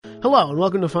Hello and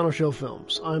welcome to Final Show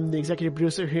Films. I'm the executive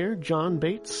producer here, John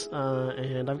Bates,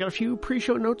 and I've got a few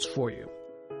pre-show notes for you.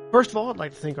 First of all, I'd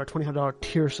like to thank our $25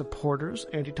 tier supporters,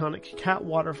 Antitonic, Cat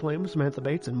Waterflame, Samantha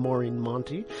Bates, and Maureen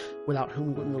Monty, without whom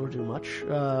we wouldn't be able to do much,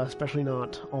 especially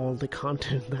not all the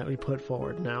content that we put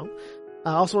forward now.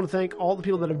 I also want to thank all the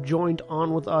people that have joined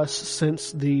on with us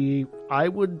since the, I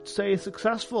would say,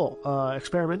 successful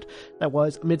experiment that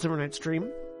was Midsummer Night's Stream.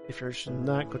 If you're interested in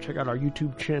that, go check out our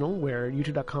YouTube channel, where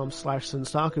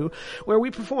youtube.com/Sensaku, where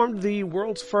we performed the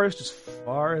world's first, as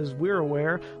far as we're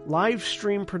aware, live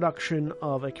stream production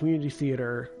of a community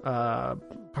theater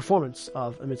performance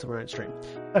of A Midsummer Night's Dream.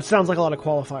 That sounds like a lot of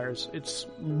qualifiers. It's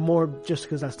more just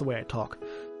because that's the way I talk.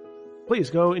 Please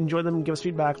go enjoy them, give us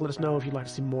feedback, let us know if you'd like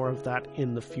to see more of that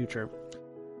in the future.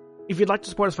 If you'd like to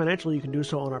support us financially, you can do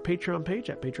so on our Patreon page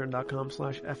at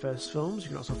patreon.com/FSFilms. You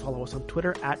can also follow us on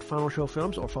Twitter at Final Show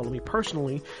Films, or follow me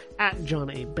personally at John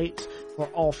A. Bates for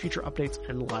all future updates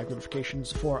and live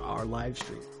notifications for our live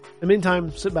stream. In the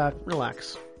meantime, sit back,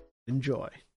 relax, enjoy.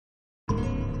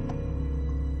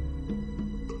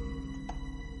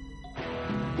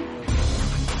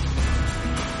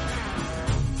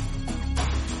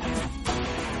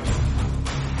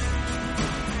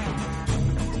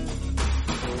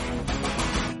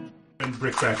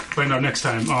 Brik back. Find out next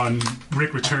time on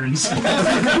Brik Returns. You know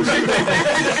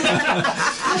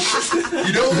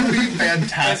what would be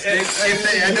fantastic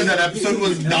if the end of that episode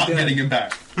was not getting him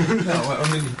back. No, I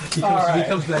mean, he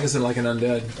comes back as like an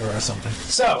undead or something.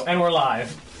 So, and we're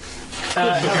live.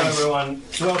 Hello everyone,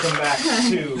 welcome back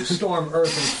to Storm,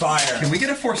 Earth, and Fire. Can we get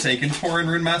a Forsaken Tauren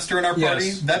Runemaster in our party?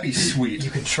 Yes. That'd be sweet.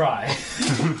 You could try. Is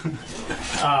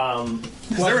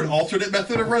there an alternate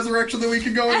method of resurrection that we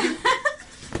could go into?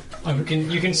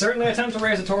 You can certainly attempt to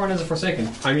raise a Tauren as a Forsaken.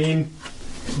 I mean,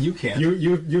 You can.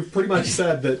 You've pretty much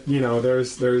said that, you know,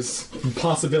 there's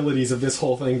possibilities of this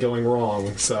whole thing going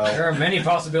wrong, so... There are many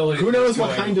possibilities. Who knows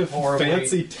what kind of horribly,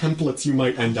 fancy templates you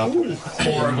might end up with.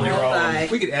 horribly wrong.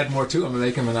 We could add more to him and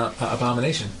make him an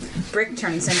abomination. Brik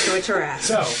turns into a giraffe.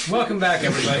 So, welcome back,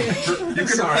 everybody. You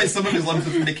could replace some of his limbs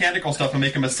with mechanical stuff and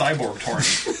make him a cyborg Tauren.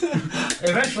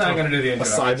 Eventually I'm going to do the A intro.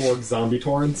 cyborg zombie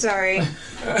torrent. Sorry.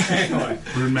 Anyway,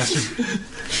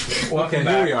 Runemaster. welcome Okay,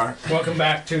 back. here we are. Welcome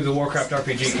back to the Warcraft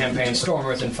RPG campaign, Storm,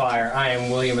 Earth, and Fire. I am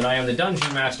William, and I am the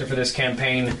Dungeon Master for this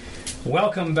campaign.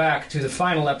 Welcome back to the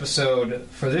final episode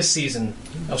for this season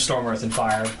of Storm, Earth, and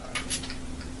Fire,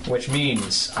 which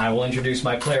means I will introduce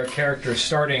my player characters,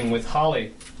 starting with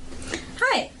Holly.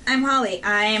 Hi, I'm Holly.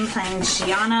 I am playing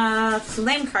Sheona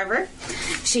Flamecarver.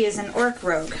 She is an orc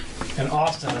rogue. And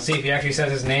Austin, let's see if he actually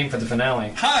says his name for the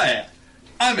finale. Hi,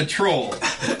 I'm a troll.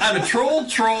 I'm a troll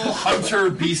hunter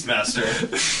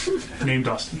beastmaster. Named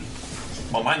Austin.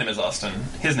 Well, my name is Austin.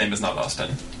 His name is not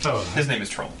Austin. Oh, His name is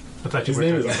Troll. I thought you His were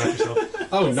name talking is- about yourself.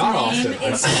 Oh, not Austin.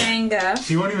 Name is Jenga.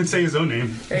 He won't even say his own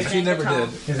name. He never did.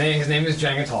 His name is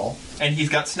Jang'atal. And he's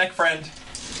got Snack Friend.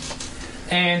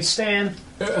 And Stan.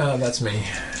 That's me.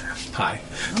 Hi.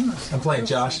 I'm playing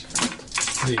Josh,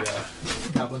 the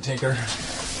Goblin Tinker.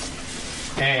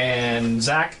 And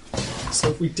Zach. So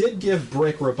if we did give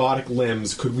Brik robotic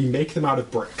limbs, could we make them out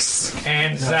of bricks?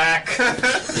 And Zach.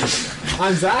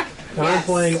 I'm Zach, and I'm Yes.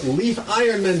 playing Leaf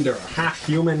Ironmender,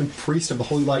 half-human priest of the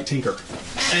Holy Light Tinker.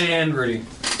 And Rudy.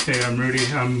 Hey, I'm Rudy.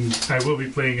 I will be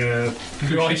playing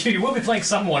Well, you will be playing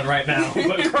someone right now,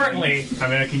 but currently, I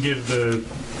mean, I can give the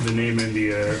name and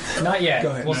the... not yet.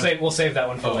 Go ahead. We'll save that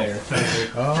one for later.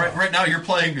 Right now you're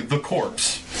playing the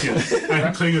corpse. Yes,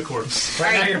 I'm playing a corpse.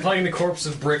 Right now, you're playing the corpse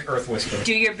of Brik Earth Whisper.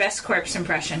 Do your best corpse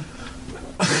impression.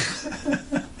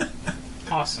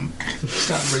 Awesome.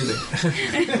 Stop breathing.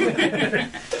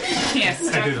 Yes.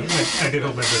 I did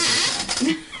hold my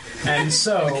business. And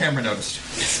so, The camera noticed.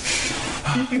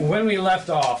 when we left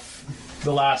off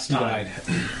the last He time, died.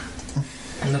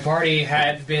 and the party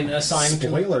had been assigned to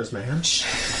Spoilers, man.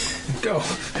 Go.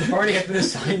 the party had been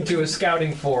assigned to a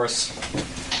scouting force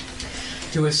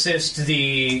to assist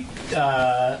the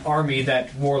army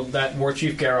that War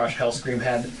Chief Garruk Hellscream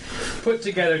had put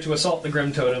together to assault the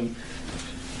Grim Totem,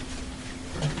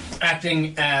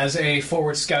 acting as a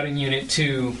forward scouting unit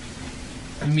to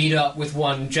meet up with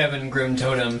one Jevin Grim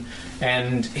Totem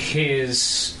and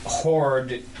his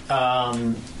horde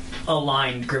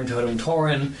aligned Grim Totem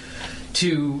Tauren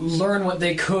to learn what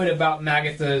they could about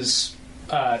Magatha's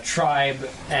tribe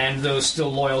and those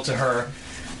still loyal to her,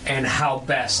 and how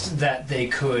best that they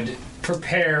could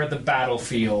prepare the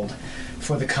battlefield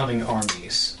for the coming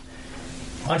armies.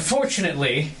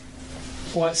 Unfortunately,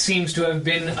 what seems to have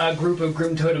been a group of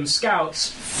Grim Totem scouts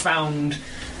found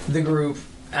the group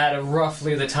at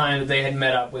roughly the time that they had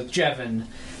met up with Jevin,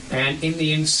 and in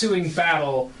the ensuing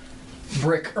battle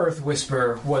Brik Earth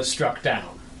Whisper was struck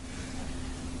down.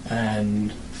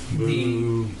 And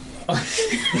the...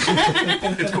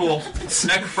 It's cool.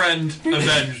 Snack friend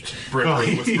avenged Brik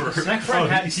Earth Whisperer.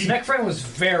 Snack Friend was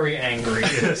very angry.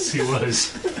 Yes, he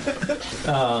was.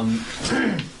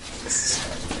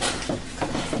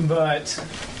 But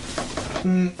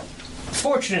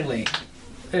fortunately,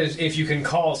 if you can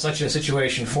call such a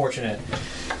situation fortunate,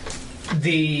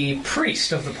 the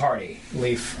priest of the party,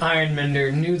 Leaf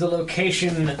Ironmender, knew the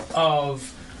location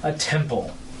of a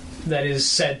temple that is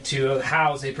said to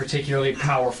house a particularly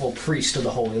powerful priest of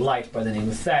the Holy Light by the name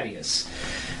of Thaddeus.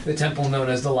 The temple known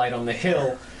as the Light on the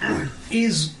Hill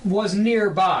was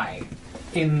nearby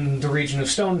in the region of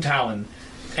Stone Talon,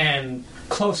 and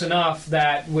close enough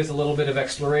that with a little bit of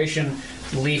exploration,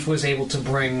 Leaf was able to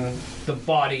bring the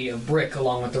body of Brik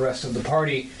along with the rest of the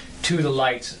party to the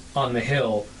Light on the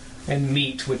Hill and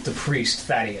meet with the priest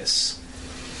Thaddeus.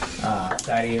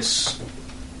 Thaddeus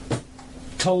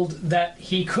told that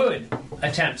he could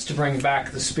attempt to bring back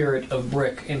the spirit of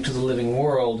Brik into the living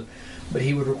world, but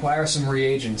he would require some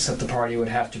reagents that the party would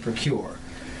have to procure.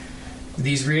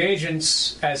 These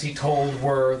reagents, as he told,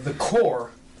 were the core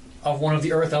of one of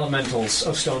the earth elementals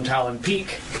of Stone Talon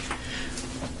Peak,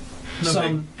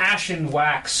 some ashen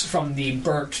wax from the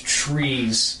burnt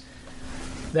trees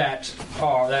that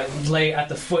lay at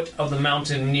the foot of the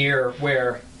mountain near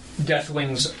where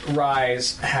Deathwing's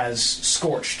rise has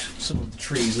scorched some of the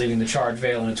trees, leaving the charred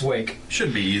veil in its wake.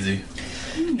 Should be easy.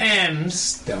 And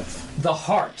Stealth. the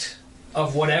heart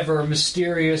of whatever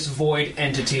mysterious void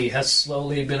entity has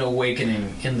slowly been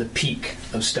awakening in the peak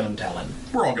of Stone Talon.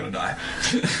 We're all gonna die.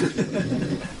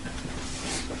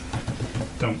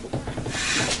 Don't.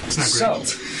 It's not great.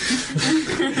 So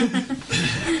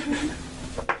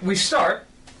we start.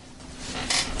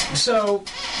 So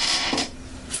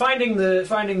finding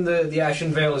the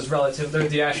ashen veil is relative.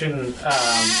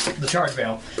 The charred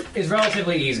veil is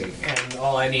relatively easy, and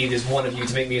all I need is one of you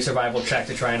to make me a survival check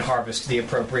to try and harvest the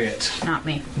appropriate Not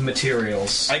me.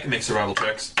 materials. I can make survival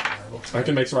checks, I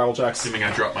can make survival checks. assuming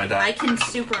I drop my I die. can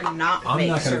super not I'm make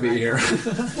not going to be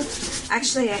survival. here.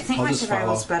 Actually, I think I'll my just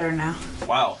survival's follow. better now.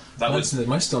 Wow, that was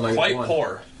Mine's still not quite one.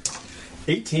 poor.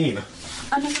 18.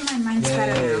 Oh, never mind. Mine's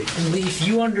better Yay. now. Leaf,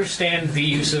 you understand the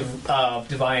use of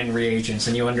divine reagents,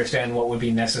 and you understand what would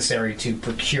be necessary to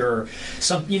procure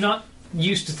some. You're not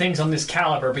used to things on this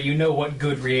caliber, but you know what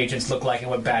good reagents look like and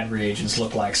what bad reagents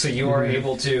look like. So you are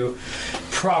able to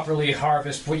properly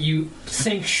harvest what you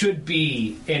think should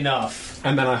be enough,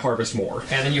 And then I harvest more.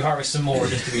 and then you harvest some more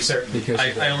just to be certain. Because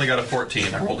I only got a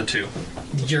 14. I rolled a 2.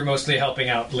 You're mostly helping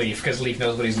out Leaf because Leaf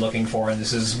knows what he's looking for, and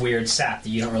this is weird sap that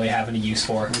you don't really have any use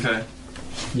for. Okay.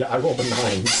 Yeah, I rolled a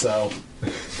 9, so...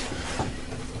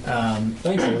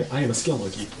 Thankfully, I am a skill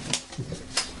monkey.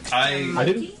 I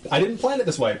didn't plan it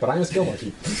this way, but I'm a skill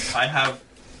monkey. I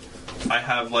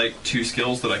have like 2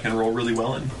 skills that I can roll really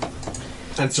well in.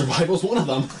 And survival's one of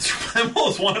them. Survival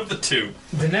is one of the 2.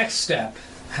 The next step,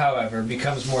 however,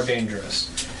 becomes more dangerous.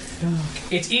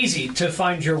 It's easy to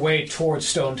find your way towards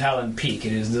Stone Talon Peak.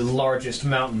 It is the largest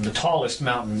mountain, the tallest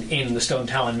mountain in the Stone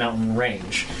Talon mountain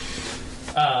range.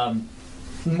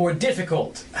 More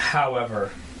difficult,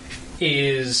 however,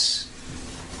 is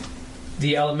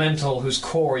the elemental whose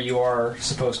core you are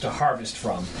supposed to harvest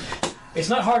from. It's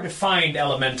not hard to find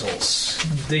elementals.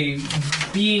 The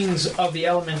beings of the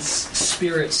elements,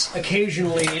 spirits,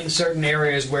 occasionally in certain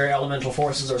areas where elemental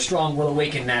forces are strong, will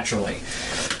awaken naturally.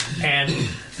 And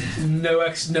no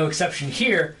exception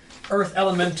here, earth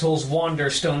elementals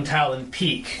wander Stone Talon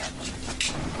Peak.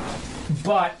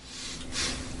 But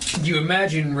you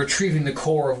imagine retrieving the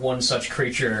core of one such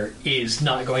creature is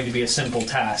not going to be a simple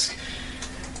task.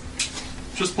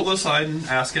 Just pull it aside and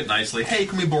ask it nicely. Hey,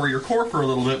 can we borrow your core for a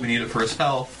little bit? We need it for a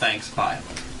spell. Thanks, bye.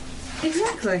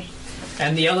 Exactly.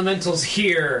 And the elementals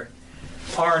here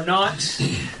are not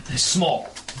small.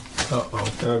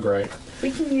 Uh-oh. Oh, great. We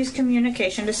can use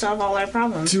communication to solve all our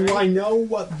problems. Do right? I know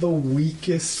what the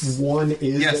weakest one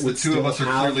is? Yes, that the would 2 of us still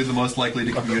are have clearly the most likely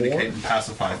to a communicate core? and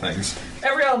pacify things.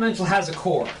 Every elemental has a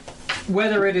core.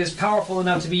 Whether it is powerful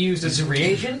enough to be used as a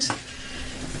reagent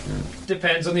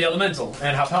depends on the elemental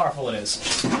and how powerful it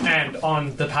is, and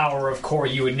on the power of core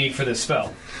you would need for this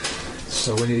spell.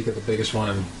 So we need to get the biggest one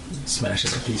and smash it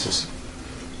to pieces.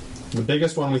 The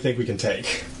biggest one we think we can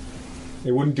take.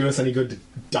 It wouldn't do us any good to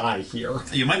die here.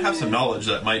 You might have some knowledge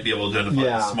that might be able to identify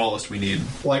Yeah. the smallest we need.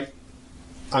 Like,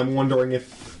 I'm wondering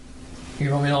if... You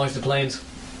roll me knowledge to planes.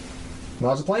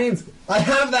 Knowledge of planes! I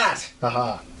have that!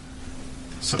 Haha.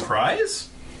 Surprise?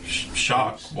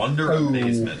 Shock, wonder, Ooh.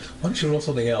 amazement. Why don't you roll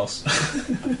something else?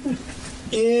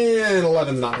 And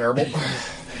 11's not terrible.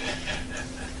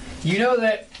 You know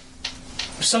that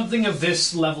something of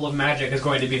this level of magic is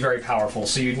going to be very powerful,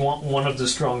 so you'd want one of the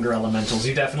stronger elementals.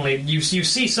 You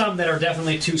see some that are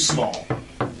definitely too small.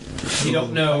 You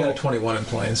don't know. I got a 21 in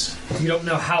planes. You don't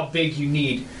know how big you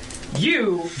need.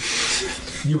 You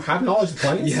have knowledge of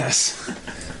planes? Yes.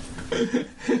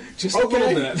 Just a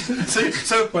little bit.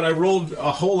 So, but I rolled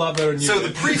a whole lot better than you. So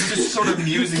did. the priest is sort of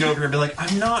musing over and be like,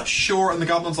 I'm not sure, and the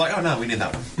goblin's like, oh no, we need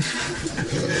that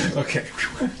one. Okay.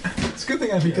 It's a good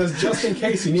thing I'm because just in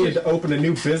case you needed to open a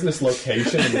new business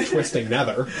location in the Twisting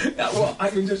Nether. Well,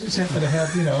 I mean, just happen to have,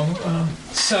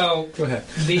 So go ahead.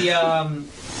 The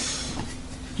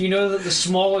you know that the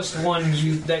smallest one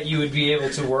that you would be able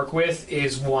to work with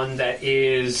is one that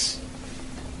is.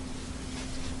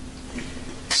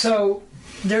 So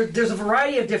there's a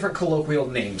variety of different colloquial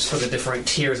names for the different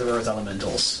tiers of earth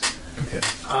elementals. Okay.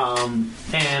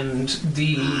 And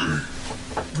the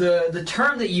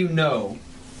term that you know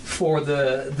for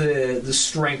the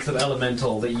strength of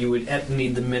elemental that you would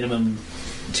need the minimum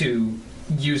to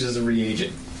use as a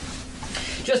reagent,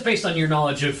 just based on your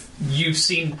knowledge of, you've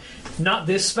seen not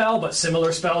this spell but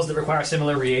similar spells that require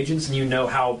similar reagents, and you know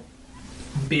how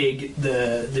big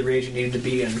the reagent needed to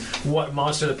be and what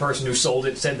monster the person who sold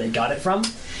it said they got it from.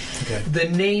 Okay. The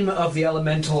name of the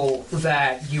elemental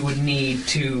that you would need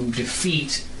to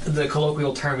defeat, the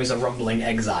colloquial term is a rumbling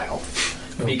exile,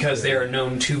 because they are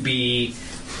known to be.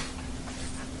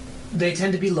 They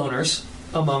tend to be loners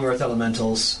among earth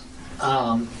elementals,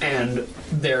 and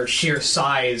their sheer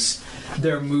size.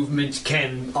 Their movement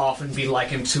can often be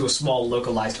likened to a small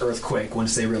localized earthquake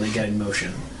once they really get in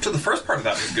motion. So the first part of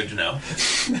that was good to know.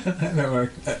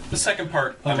 The second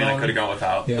part, I could have gone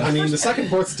without. Yeah. I mean, the second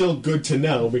part's still good to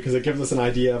know because it gives us an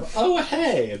idea of, oh,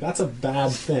 hey, that's a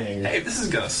bad thing. Hey, this is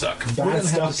gonna suck. Bad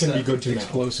stuff can be good to know.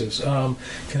 Explosives.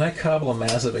 Can I cobble a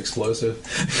massive explosive?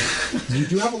 You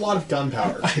do have a lot of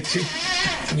gunpowder. I do.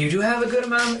 You do have a good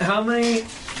amount. How many?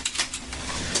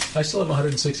 I still have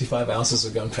 165 ounces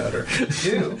of gunpowder. You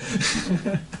do.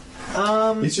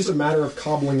 It's just a matter of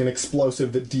cobbling an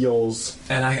explosive that deals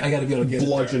and I got to be able to get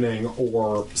bludgeoning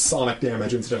or sonic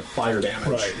damage instead of fire damage.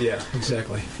 Right, yeah,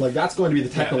 exactly. Like, that's going to be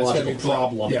the technological be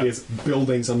problem, yeah. is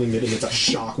building something that emits a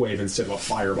shockwave instead of a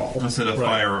fireball. Instead of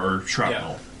fire or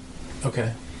shrapnel. Yeah.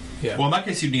 Okay. Yeah. Well, in that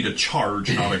case, you'd need a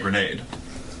charge, not a grenade.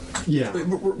 Yeah.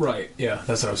 Right, yeah,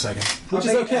 that's what I was thinking. Which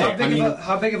is okay.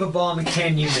 How big of a bomb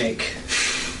can you make?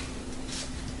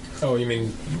 Oh, you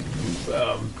mean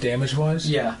damage-wise?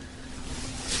 Yeah.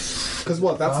 Because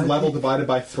what? That's level divided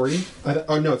by 3?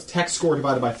 Oh, no, it's tech score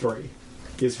divided by 3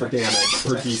 is for damage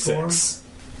per d6.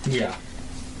 Yeah.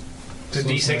 It's a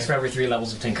d6 for every 3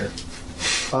 levels of Tinker.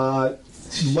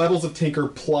 Levels of Tinker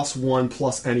plus 1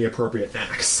 plus any appropriate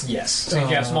axe. Yes. So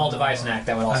if you have small device and act,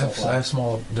 that would also apply. I have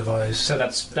small device. So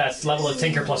that's level of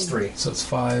Tinker plus 3. So it's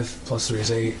 5 plus 3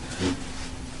 is 8.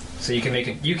 So you can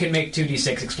make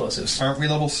 2d6 explosives. Aren't we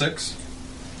level 6?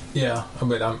 Yeah,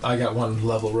 I got 1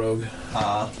 level rogue.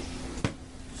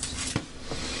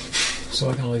 So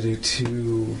I can only do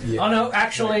 2. Yeah. Oh no,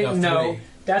 actually no. 3.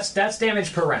 That's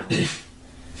damage per round.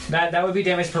 That would be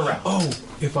damage per round. Oh,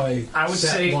 if I would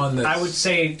say one that's... I would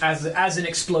say as an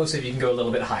explosive you can go a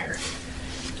little bit higher.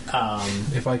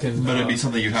 If I can, but it'd be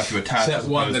something you have to attach. Set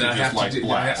one that I have to do.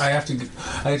 Blast. I have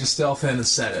to stealth in and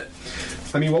set it.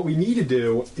 I mean, what we need to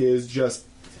do is just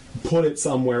put it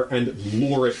somewhere and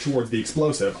lure it towards the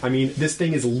explosive. I mean, this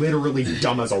thing is literally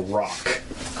dumb as a rock.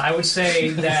 I would say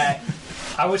you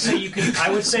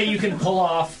can pull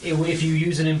off if you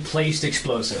use an emplaced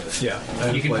explosive. Yeah,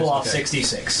 you can pull off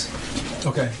 66.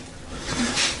 Okay.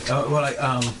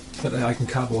 But I can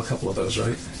cobble a couple of those,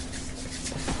 right?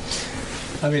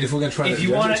 I mean, if we're going to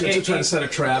try to set a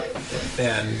trap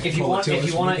and if you want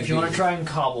to try and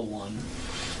cobble one.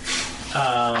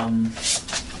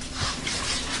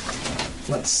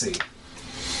 Let's see.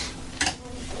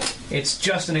 It's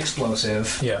just an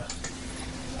explosive. Yeah.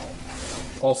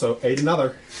 Also, aid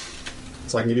another.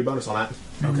 So I can give you a bonus on that.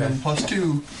 Okay. Plus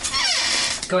 2.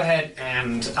 Go ahead,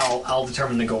 and I'll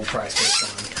determine the gold price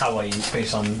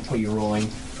based on what you're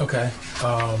rolling. Okay.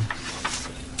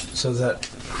 So that.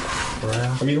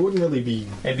 I mean, it wouldn't really be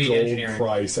gold engineering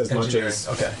price as much as...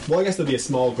 Okay. Well, I guess there'd be a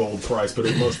small gold price, but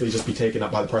it would mostly just be taken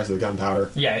up by the price of the gunpowder.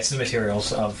 Yeah, it's the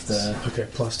materials of the... Okay,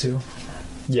 plus 2?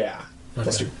 Yeah, okay.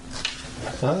 plus 2.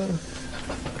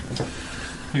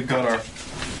 We've got our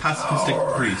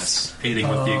pacifistic priests aiding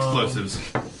with the explosives.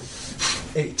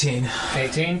 18.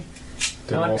 18?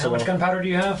 How much gunpowder do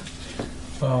you have?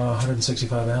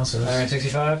 165 ounces.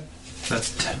 165?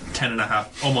 That's 10 and a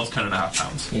half, almost 10 and a half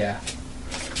pounds. Yeah.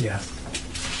 Yeah.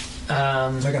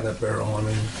 I got that barrel. I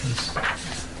mean,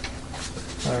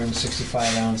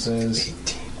 165 ounces.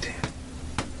 18, damn.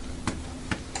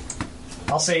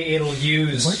 I'll say it'll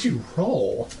use. What'd you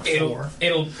roll? It'll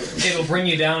bring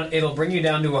you down. It'll bring you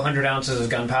down to 100 ounces of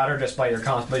gunpowder just by your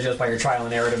trial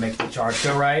and error to make the charge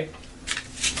go right.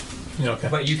 Okay.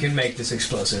 But you can make this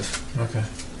explosive. Okay.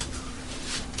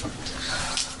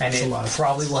 And That's it a lot.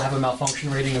 probably will have a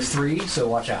malfunction rating of 3, so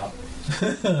watch out.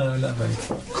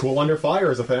 Nothing. Cool under fire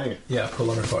is a thing. Yeah,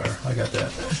 cool under fire. I got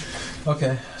that.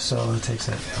 Okay, so it takes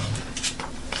that down.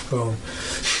 Boom.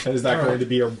 And is that going to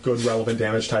be a good relevant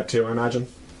damage type too, I imagine?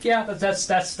 Yeah, but that's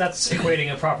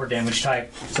equating a proper damage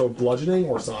type. So bludgeoning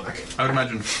or sonic? I would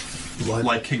imagine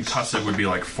like concussive would be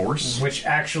like force. Which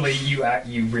actually you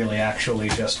really actually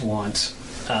just want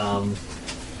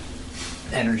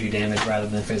energy damage rather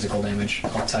than physical damage.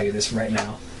 I'll tell you this right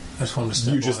now. I just wanted to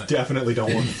step You just on it. definitely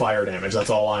don't want fire damage, that's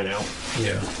all I know.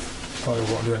 Yeah. Probably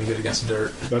won't do any good against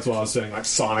dirt. That's what I was saying, like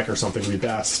sonic or something would be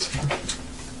best.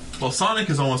 Well, sonic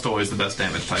is almost always the best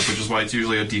damage type, which is why it's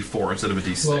usually a D4 instead of a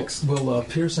D6. Will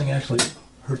piercing actually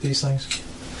hurt these things?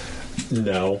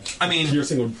 No. I mean,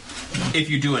 Piercing would if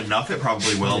you do enough, it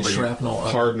probably will. Like But shrapnel.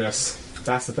 hardness.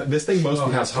 That's the thing. This thing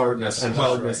mostly has hardness, and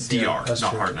well, hardness. DR, that's not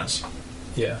true. hardness.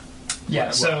 Yeah.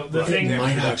 Yeah, so the thing... It might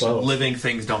have both. Living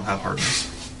things don't have hardness.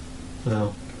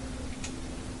 No.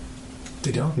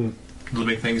 They don't?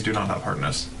 Living things do not have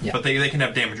hardness. Yeah. But they can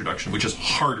have damage reduction, which is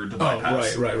harder to Oh,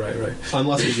 bypass. right.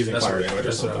 Unless you're using That's fire right. damage or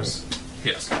That's what I something. was...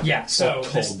 Yes. Yeah, so Or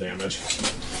cold damage.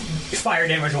 fire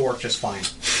damage will work just fine.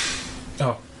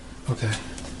 Oh, okay.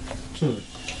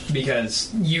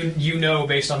 Because you know,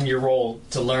 based on your roll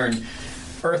to learn,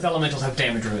 earth elementals have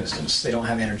damage resistance. They don't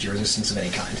have energy resistance of any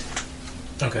kind.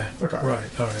 Okay. Okay.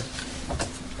 Right, alright.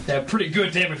 They have pretty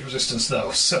good damage resistance,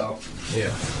 though, so... Yeah.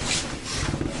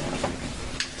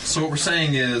 So what we're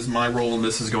saying is my role in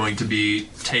this is going to be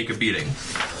take a beating.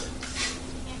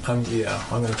 I'm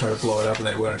going to try to blow it up and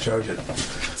then we're going to charge it.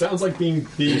 Sounds like being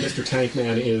Mr. Tank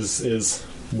Man is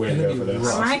way to go for this.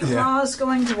 Are my claws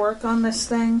going to work on this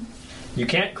thing? You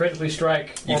can't critically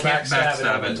strike You or can't backstab an backstab it.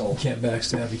 elemental. You can't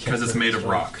backstab, you can't... Because it's made of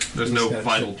rock. There's You no just gotta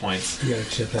vital chip. points. You got to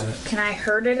chip at it. Can I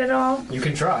hurt it at all? You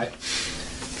can try.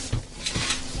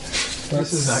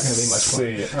 This is not going to be much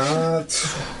fun. See.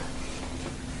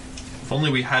 If only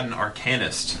we had an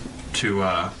arcanist to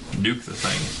nuke the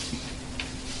thing.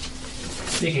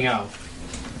 Speaking of,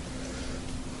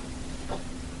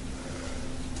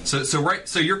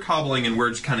 So you're cobbling and we're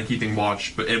just kind of keeping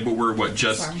watch, but we're what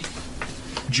Sorry.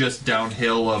 just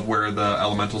downhill of where the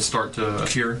elementals start to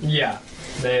appear. yeah,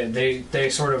 they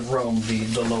sort of roam the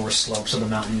lower slopes of the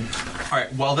mountain. All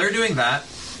right, while they're doing that,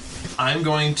 I'm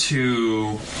going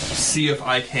to see if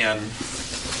I can.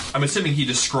 I'm assuming he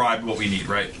described what we need,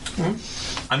 right?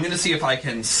 Mm-hmm. I'm going to see if I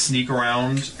can sneak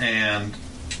around and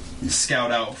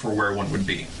scout out for where one would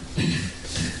be.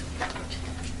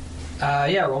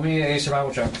 Yeah, roll me a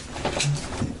survival check.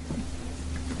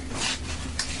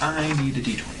 I need a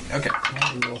d20. Okay.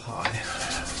 A little high.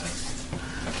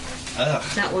 Ugh.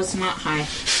 That was not high.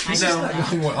 I No. just know.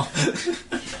 Going well.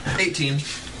 18.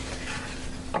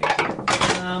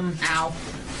 Ow.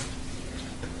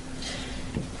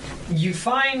 You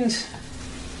find...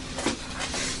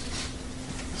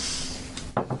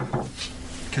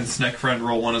 Can Snack Friend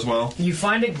roll one as well? You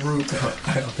find a group...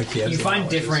 I don't think he has You the find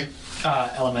knowledge. different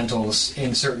elementals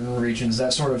in certain regions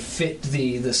that sort of fit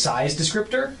the size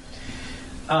descriptor.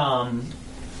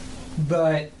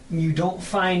 But you don't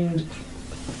find...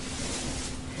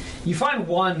 You find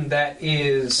one that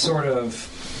is sort of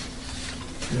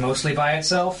mostly by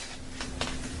itself.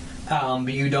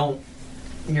 But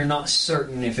you're not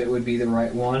certain if it would be the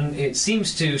right one. It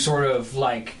seems to sort of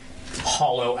like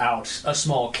hollow out a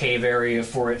small cave area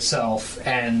for itself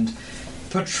and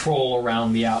patrol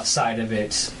around the outside of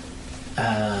it.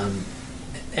 And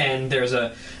there's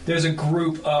a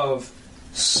group of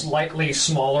slightly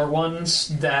smaller ones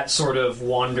that sort of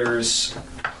wanders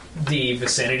the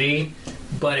vicinity,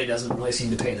 but it doesn't really seem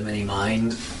to pay them any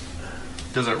mind.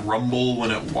 Does it rumble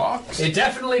when it walks? It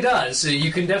definitely does. So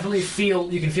you can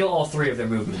feel all three of their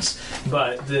movements,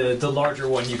 but the larger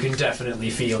one you can definitely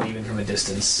feel even from a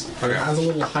distance. It has a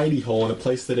little hidey hole in a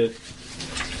place that it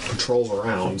patrols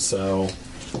around, so...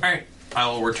 Alright,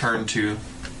 I'll return to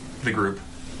the group.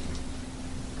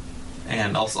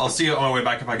 And I'll see on my way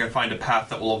back if I can find a path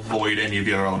that will avoid any of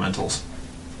the other elementals.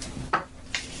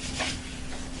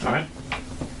 Alright.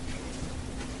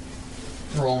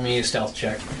 Roll me a stealth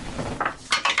check.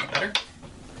 Better?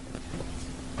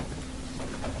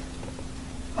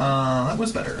 That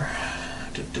was better.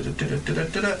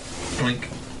 Doink.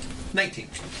 19.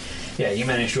 Yeah, you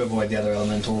managed to avoid the other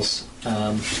elementals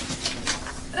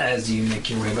as you make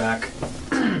your way back.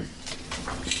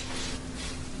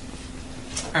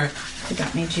 Alright. You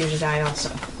don't need you to die also.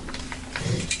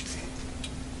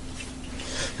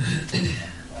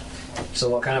 So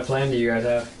what kind of plan do you guys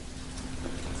have?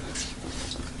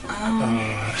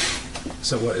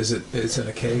 So what is it? It's in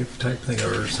a cave type thing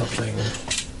or something?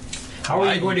 How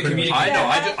are you going to communicate?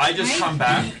 I just come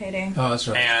back, Oh, that's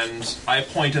right. and I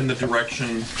point in the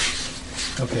direction.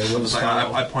 Okay, we'll just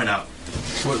I point out.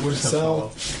 What is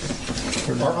So,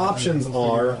 our options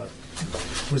are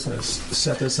we're just going to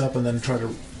set this up and then try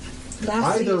to.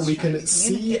 either we can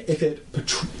see if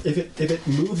it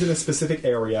moves in a specific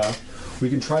area, we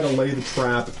can try to lay the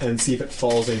trap and see if it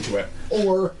falls into it,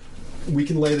 or we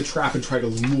can lay the trap and try to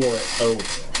lure it over.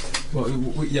 Well,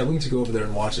 we can just go over there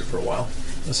and watch it for a while,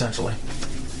 essentially.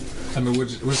 I mean, we're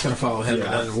just going to follow him,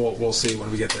 Yeah. and then we'll see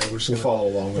when we get there. We're just We'll going to follow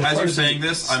along with As it. you're saying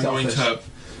this, I'm going to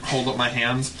hold up my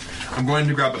hands. I'm going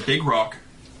to grab a big rock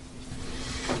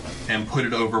and put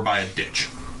it over by a ditch.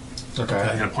 I'm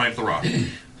Okay. going to point at the rock.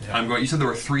 You said there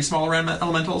were 3 smaller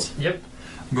elementals? Yep.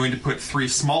 I'm going to put 3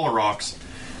 smaller rocks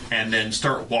and then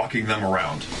start walking them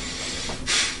around.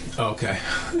 Okay.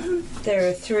 There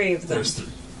are 3 of them. There's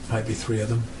might be 3 of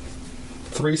them.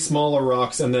 3 smaller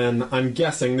rocks, and then I'm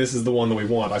guessing this is the one that we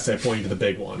want. I say pointing to the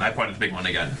big one. I point at the big one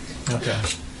again. Okay.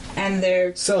 And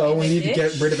they're So we in a need to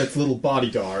get ditch? rid of its little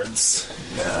bodyguards.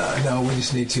 No, we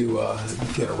just need to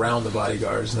get around the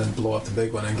bodyguards and then blow up the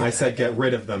big one. And I said get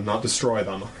rid of them, not destroy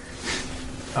them.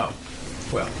 Oh,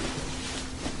 well.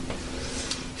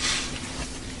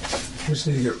 We just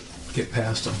need to get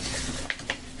past them.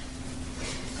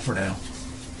 For now.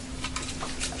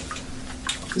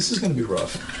 This is going to be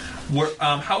rough.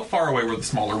 How far away were the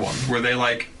smaller ones? Were they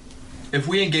like... If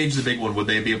we engage the big one, would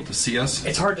they be able to see us?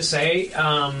 It's hard to say.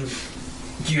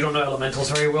 You don't know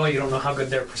elementals very well. You don't know how good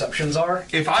their perceptions are.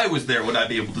 If I was there, would I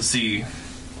be able to see...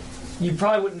 You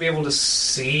probably wouldn't be able to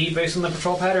see based on the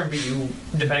patrol pattern, but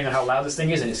depending on how loud this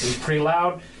thing is, and it seems pretty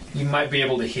loud, you might be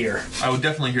able to hear. I would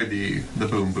definitely hear the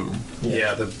boom boom.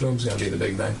 Yeah, the boom's going to be the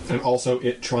big thing. And also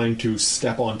it trying to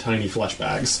step on tiny flesh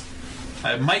bags.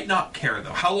 I might not care,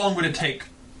 though. How long would it take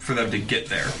for them to get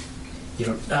there? You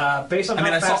don't. Based on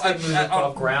how fast they move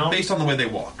above ground, based on the way they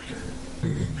walk.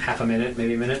 half a minute,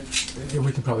 maybe a minute. Yeah,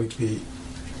 we can probably be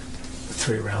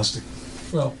 3 rounds to...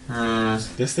 Well,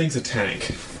 This thing's a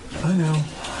tank. I know.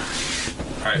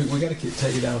 All right. We got to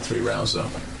take it down 3 rounds, though.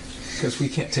 Because we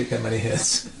can't take that many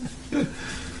hits.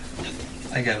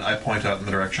 Again, I point out in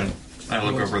the direction. I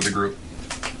look over at the group.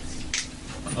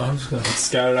 I'm just going to...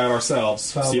 Scout it out ourselves.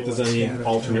 See if there's any Scout it.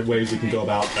 alternate ways we can go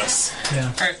about this.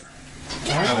 Yeah. All right.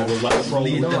 I will let roll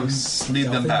Lead them.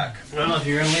 them back. Well, if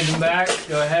you're going to lead them back,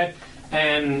 go ahead.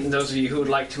 And those of you who would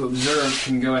like to observe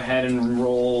can go ahead and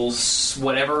roll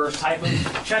whatever type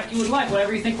of check you would like,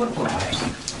 whatever you think would apply.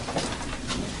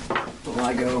 Well,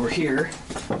 I go over here.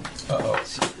 Uh-oh.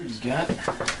 See what he's got.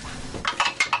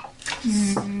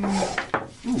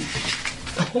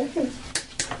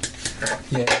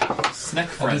 Yeah. Snack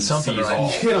I friend did something sees right.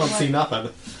 all. You don't see nothing.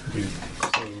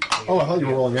 Oh, I thought you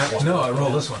were rolling that one. No, I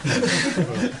rolled this one.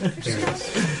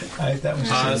 That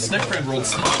was Snack friend rolled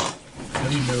some. How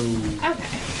do you know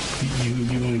Okay.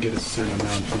 you only get a certain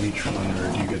amount from each one,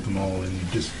 or do you get them all and you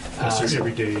just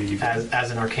every day you get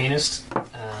As an arcanist,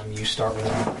 you start with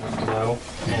a low,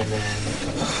 and then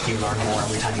you learn more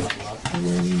every time you level up.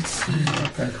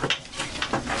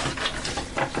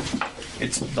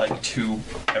 It's like 2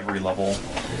 every level,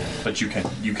 but you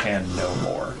can know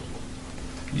more.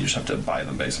 You just have to buy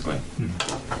them, basically.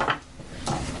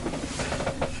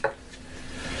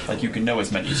 Like, you can know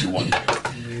as many as you want.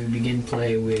 You begin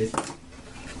play with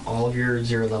all of your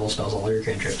 0 level spells, all of your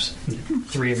cantrips,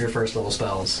 3 of your first level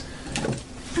spells,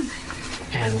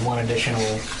 and 1 additional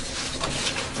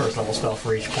first level spell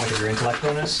for each point of your intellect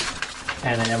bonus.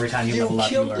 And then every time you level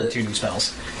up, you learn 2 new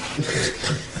spells.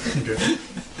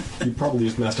 You probably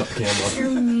just messed up the camera.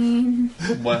 You're mean.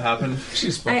 What happened?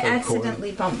 I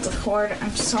accidentally bumped the cord.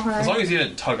 I'm sorry. As long as you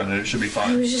didn't tug on it, it should be I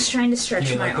fine. was just trying to stretch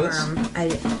You my like this? arm. I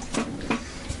didn't.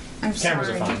 I'm Cameras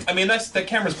sorry. are fine. I mean, the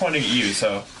camera's pointing at you,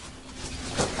 so...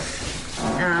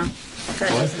 No, that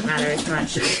doesn't matter as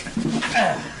much.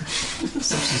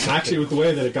 Actually, with the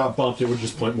way that it got bumped, it would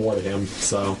just point more to him,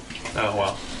 so... Oh,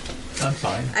 well. I'm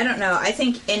fine. I don't know. I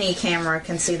think any camera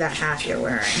can see that hat you're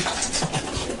wearing.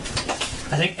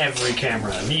 I think every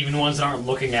camera, even ones that aren't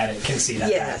looking at it, can see that.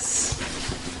 Yes.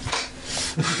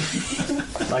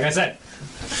 Like I said.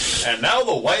 And now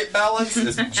the white balance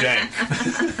is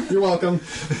jank. You're welcome.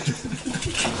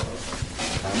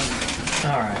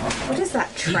 Alright. What is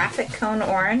that? Traffic cone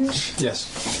orange? Yes.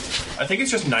 I think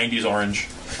it's just 90s orange.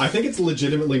 I think it's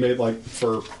legitimately made, like,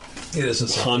 for It is a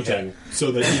hunting.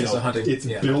 So that, you It's know, a hunting, it's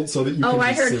yeah. built so that you Oh, can I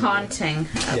just heard see it. haunting.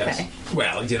 Okay. Yes.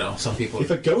 Well, some people...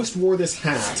 If a ghost wore this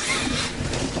hat,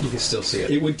 You can still see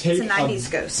it. It would take It's a 90s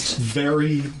ghost.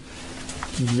 very,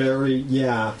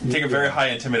 yeah. Take a very high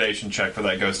intimidation check for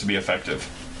that ghost to be effective.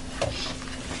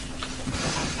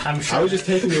 I'm sure. I was just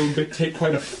taking it would take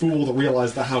quite a fool to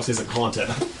realize the house isn't haunted.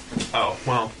 Oh,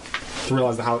 well. To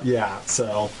realize the house, yeah,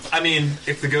 so. I mean,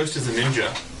 if the ghost is a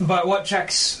ninja. But what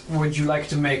checks would you like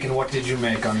to make, and what did you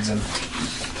make on Zim?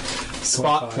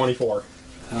 Spot 24.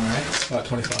 All right. Spot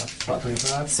 25. Spot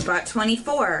 25. Spot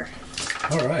 24.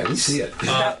 All right, we see it.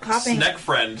 Popping. Snack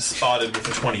friend spotted with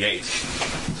a 28.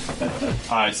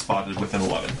 I spotted with an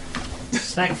 11.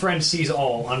 Snack friend sees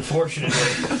all, unfortunately.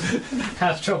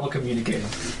 Has trouble communicating.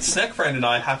 Snack friend and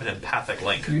I have an empathic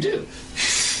link. You do.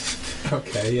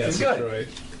 Okay, yes, Good. that's right.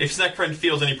 If Snack friend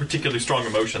feels any particularly strong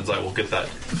emotions, I will get that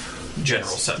general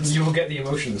sense. You will get the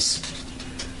emotions.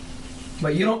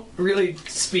 But you don't really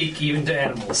speak even to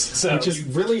animals. So Which is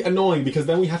really annoying because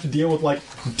then we have to deal with like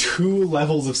 2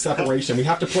 levels of separation. We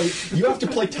have to play. You have to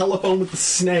play telephone with the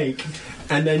snake,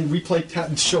 and then we play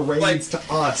charades to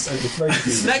us. And it's very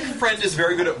confusing. Snack friend is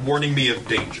very good at warning me of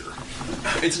danger.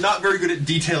 It's not very good at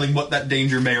detailing what that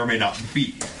danger may or may not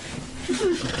be.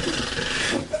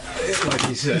 Like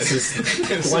he said.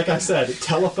 Like I said,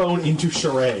 telephone into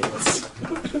charades.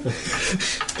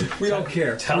 We don't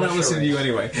care. We're not listening to you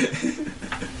anyway.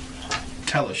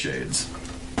 Teleshades.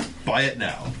 Buy it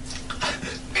now.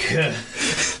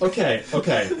 Okay.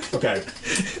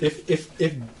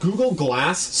 If Google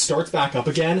Glass starts back up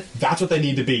again, that's what they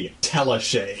need to be.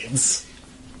 Teleshades.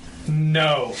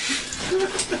 no.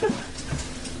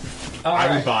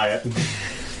 I would buy it.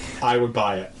 I would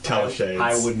buy it. Teleshades.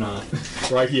 I would not.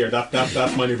 Right here.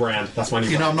 That's my new brand. That's my new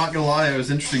You know, brand. I'm not gonna lie, I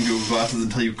was interested in Google Glasses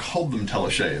until you called them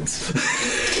teleshades.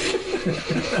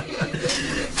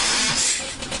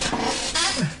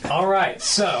 All right.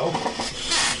 So,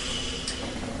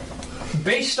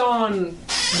 based on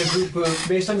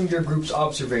your group's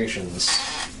observations,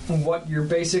 what you're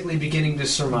basically beginning to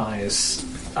surmise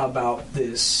about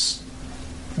this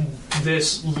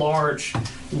large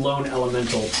lone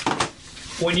elemental.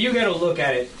 When you get a look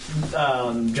at it,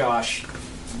 Josh,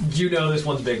 you know this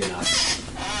one's big enough.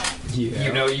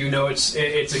 Yeah. You know it's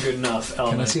a good enough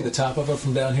elemental. Can I see the top of it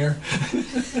from down here?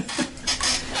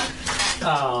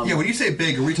 Yeah, when you say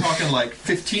big, are we talking like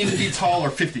 15 feet tall or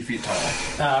 50 feet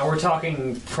tall? We're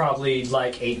talking probably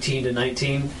like 18 to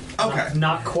 19. Okay.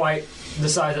 Not quite the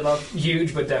size of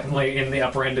huge, but definitely in the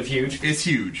upper end of huge. It's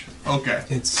huge. Okay.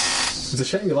 It's a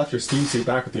shame you left your steam suit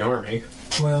back with the army.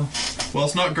 Well, Well,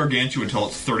 it's not gargantuan until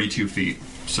it's 32 feet,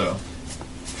 so...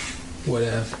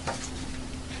 whatever.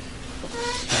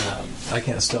 I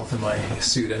can't stealth in my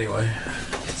suit anyway.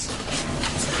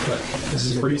 But this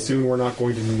is Pretty soon we're not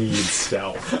going to need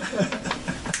stealth.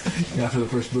 after the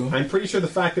first boom. I'm pretty sure the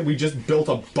fact that we just built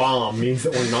a bomb means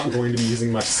that we're not going to be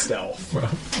using much stealth.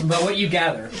 But what you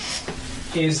gather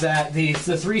is that the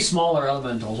 3 smaller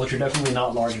elementals, which are definitely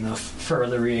not large enough for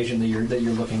the reagent that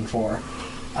you're looking for,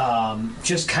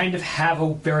 just kind of have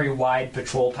a very wide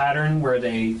patrol pattern where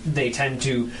they tend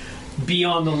to be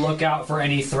on the lookout for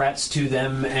any threats to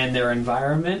them and their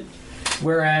environment.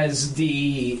 Whereas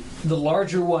the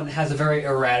larger one has a very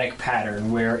erratic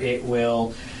pattern where it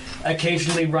will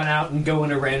occasionally run out and go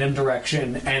in a random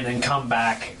direction and then come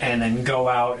back and then go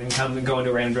out and go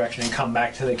into a random direction and come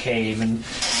back to the cave. And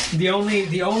the only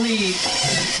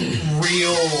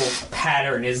real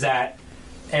pattern is that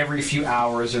every few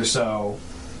hours or so,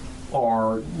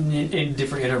 or in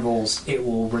different intervals, it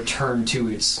will return to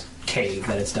its cave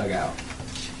that it's dug out.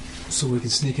 So we can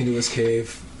sneak into his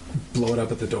cave, blow it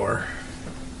up at the door,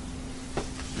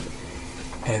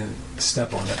 and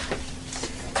step on it.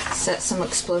 Set some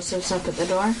explosives up at the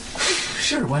door.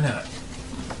 Sure, why not?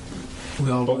 We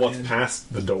all But go what's in.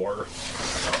 past the door?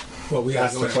 Well, we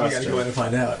That's gotta the go in question. and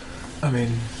find out. I mean,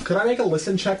 Could I make a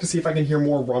listen check to see if I can hear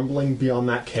more rumbling beyond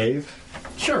that cave?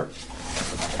 Sure.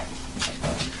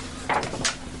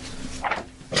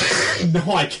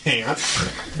 No, I can't.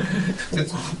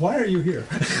 why are you here?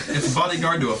 It's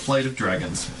bodyguard to a flight of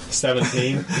dragons.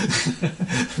 17.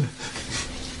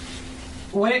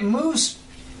 When it moves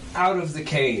out of the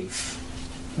cave,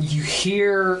 you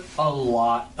hear a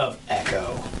lot of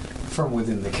echo from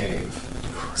within the cave.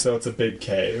 So it's a big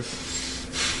cave.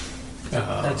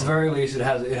 At the very least, it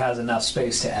has enough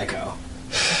space to echo.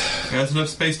 It has enough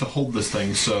space to hold this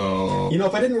thing, so... You know,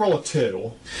 if I didn't roll a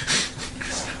 2...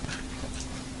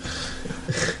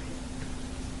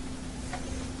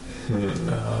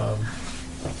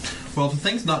 Well, if the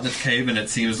thing's not in its cave and it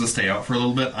seems to stay out for a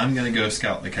little bit, I'm going to go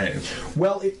scout the cave.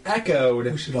 Well, it echoed.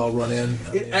 We should all run in.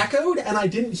 It echoed, and I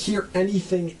didn't hear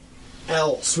anything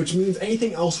else, which means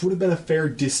anything else would have been a fair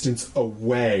distance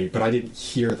away, but I didn't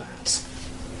hear that.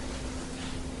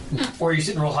 Or you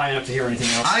didn't roll high enough to hear anything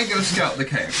else. I go scout the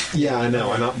cave. Yeah, I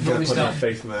know. I'm not going to put done. enough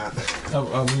faith in that.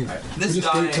 This just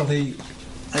die wait till he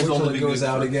has only been goes good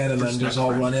out for- again, and for then just step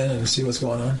all round. run in and see what's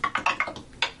going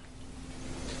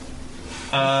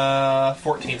on.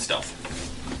 14 stealth.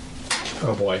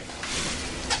 Oh boy.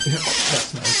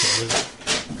 That's nice.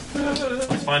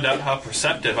 Let's find out how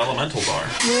perceptive elementals are.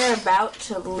 We're about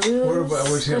to lose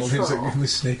We're just going to control.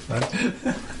 lose snake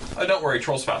fight. Don't worry,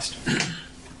 Troll's fast.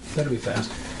 That'll be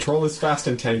fast. Troll is fast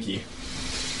and tanky.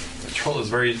 Troll is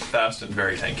very fast and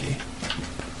very tanky.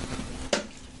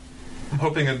 I'm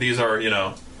hoping that these are,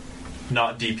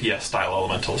 not DPS style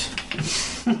elementals.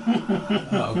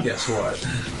 Oh, guess what?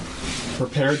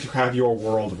 Prepared to have your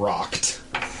world rocked.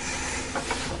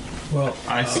 Well,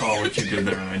 I saw what you did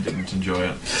there and I didn't enjoy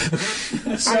it.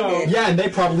 So, Yeah, and they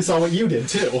probably saw what you did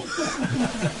too.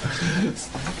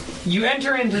 you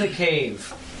enter into the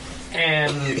cave,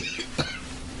 and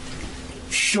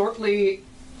shortly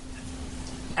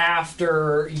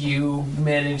after you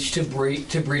manage to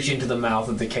breach into the mouth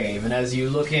of the cave, and as you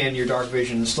look in, your dark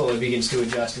vision slowly begins to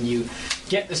adjust, and you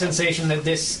get the sensation that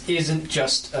this isn't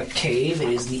just a cave, it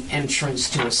is the entrance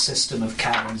to a system of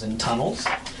caverns and tunnels.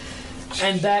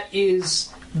 And that is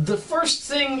the first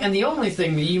thing and the only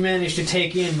thing that you manage to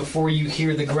take in before you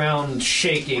hear the ground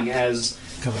shaking as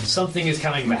something is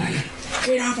coming back.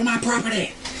 Get off of my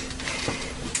property!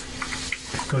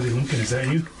 Cody Lincoln, is that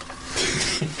you?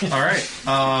 Alright,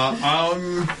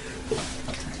 I'm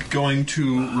going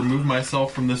to remove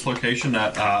myself from this location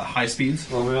at high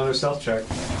speeds. Roll me another stealth check.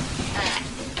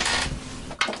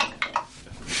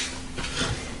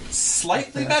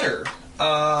 Slightly better.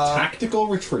 Tactical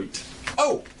retreat.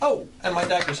 Oh, and my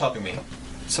dagger's helping me.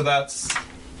 So that's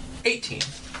 18.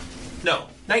 No,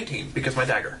 19, because my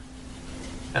dagger.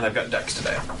 And I've got dex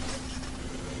today.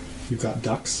 You've got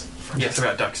ducks? Yes, I've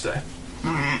got dex today.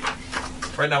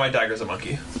 Right now my dagger's a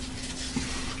monkey.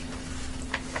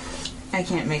 I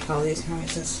can't make all these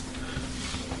noises.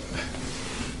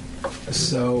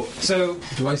 So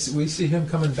do we see him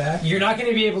coming back? You're not going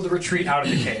to be able to retreat out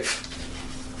of the cave.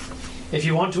 If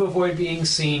you want to avoid being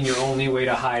seen, your only way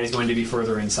to hide is going to be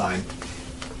further inside.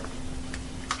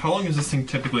 How long has this thing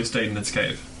typically stayed in its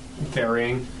cave?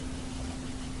 Varying.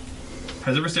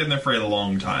 Has it ever stayed in there for a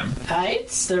long time?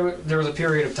 There was a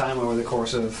period of time over the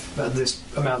course of this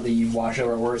amount that you watched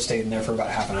over where it stayed in there for about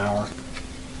half an hour.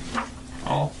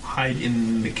 I'll hide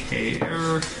in the cave.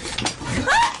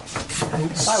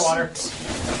 Hi, water.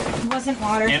 It wasn't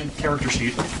water. And character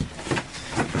sheet.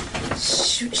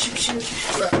 Shoot.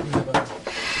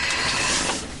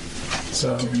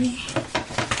 So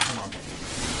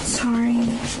Sorry.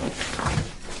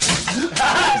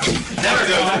 Never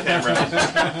goes on camera.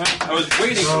 I was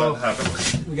waiting for that to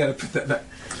happen. we got to put that back.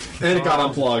 And it got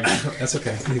unplugged. That's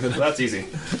okay. Leave it. That's easy.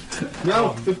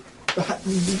 No,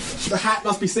 the hat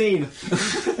must be seen.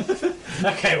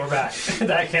 Okay, we're back.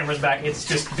 That camera's back. It's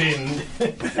just been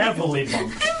heavily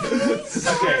bumped.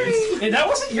 Okay, and that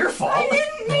wasn't your fault. I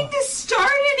didn't mean to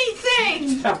start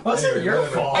anything. That wasn't your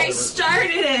fault. I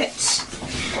started it.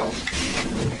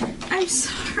 I'm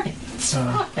sorry.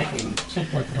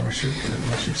 My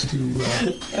shirt's too.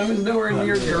 That was nowhere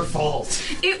near your fault.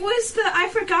 It was I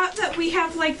forgot that we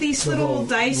have like these The little little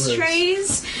dice ribs.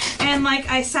 trays, and like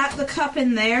I sat the cup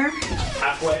in there.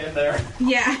 Halfway in there.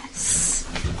 Yes.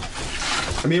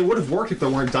 I mean, it would have worked if there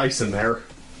weren't dice in there.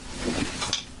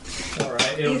 All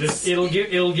right,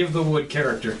 it'll give the wood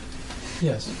character.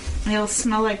 Yes. It'll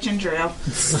smell like ginger ale.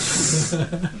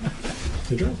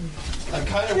 I'm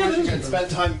kind of wishing I'd spent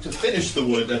time to finish the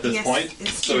wood at this Yes, point,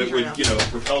 it's so it would, ginger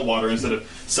repel water instead of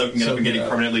soaking it up and getting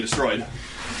permanently destroyed.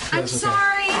 I'm That's okay.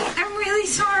 sorry. I'm really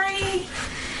sorry.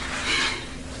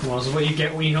 Well, this is what you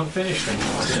get when you don't finish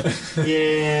things.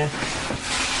 Yeah,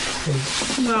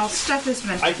 Well, stuff has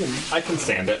been. I can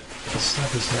sand it.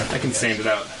 Stuff is happening. I can sand it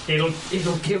out.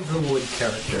 It'll give the wood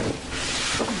character.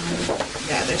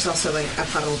 Yeah, there's also like a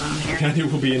puddle down here. And it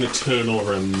will be an eternal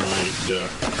reminder.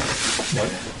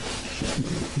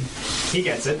 He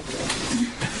gets it.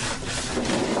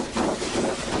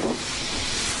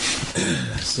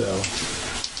 So.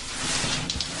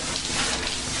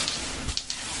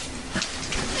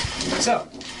 So,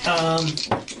 I'll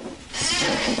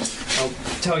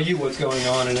tell you what's going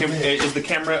on in a minute. Is the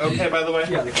camera okay, by the way?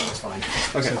 Yeah, the camera's fine.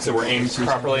 Okay, so we're aimed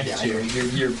properly. Yeah, you're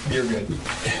good.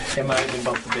 It might have been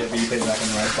bumped a bit, but you put it back in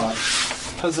the right spot.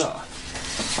 Huzzah.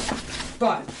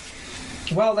 But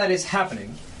while that is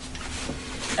happening,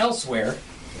 elsewhere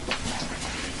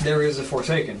there is a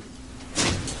Forsaken.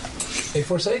 A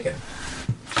Forsaken.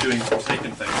 Doing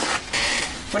Forsaken things.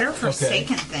 What are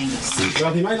forsaken things?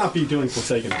 Well, he might not be doing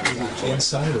Forsaken.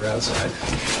 Inside or outside?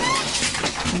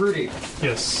 Rudy,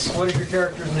 Yes. what is your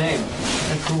character's name,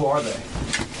 and who are they?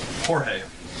 Jorge.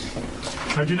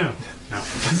 How'd you know?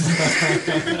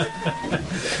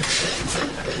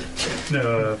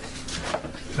 No.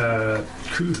 No.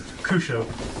 Kusho,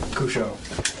 Kusho.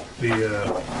 the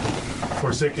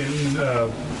Forsaken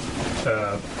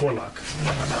Warlock.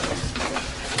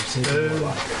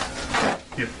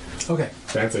 Yep. Okay.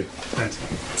 Fancy.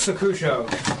 So Kusho,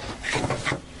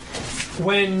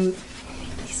 when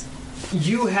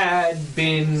you had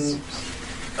been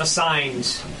assigned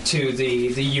to the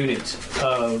unit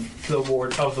of the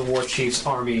war chief's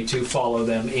army to follow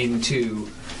them into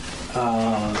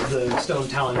the Stone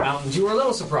Talon Mountains, you were a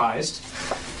little surprised.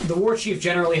 The war chief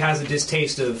generally has a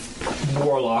distaste of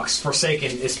warlocks,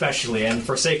 Forsaken especially, and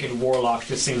Forsaken warlocks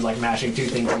just seems like mashing two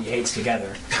things he hates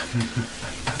together.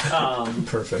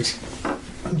 Perfect.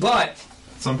 But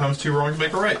Sometimes two wrongs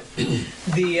make a right.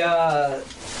 the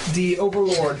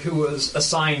overlord who was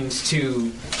assigned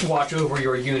to watch over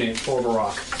your unit,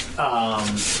 Orberok,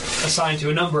 assigned to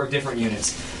a number of different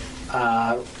units,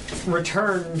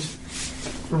 returned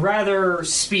rather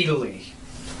speedily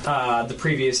the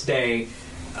previous day,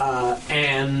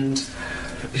 and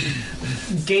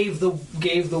gave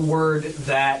the word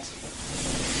that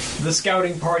the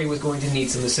scouting party was going to need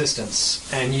some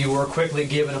assistance, and you were quickly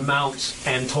given a mount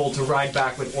and told to ride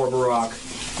back with Orberok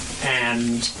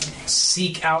and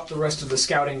seek out the rest of the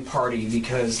scouting party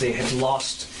because they had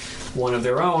lost one of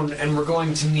their own and were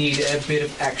going to need a bit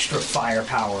of extra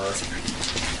firepower.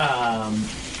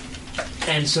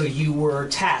 And so you were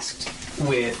tasked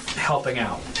with helping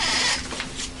out.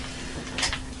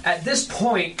 At this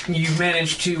point, you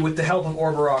managed to, with the help of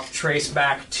Orberok, trace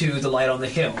back to the light on the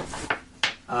hill,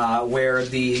 where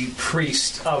the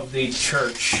priest of the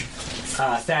church,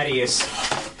 Thaddeus,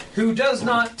 who does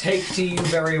not take to you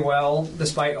very well,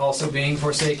 despite also being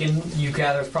Forsaken. You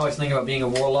gather probably something about being a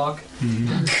warlock.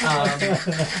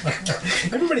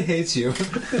 Everybody hates you.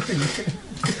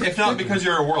 If not because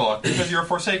you're a warlock, because you're a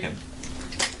Forsaken.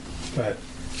 But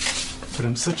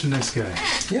I'm such a nice guy.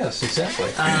 Yes, exactly.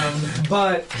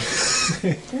 But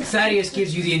Thaddeus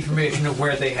gives you the information of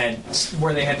where they had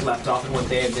left off and what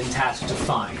they had been tasked to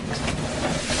find.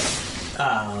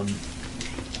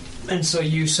 And so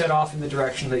you set off in the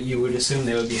direction that you would assume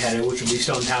they would be headed, which would be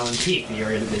Stone Talon Peak, the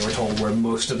area that they were told where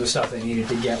most of the stuff they needed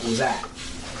to get was at.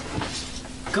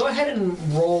 Go ahead and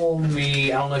roll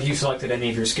me. I don't know if you selected any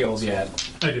of your skills yet.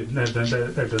 I did. I've done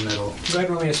that all. Go ahead and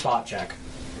roll me a spot check.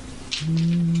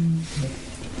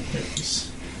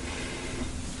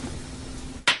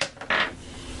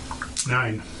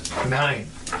 9. 9.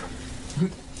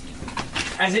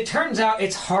 As it turns out,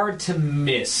 it's hard to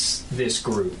miss this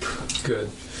group. Good.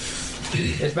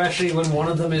 Especially when one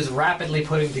of them is rapidly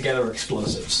putting together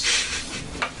explosives.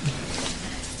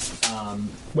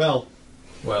 Well,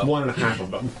 Well, 1.5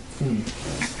 of them.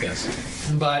 yes.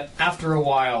 But after a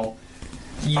while,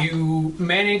 you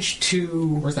manage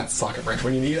to... Where's that socket wrench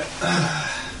when you need it?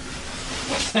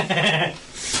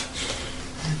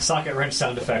 Socket wrench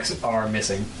sound effects are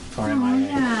missing. Or Oh, MIA.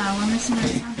 yeah, we're missing our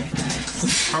sound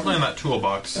effects. Probably in that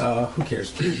toolbox. Who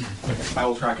cares? I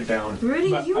will track it down. Rudy,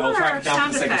 But you I will are track our it down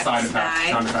sound for the sake of effects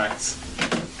guy. sound effects.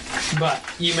 But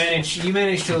you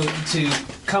manage to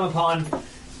come upon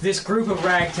this group of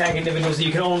ragtag individuals that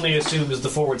you can only assume is the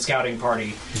forward scouting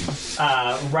party,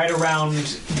 right around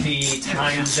the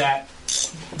time that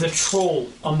the troll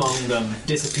among them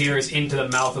disappears into the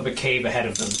mouth of a cave ahead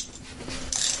of them.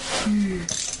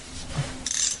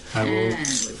 I will. And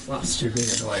we've lost You're being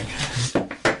annoying.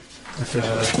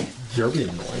 You're being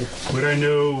annoying. Would I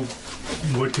know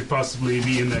what could possibly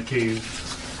be in that cave?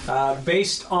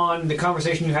 Based on the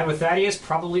conversation you had with Thaddeus,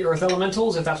 probably Earth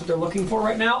Elementals, if that's what they're looking for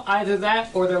right now. Either that,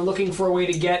 or they're looking for a way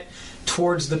to get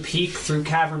towards the peak through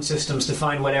cavern systems to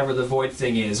find whatever the void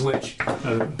thing is, which,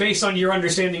 based on your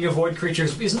understanding of void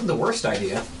creatures, isn't the worst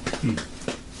idea.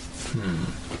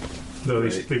 Though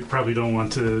they probably don't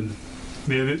want to.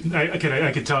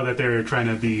 I could tell that they're trying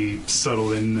to be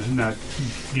subtle and not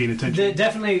gain attention.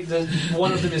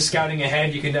 One of them is scouting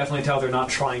ahead. You can definitely tell they're not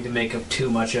trying to make up too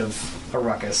much of a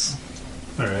ruckus.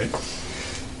 All right.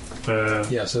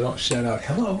 Yeah, so don't shout out,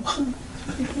 hello.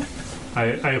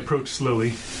 I approach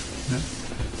slowly.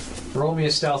 Roll me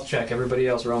a stealth check. Everybody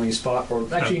else roll me a spot. Or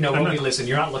actually, no, I'm roll not- me listen.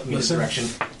 You're not looking in this direction.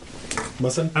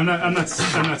 Listen. I'm not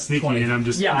sneaking in. I'm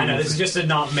just. Yeah, I know. This is just to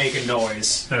not make a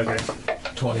noise. Okay.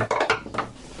 20.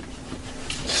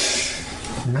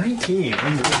 19.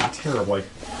 I'm doing terribly.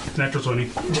 Natural 20.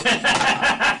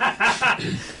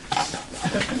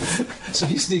 So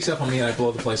he sneaks up on me and I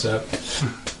blow the place up.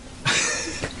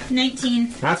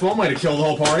 19. That's one way to kill the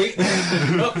whole party.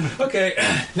 Okay,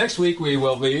 next week we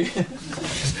will be.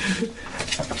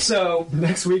 So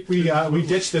Next week we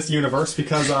ditch this universe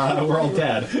because we're all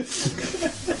dead.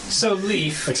 So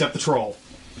Leaf, Except the troll.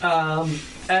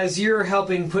 as you're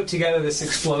helping put together this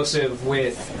explosive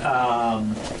with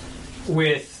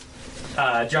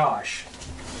Josh,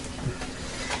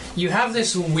 you have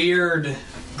this weird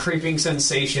creeping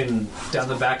sensation down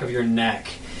the back of your neck.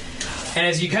 And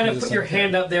as you kind of put your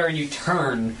hand up there and you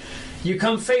turn, you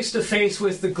come face to face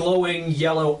with the glowing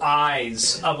yellow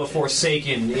eyes of a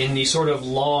Forsaken in these sort of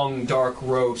long, dark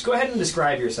robes. Go ahead and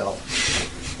describe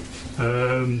yourself.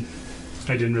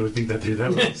 I didn't really think that through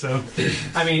that well, so...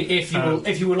 I mean, if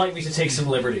you would like me to take some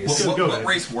liberties. What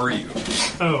race were you?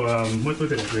 What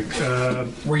did I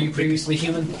drink? Were you previously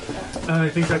human? I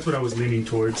think that's what I was leaning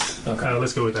towards. Okay.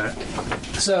 Let's go with that.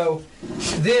 So,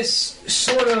 this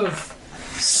sort of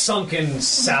sunken,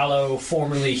 sallow,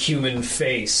 formerly human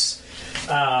face,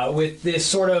 with this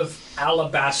sort of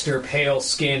alabaster pale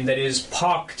skin that is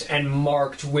pocked and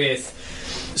marked with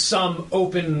some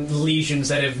open lesions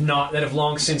that have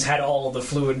long since had all of the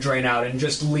fluid drain out and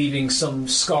just leaving some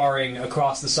scarring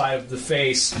across the side of the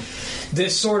face.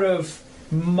 This sort of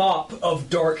mop of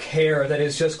dark hair that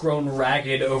has just grown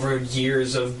ragged over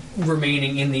years of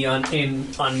remaining in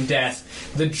undeath.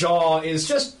 The jaw is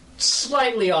just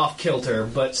slightly off kilter,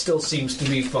 but still seems to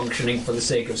be functioning for the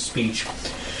sake of speech.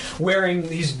 Wearing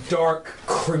these dark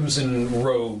crimson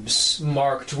robes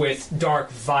marked with dark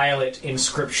violet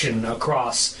inscription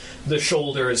across the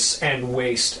shoulders and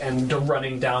waist and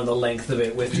running down the length of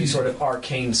it with these sort of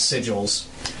arcane sigils.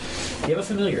 You have a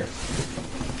familiar?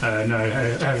 No, I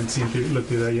haven't looked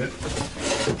through that yet.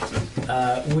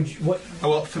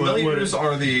 Familiars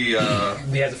are the...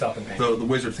 he has a falcon companion. The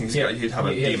wizard things. Yeah, he'd have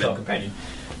a demon. Has a falcon companion.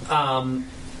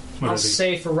 I'll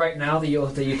say for right now that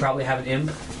you probably have an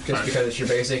imp, just because it's your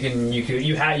basic, and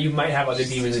you might have other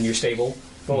demons in your stable.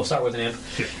 But we'll start with an imp.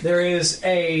 Yeah. There is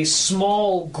a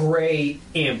small gray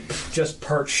imp just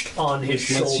perched on his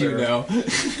shoulder. You know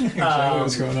exactly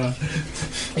what's going on.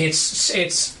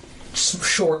 It's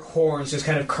short horns just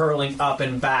kind of curling up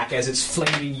and back as its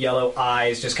flaming yellow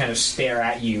eyes just kind of stare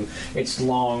at you. Its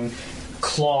long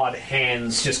clawed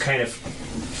hands just kind of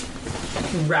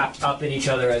wrapped up in each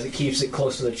other as it keeps it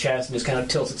close to the chest and just kind of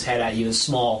tilts its head at you, a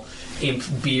small imp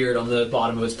beard on the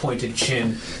bottom of its pointed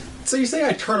chin. So you say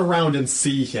I turn around and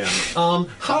see him.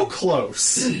 How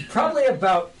close? Probably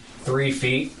about 3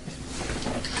 feet.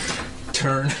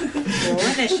 Turn. Roll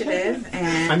initiative,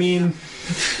 and... I mean...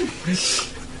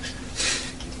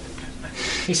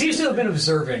 He seems to have been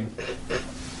observing.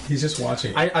 He's just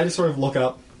watching. I just sort of look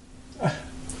up.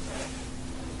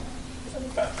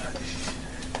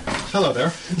 Hello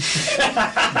there.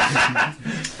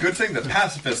 Good thing the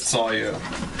pacifist saw you.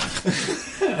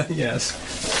 Yes.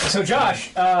 So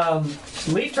Josh,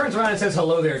 Leaf turns around and says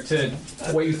hello there to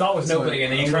what you thought was nobody,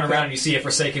 and then you turn around and you see a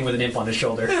Forsaken with an imp on his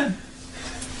shoulder.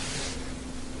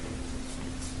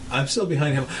 I'm still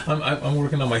behind him. I'm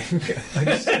working on my...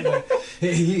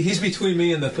 he's between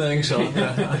me and the thing, so I'm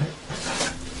gonna...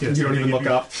 You don't even look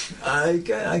up. I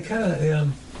kind of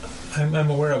am. I'm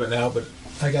aware of it now, but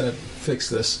I gotta fix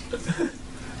this.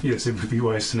 Yes, it would be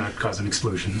wise to not cause an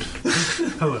explosion.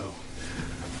 Hello.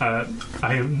 I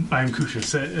am Kusha.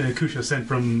 Kusha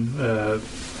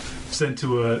sent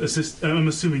to assist. I'm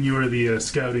assuming you are the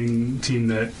scouting team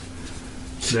that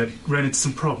ran into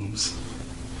some problems.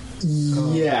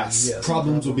 Yes,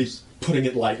 problems would be putting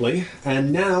it lightly.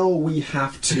 And now we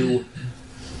have to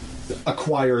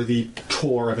acquire the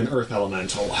core of an earth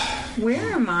elemental.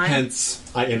 Where am I? Hence,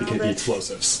 I indicate the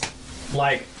explosives.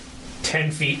 Like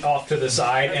 10 feet off to the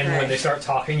side, and when they start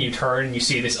talking, you turn and you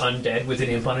see this undead with an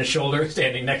imp on his shoulder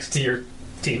standing next to your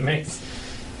teammates.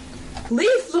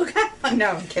 Leaf, look at...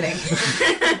 No, I'm kidding.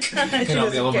 She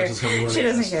doesn't care. She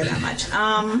doesn't care that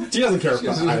much. She doesn't care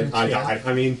if I die.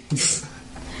 I mean...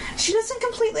 She doesn't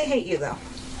completely hate you, though.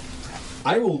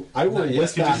 I will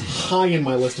list that high in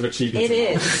my list of achievements. It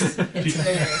is. It's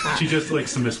very high. She just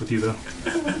likes to mess with you, though.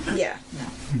 Yeah,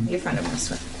 no. You're fun to mess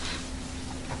with.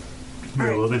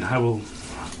 Right. Well, then I will...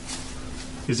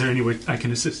 Is there any way I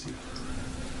can assist you?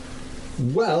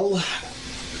 Well,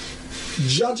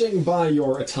 judging by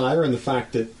your attire and the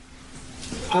fact that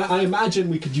I imagine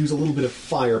we could use a little bit of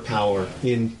firepower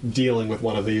in dealing with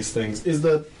one of these things. Is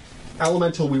the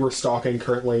elemental we were stalking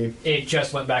currently... It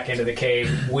just went back into the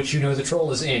cave, which you know the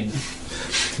troll is in.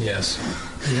 Yes.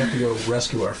 We have to go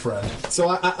rescue our friend. So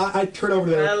I turn over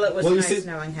there. Well, it was nice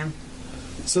knowing him.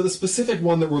 So the specific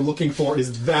one that we're looking for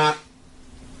is that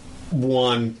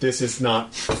one. This is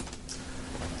not...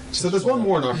 So there's one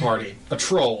more in our party. A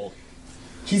troll.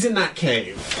 He's in that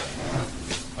cave.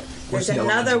 There's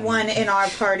another one in our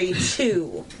party,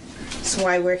 too. That's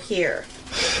why we're here.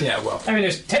 Yeah, well. I mean,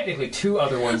 there's technically 2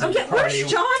 other ones in the party. Where's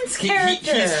John's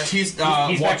character? He's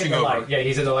back in watching the over. light. Yeah,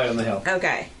 he's at the light on the hill.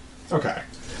 Okay. Okay.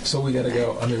 So we gotta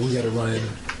go. I mean, we gotta run in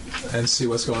and see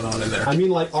what's going on in there. I mean,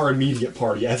 like, our immediate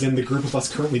party, as in the group of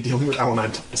us currently dealing with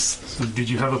elementals. So did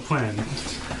you have a plan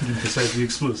besides the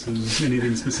explosives?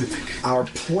 Anything specific? Our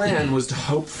plan was to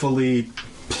hopefully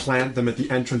plant them at the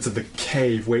entrance of the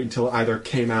cave, wait until it either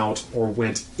came out or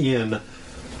went in,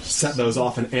 set those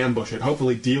off and ambush it,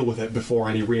 hopefully deal with it before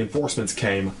any reinforcements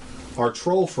came. Our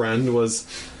troll friend was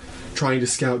trying to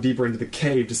scout deeper into the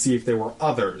cave to see if there were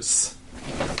others.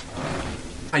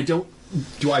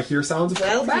 Do I hear sounds of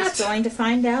combat? He's going to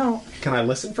find out. Can I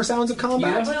listen for sounds of You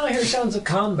combat? definitely hear sounds of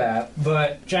combat,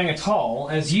 but Jang'atal,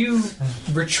 as you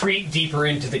retreat deeper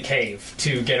into the cave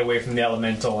to get away from the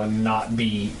elemental and not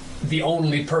be the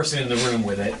only person in the room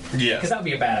with it, Yeah. because that would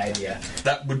be a bad idea.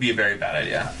 That would be a very bad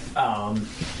idea.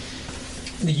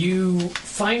 You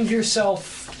find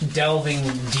yourself delving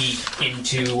deep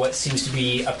into what seems to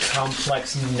be a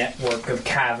complex network of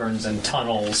caverns and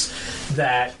tunnels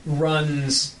that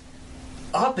runs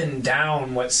up and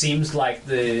down what seems like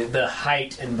the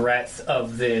height and breadth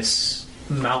of this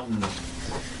mountain.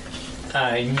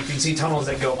 And you can see tunnels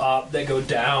that go up, that go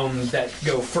down, that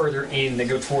go further in, that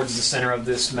go towards the center of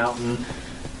this mountain.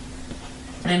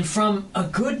 And from a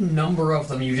good number of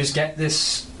them, you just get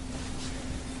this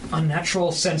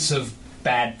unnatural sense of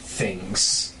bad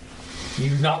things.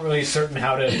 You're not really certain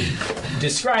how to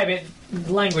describe it.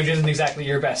 Language isn't exactly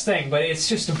your best thing, but it's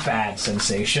just a bad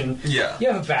sensation. Yeah. You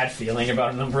have a bad feeling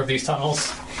about a number of these tunnels.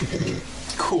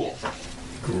 Cool.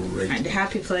 Great. Find a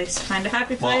happy place. Find a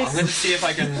happy Well, place. I'm going to see if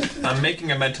I can... I'm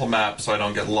making a mental map so I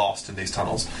don't get lost in these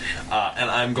tunnels. And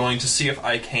I'm going to see if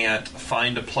I can't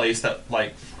find a place that,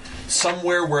 like,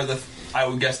 somewhere where I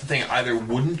would guess the thing either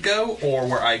wouldn't go or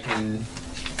where I can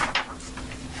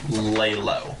lay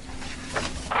low.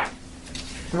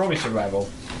 Roll me survival.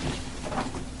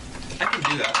 I can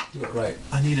do that. Do it right.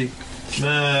 I need a...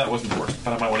 Nah, that wasn't the worst,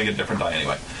 but I might want to get a different die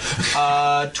anyway.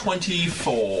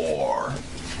 24.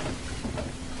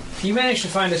 You manage to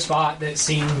find a spot that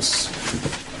seems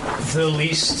the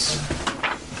least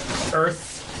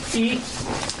earthy.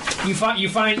 You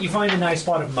find a nice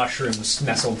spot of mushrooms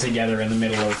nestled together in the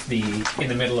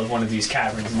middle of one of these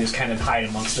caverns, and just kind of hide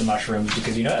amongst the mushrooms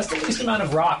because you know that's the least amount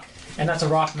of rock, and that's a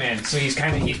rock man, so he's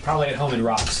probably at home in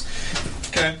rocks.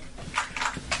 Okay.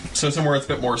 So somewhere it's a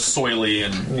bit more soily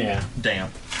and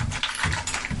damp.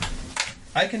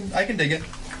 I can dig it.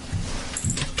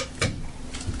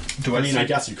 I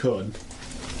guess you could.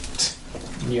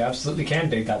 You absolutely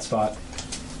can dig that spot.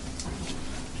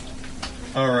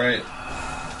 All right.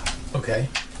 Okay.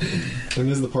 And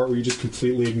this is the part where you just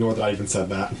completely ignore that I even said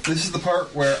that. This is the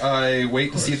part where I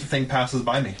wait to see if the thing passes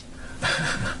by me,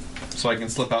 so I can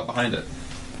slip out behind it.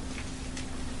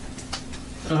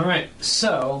 All right,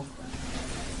 so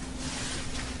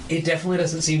it definitely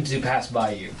doesn't seem to pass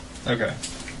by you. Okay.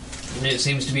 And it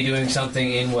seems to be doing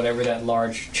something in whatever that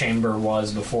large chamber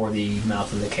was before the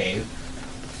mouth of the cave.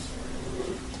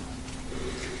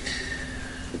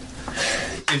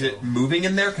 Is it moving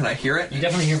in there? Can I hear it? You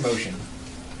definitely hear motion.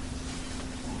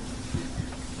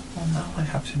 Well, now I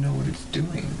have to know what it's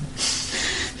doing.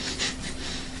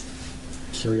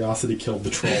 Curiosity killed the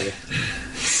troll.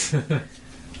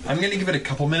 I'm going to give it a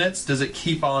couple minutes. Does it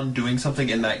keep on doing something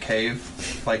in that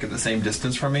cave, like at the same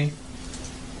distance from me?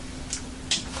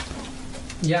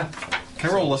 Yeah. Can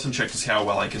I roll a listen check to see how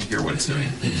well I can hear what it's doing?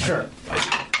 Sure.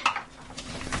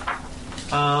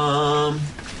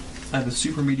 I have a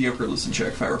super mediocre listen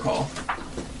check, if I recall.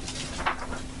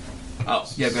 Oh,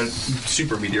 yeah, I've got a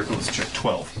super mediocre listen check,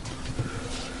 12.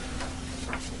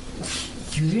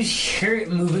 You just hear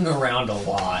it moving around a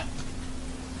lot.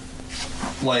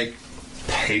 Like,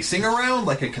 pacing around?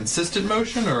 Like a consistent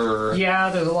motion, or...? Yeah,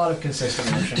 there's a lot of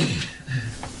consistent motion.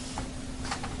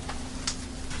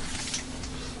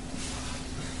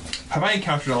 Have I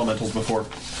encountered elementals before?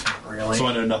 Really? So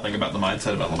I know nothing about the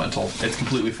mindset of elemental. It's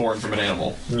completely foreign from an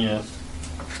animal. Yeah.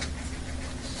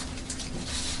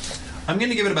 I'm going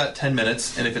to give it about 10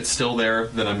 minutes, and if it's still there,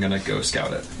 then I'm going to go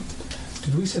scout it.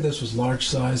 Did we say this was large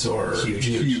size or Huge.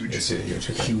 Huge. It's huge.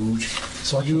 Okay. Huge.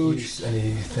 So I can use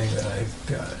anything that I've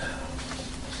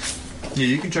got. Yeah,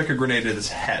 you can check a grenade at its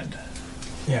head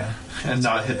Yeah. and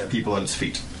not hit the people at its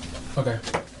feet. Okay.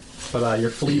 But your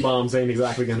flea bombs ain't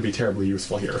exactly going to be terribly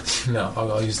useful here. No,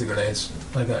 I'll use the grenades.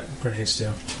 I've got grenades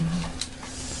too.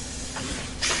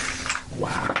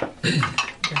 Wow.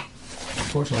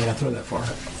 Fortunately, I got through that far.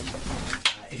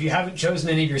 If you haven't chosen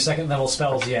any of your second level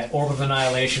spells yet, Orb of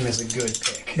Annihilation is a good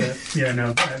pick. Okay. Yeah,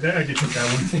 no, I did take that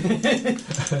one.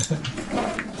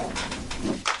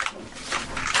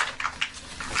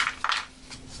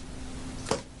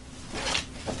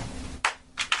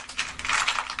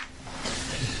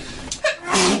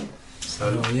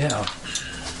 Oh, yeah.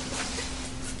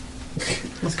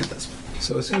 Let's get this.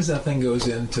 So as soon as that thing goes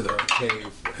into the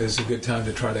cave, is a good time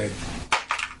to try to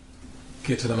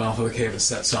get to the mouth of the cave and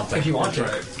set something. If you want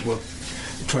to. We'll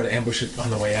try to ambush it on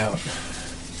the way out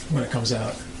when it comes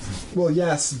out. Well,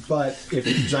 yes, but if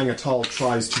Jang'atal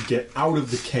tries to get out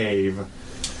of the cave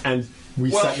and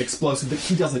we set an explosive that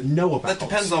he doesn't know about... That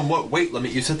depends on what weight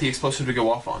limit you set the explosive to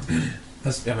go off on.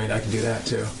 I can do that,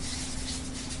 too.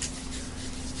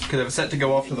 Because if it's set to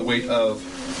go off to the weight of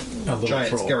giant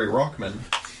troll. scary rockman,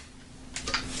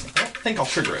 I don't think I'll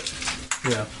trigger it.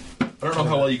 Yeah. I don't know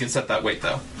how well you can set that weight,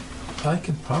 though. I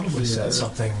can probably set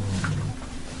something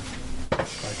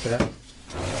like that.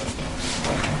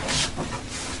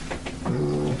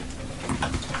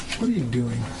 What are you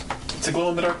doing? It's a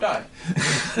glow-in-the-dark die.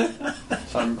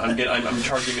 So I'm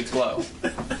charging its glow.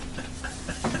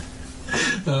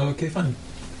 Okay, fine.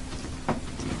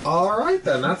 All right,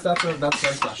 then. That's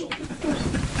very special.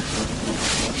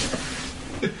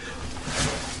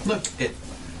 Look, it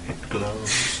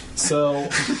glows. So,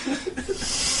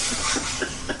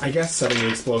 I guess setting the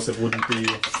explosive wouldn't be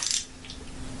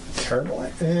terrible.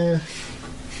 I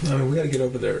mean, we got to get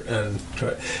over there and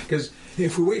try. Because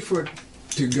if we wait for it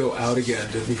to go out again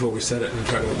before we set it and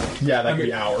try to, that could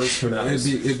be hours. Who knows?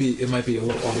 It might be a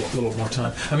little more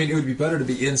time. I mean, it would be better to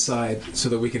be inside so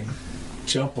that we can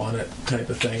jump on it, type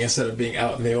of thing, instead of being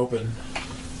out in the open.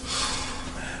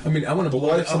 I mean, I want to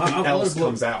blow it. Something else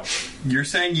comes out. You're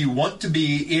saying you want to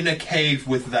be in a cave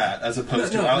with that, as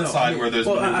opposed to outside where there's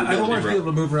maneuverability. I don't want to be able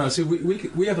to move around. See,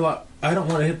 we have a lot. I don't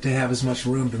want it to have as much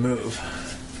room to move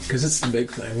because it's the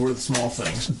big thing. We're the small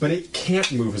things. But it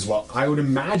can't move as well. I would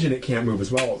imagine it can't move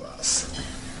as well as us.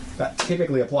 That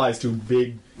typically applies to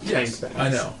big tank things. I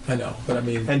know. But I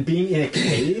mean, and being in a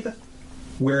cave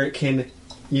where it can,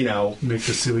 make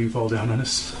the ceiling fall down on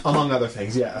us. Among other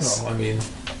things, yes. Well, I mean,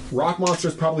 rock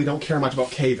monsters probably don't care much about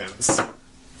cave-ins.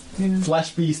 Yeah.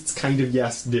 Flesh beasts kind of,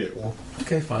 yes, do.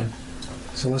 Okay, fine.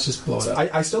 So let's just blow it up.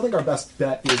 I still think our best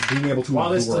bet is being able to...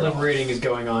 While this deliberating is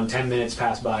going on, 10 minutes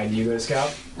pass by. Do you go to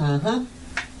scout?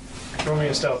 Mm-hmm. Roll me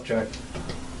a stealth check.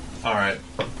 Alright.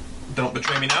 Don't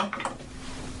betray me now.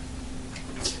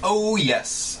 Oh,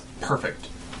 yes. Perfect.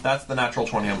 That's the natural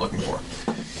 20 I'm looking for.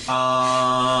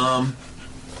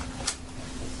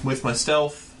 With my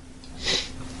stealth,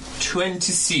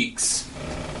 26.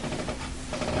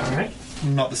 Alright.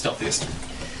 Not the stealthiest.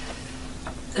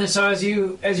 And so as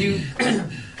you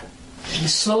you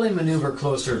slowly maneuver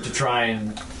closer to try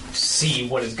and see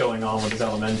what is going on with this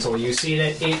elemental, you see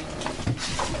that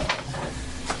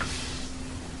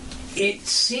it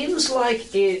seems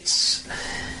like it's...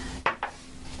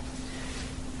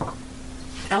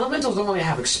 Elementals don't really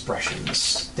have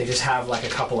expressions. They just have like a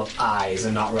couple of eyes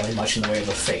and not really much in the way of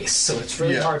a face. So it's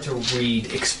really hard to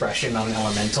read expression on an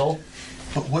elemental.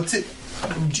 But what's it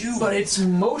do? But its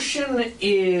motion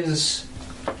is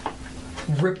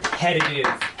repetitive,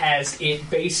 as it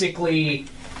basically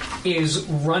is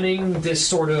running this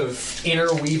sort of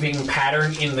interweaving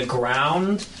pattern in the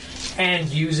ground and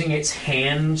using its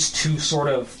hands to sort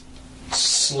of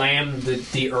slam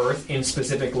the earth in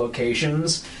specific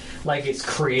locations, like it's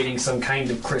creating some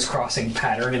kind of crisscrossing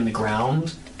pattern in the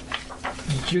ground.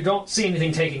 You don't see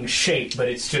anything taking shape, but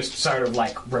it's just sort of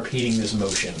like repeating this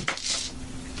motion.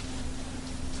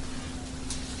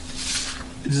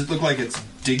 Does it look like it's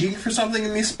digging for something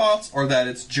in these spots, or that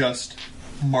it's just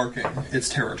marking its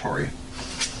territory?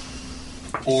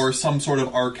 Or some sort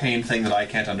of arcane thing that I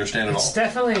can't understand at all? It's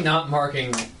definitely not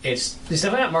marking its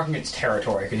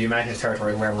territory, because you imagine its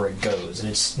territory wherever it goes, and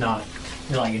it's not,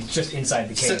 it's just inside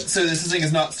the cave. So this thing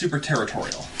is not super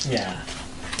territorial. Yeah.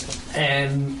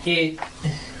 And it's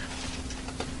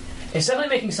definitely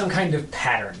making some kind of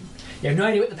pattern. You have no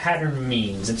idea what the pattern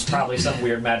means. It's probably some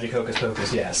weird magic hocus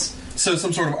pocus, yes. So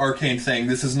some sort of arcane thing.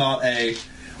 This is not a...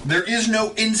 There is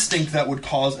no instinct that would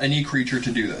cause any creature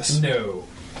to do this. No.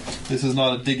 This is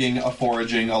not a digging, a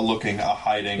foraging, a looking, a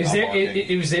hiding, a marking.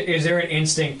 Is there an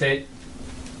instinct that...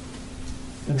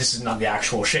 This is not the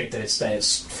actual shape that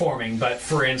it's forming, but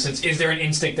for instance, is there an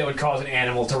instinct that would cause an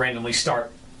animal to randomly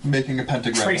start... Making a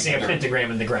pentagram. Tracing a pentagram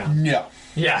in the ground? Yeah.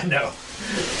 Yeah, no.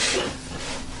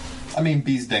 I mean,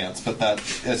 bees dance, but that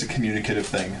is a communicative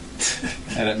thing.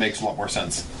 And it makes a lot more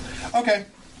sense. Okay,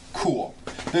 cool.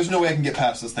 There's no way I can get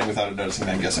past this thing without it noticing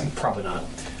me, I'm guessing. Probably not.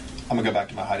 I'm gonna go back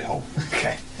to my hidey hole.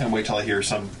 Okay. And wait till I hear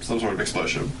some sort of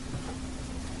explosion.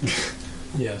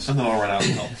 Yes. And then I'll run out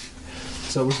and help.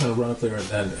 So we're going to run up there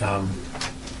and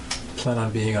plan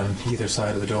on being on either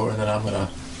side of the door, and then I'm going to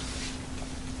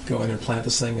go in and plant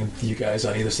this thing, and you guys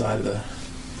on either side of the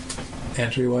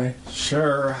entryway.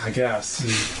 Sure, I guess.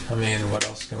 I mean, what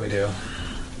else can we do?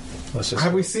 Let's just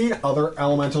Have we seen other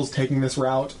elementals taking this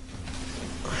route?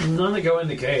 None that go in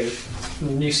the cave.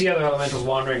 You see other elementals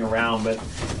wandering around, but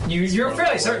you're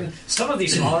fairly certain some of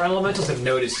these smaller elementals have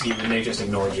noticed you and they just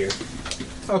ignored you.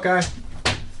 Okay.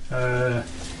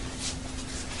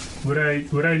 Would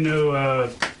I know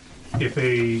if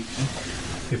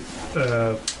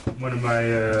one of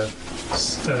my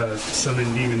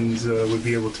summoned demons would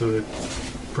be able to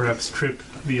perhaps trip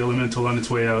the elemental on its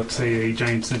way out, say a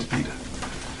giant centipede?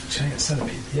 Giant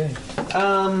centipede, yay.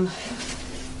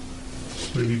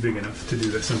 Would it be big enough to do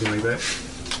that, something like that?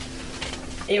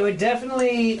 It would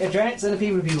definitely... A giant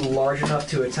centipede would be large enough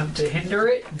to attempt to hinder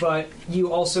it, but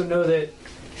you also know that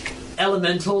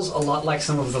elementals, a lot like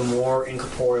some of the more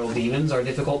incorporeal demons, are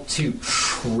difficult to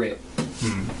trip.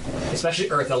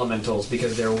 Especially earth elementals,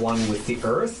 because they're one with the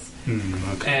earth.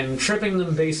 Okay. And tripping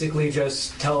them basically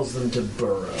just tells them to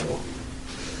burrow.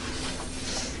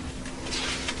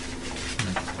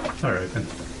 All right, then.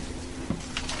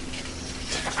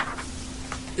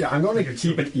 Yeah, I'm going to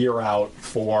keep an ear out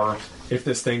for if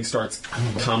this thing starts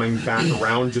coming back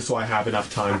around, just so I have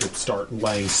enough time to start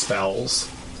laying spells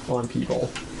on people.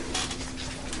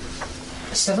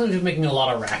 It's definitely just making a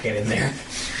lot of racket in there.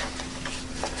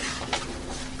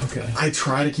 Okay. I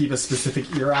try to keep a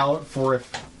specific ear out for if...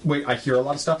 Wait, I hear a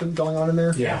lot of stuff going on in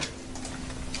there? Yeah.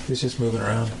 It's just moving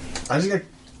around. I just gotta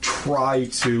try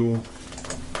to...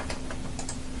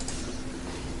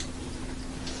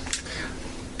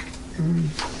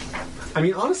 I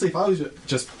mean, honestly, if I was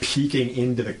just peeking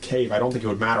into the cave, I don't think it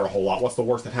would matter a whole lot. What's the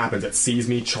worst that happens? It sees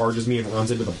me, charges me, and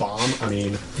runs into the bomb? I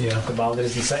mean... Yeah. The bomb that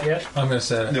isn't set yet? I'm going to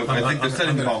set it. No, I think they're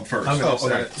setting the bomb first. I'm going to Oh,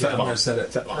 set okay. it. Set Yeah, the I'm bomb. going to set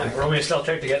it. Set the bomb. Alright, roll me a stealth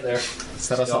check to get there.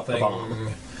 Set us up the bomb.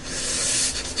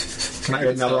 Can I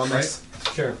add another on this?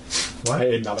 Sure. I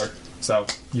add another. So,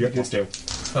 you get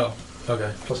 +2. Oh,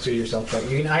 okay. +2 to your stealth check.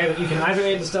 You can either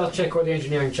aid the stealth check or the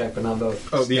engineering check, but not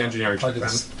both. Oh, the engineering I'll check do then.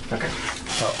 this. Okay.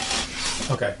 Oh.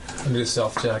 Okay. I'm going to do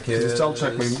stealth check. The stealth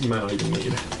check you might not even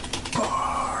need.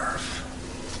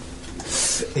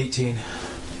 18.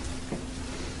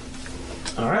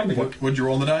 Alright. What'd you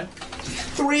roll on the die?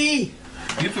 3!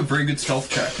 You have a very good stealth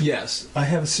check. Yes, I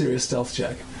have a serious stealth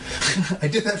check. I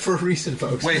did that for a reason,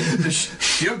 folks. Wait, do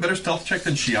you have a better stealth check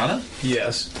than Sheona?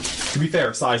 Yes. To be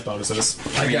fair, size bonuses.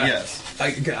 I mean, got- yes.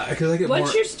 Because I get What's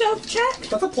more... your stealth check?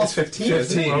 That's a +15,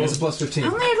 isn't it? 15. It's a plus 15. I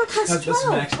only have a plus That's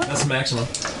 12. that's the maximum.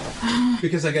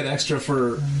 Because I get extra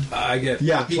for... I get...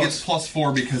 Yeah, He gets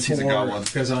 +4 because he's a goblin.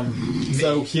 Because I'm...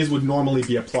 so his would normally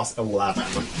be a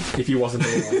 +11 if he wasn't a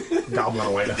little goblin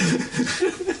away.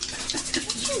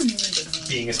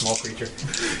 Being a small creature.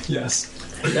 Yes.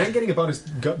 And getting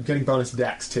bonus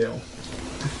dex too.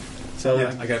 So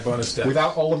Yeah, I got bonus deck.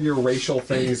 without all of your racial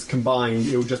things combined,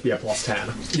 it would just be a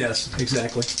 +10. Yes,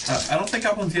 exactly. I don't think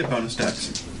goblins get bonus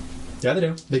decks. Yeah, they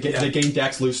do. They gain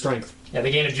dex, lose strength. Yeah,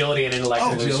 they gain agility and intellect.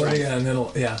 and lose Agility, strength.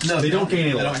 and then... Yeah. No, They don't gain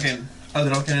They intellect. don't gain. Oh, they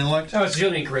don't gain intellect. Oh, it's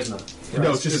agility and charisma.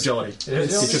 No, it's just agility. It is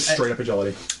It's agility? just straight up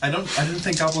agility. I didn't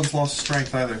think goblins lost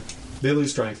strength either. They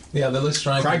lose strength. Yeah, the list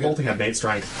strength... Crag bolting had 8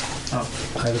 strength.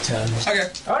 I have a 10. Okay.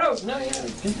 Oh, no, yeah.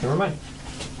 Never mind.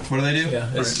 What do they do? Yeah,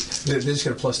 it's, they just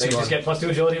get a plus 2 They on just get +2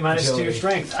 agility, Agility. -2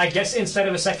 strength. I guess instead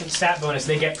of a second stat bonus,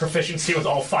 they get proficiency with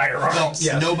all firearms. No,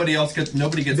 Yes.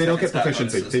 Nobody gets. They don't get second stat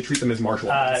proficiency. bonuses. They treat them as martial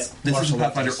arts. This is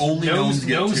Pathfinder. Only gnomes get.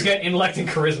 Gnomes two. get intellect and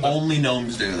charisma. Only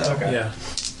gnomes do that. Okay. Yeah.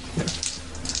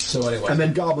 So anyway. And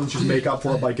then goblins just make up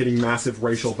for it by getting massive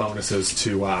racial bonuses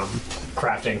to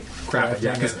Crafting. crafting.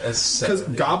 Yeah, As because 7,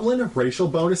 yeah. goblin racial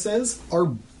bonuses are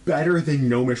better than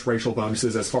gnomish racial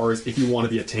bonuses as far as if you want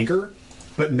to be a tinker,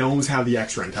 but gnomes have the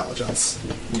extra intelligence,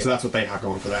 so that's what they have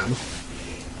going for them.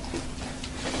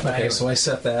 Okay, so I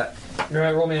set that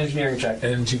Alright, roll me an engineering check.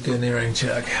 engineering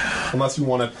check. Unless you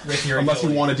want With to, your unless you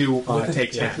agility. want to do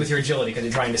take 10, With your agility, because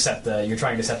you're trying to set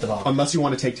the bomb. unless you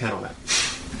want to take 10 on it,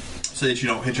 So that you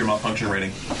don't hit your malfunction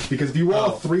rating. because if you roll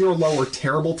a 3 or lower,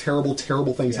 terrible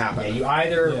things happen. Yeah, you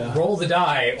either Yeah. roll the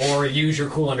die or use your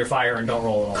cool under fire and don't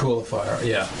roll at all. Cool fire.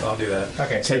 Yeah, I'll do that.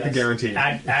 Okay, so Take the that's- guarantee.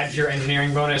 Add your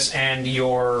engineering bonus and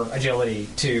your agility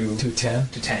to 10.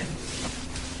 10.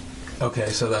 Okay,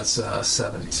 so that's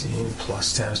 17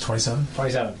 plus 10 is 27.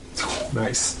 27.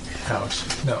 Nice. Ouch.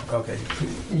 No, okay.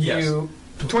 Yes. You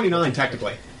 29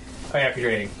 technically. Oh yeah, because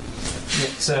you're aiding. Yeah,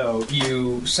 so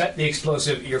you set the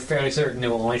explosive. You're fairly certain it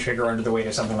will only trigger under the weight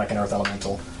of something like an earth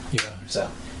elemental. Yeah. So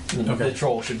The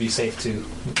troll should be safe to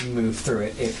move through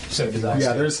it if so desires.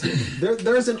 Yeah,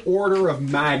 there's an order of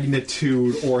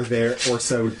magnitude or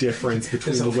so difference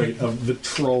between the weight of the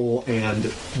troll and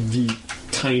the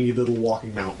tiny little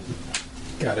walking mountain.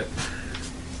 Got it.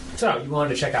 So, you wanted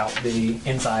to check out the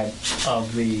inside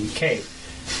of the cave.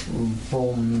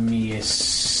 Roll me a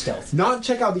stealth. Not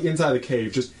check out the inside of the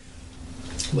cave, just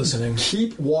Listening.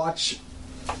 keep watch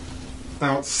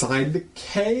outside the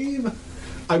cave.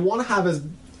 I want to have as...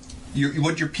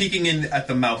 What you're peeking in at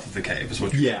the mouth of the cave is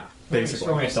what you're... Yeah, Roll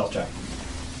basically. me a stealth check.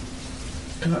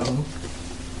 Uh-oh.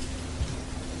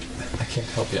 I can't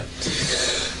help you.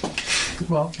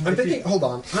 Well, I'm thinking, hold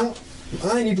on,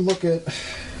 I need to look at...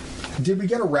 Did we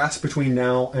get a rest between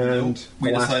now and We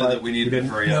the last decided fight? that we needed to didn't?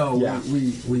 hurry up. no, Yeah.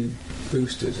 we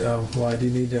boosted. Oh, why do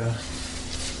you need to...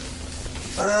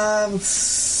 Let's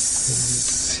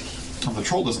see. Well, the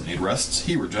troll doesn't need rests.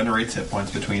 He regenerates hit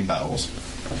points between battles.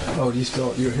 Oh, do you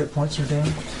still... Your hit points are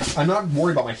down? I'm not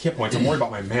worried about my hit points, I'm worried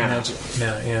about my mana. Magic.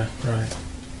 Yeah, right.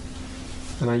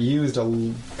 And I used a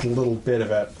little bit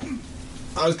of it.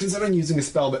 I was considering using a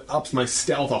spell that ups my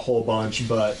stealth a whole bunch,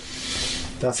 but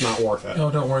that's not worth it. Oh,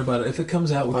 don't worry about it. If it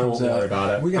comes out, it I comes won't out. worry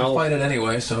about it. We gotta I'll- fight it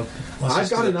anyway, so... let's I've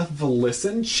just got do it. enough of a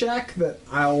listen check that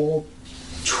I'll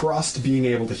trust being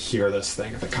able to hear this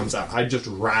thing if it comes out. I'd just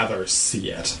rather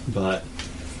see it, but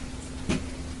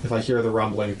if I hear the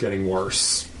rumbling getting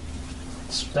worse.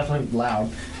 It's definitely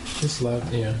loud. It's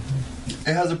loud, yeah.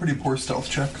 It has a pretty poor stealth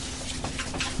check.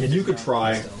 You could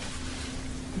try.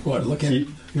 What, look at...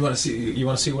 You want to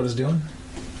see what it's doing?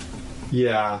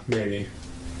 Yeah, maybe.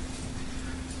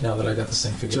 Now that I got this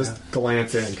thing figured out. Just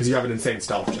glance in, because you have an insane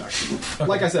stealth check. Okay.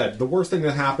 Like I said, the worst thing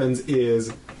that happens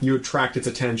is you attract its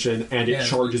attention and it Yeah,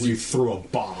 charges we- you through a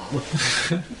bomb.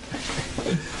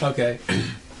 Okay.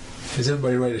 Is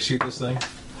everybody ready to shoot this thing?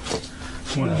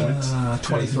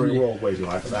 23. You rolled way too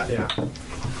high for that, yeah.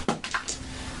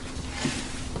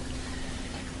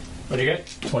 What do you get?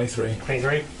 23.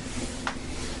 23?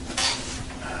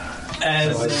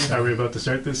 As Are we about to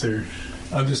start this, or?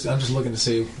 I'm just looking to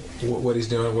see what he's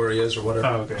doing, where he is, or whatever.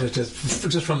 Oh, okay.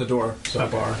 Just from the door so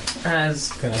far.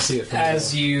 as Can I see it from the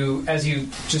as door? you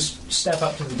just step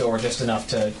up to the door just enough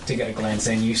to get a glance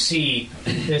in, you see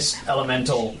this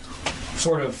elemental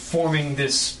sort of forming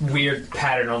this weird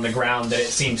pattern on the ground that it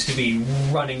seems to be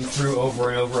running through over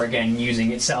and over again,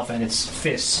 using itself and its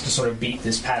fists to sort of beat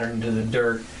this pattern into the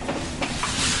dirt.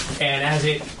 And as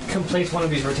it completes one of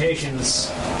these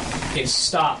rotations, it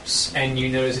stops, and you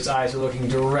notice its eyes are looking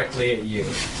directly at you.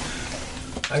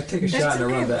 I take a shot and I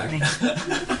run back.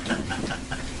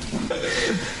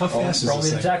 How fast Roll is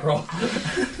me this an thing? attack roll.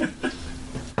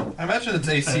 I imagine its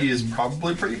AC is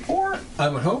probably pretty poor. I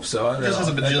would hope so. I don't It just know.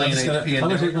 has a bajillion I'm just HP and I'm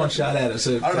gonna take different- one shot at it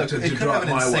so I don't know. to It could draw have it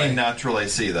an my insane way. natural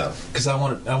AC, though. Because I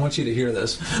want you to hear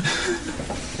this.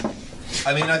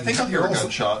 I mean, I think I'll hear a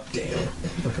gunshot.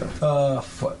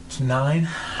 What, 9?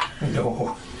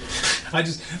 No.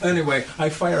 Anyway, I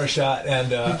fire a shot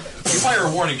and You fire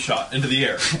a warning shot into the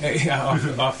air. yeah,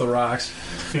 off the rocks.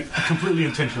 Completely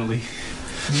intentionally.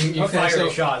 You Okay, fire so-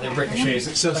 a shot and it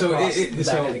ricochets So across the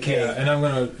back of the cave. yeah, and I'm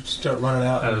gonna start running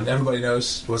out, and everybody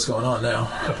knows what's going on now.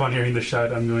 Upon hearing the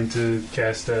shot, I'm going to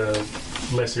cast a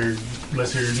lesser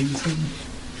demon skin.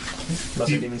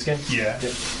 Lesser demon skin? Yeah.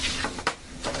 Yep.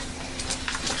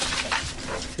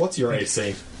 What's your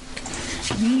AC?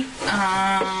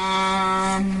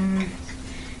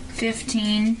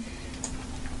 15.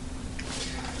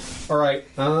 Alright,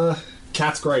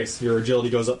 Cat's Grace. Your agility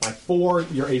goes up by 4,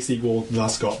 your AC will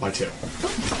thus go up by 2.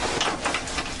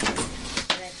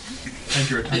 And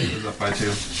your attack goes up by 2.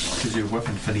 Because you have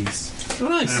weapon finesse. Oh,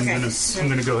 nice. I'm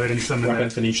gonna go ahead and summon Weapon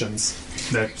that Phoenicians.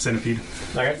 centipede.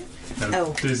 Okay.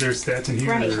 Oh. Is there stats in here?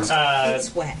 Right. Or?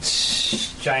 It's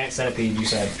wet. Giant centipede, you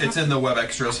said. It's in the web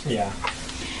extras. Yeah.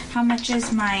 How much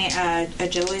is my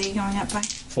agility going up by?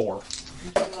 4.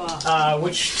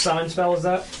 Which summon spell is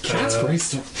that? Cat's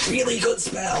Grace is a really good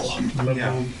spell.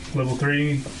 Level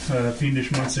 3,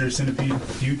 fiendish monster centipede,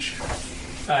 huge.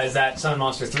 Is that Summon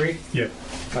Monster 3? Yep.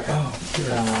 Okay.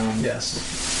 Yes.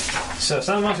 So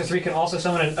Summon Monster 3 can also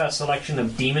summon a selection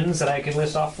of demons that I can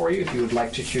list off for you if you would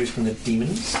like to choose from the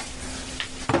demons.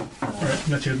 Alright,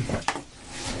 not you.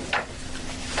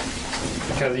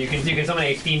 Because you can summon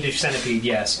a fiendish centipede,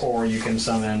 yes, or you can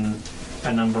summon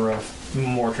a number of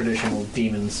more traditional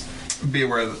demons. Be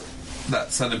aware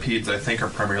that centipedes, I think, are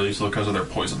primarily useful because of their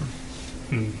poison.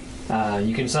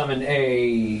 You can summon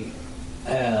a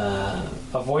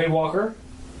Void Walker,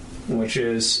 which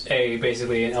is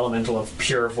basically an elemental of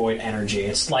pure void energy.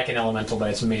 It's like an elemental, but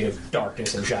it's made of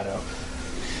darkness and shadow.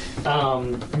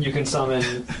 You can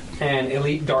summon an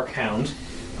Elite Dark Hound,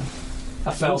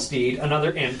 a fell steed,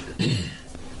 another imp,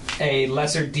 a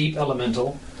lesser deep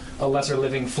elemental, a lesser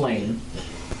living flame,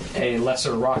 a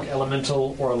lesser rock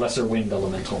elemental, or a lesser wind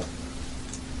elemental.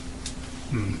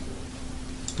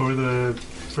 What were the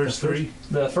first three?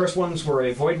 The first ones were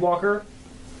a Voidwalker,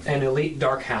 an elite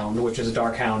Dark Hound, which is a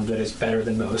Dark Hound that is better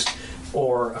than most,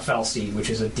 or a Fell Steed, which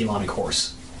is a demonic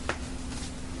horse.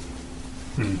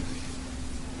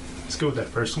 Let's go with that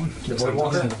first one. The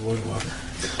Voidwalker? The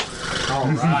Voidwalker. All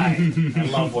right. I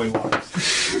love Voidwalkers.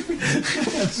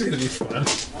 That's going to be fun.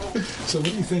 So what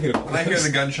are you thinking about? When I hear the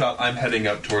gunshot, I'm heading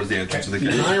up towards the entrance of the The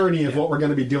cave. irony of what we're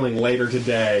going to be doing later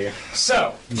today.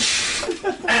 So,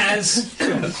 as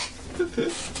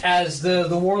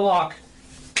the warlock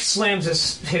slams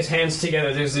his hands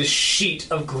together, there's this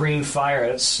sheet of green fire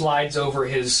that slides over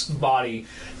his body,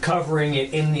 covering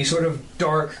it in the sort of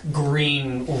dark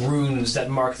green runes that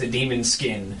mark the demon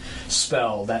skin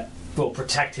spell that will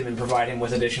protect him and provide him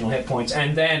with additional hit points.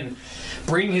 And then,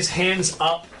 bringing his hands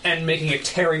up and making a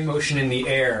tearing motion in the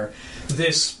air,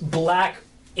 this black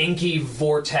inky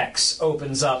vortex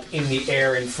opens up in the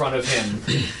air in front of him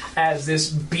as this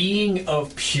being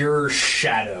of pure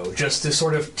shadow, just this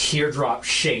sort of teardrop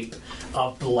shape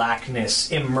of blackness,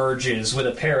 emerges with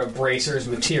a pair of bracers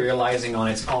materializing on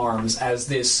its arms as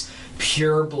this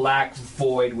pure black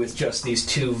void with just these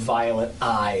two violet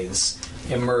eyes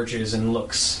emerges and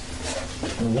looks.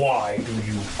 Why do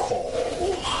you call?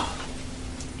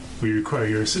 We require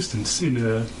your assistance in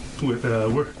with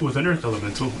an earth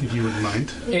elemental, if you wouldn't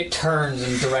mind. It turns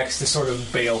and directs this sort of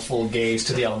baleful gaze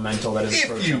to the elemental that is If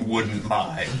approaching. you wouldn't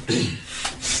mind.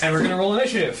 And we're going to roll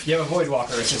initiative. You have a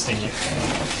Voidwalker assisting you.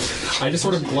 I just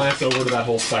sort of glanced over to that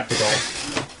whole spectacle.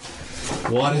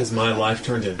 What has my life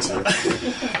turned into?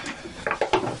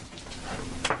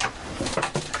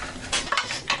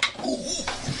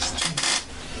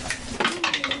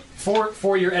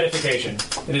 For your edification,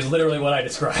 it is literally what I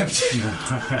described.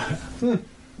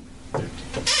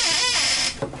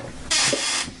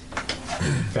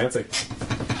 Fancy.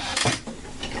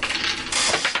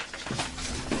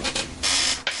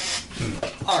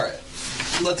 Alright,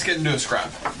 let's get into a scrap.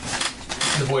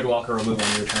 The Voidwalker will move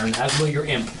on your turn, as will your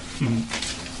imp.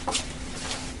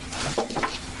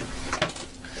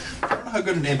 I don't know how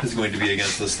good an imp is going to be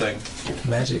against this thing.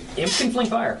 Magic. Imp can fling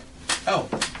fire. Oh.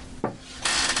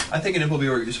 I think an imp will be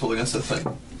very useful against this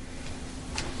thing.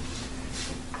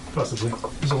 Possibly.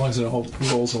 As long as it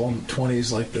rolls all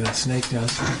 20s like the snake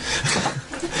does.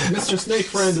 Mr. Snake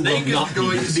Friend Snake will not is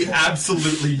going be to be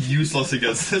absolutely useless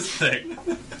against this thing.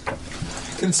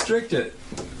 Constrict it.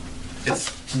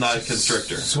 It's not a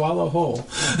constrictor. Swallow whole.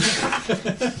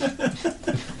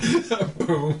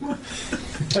 Boom.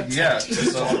 Yeah,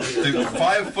 the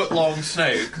 5-foot-long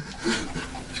snake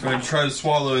is going to try to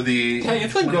swallow the... Hey,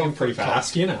 it's been growing pretty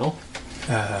fast, you know.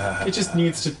 It just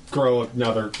needs to grow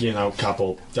another,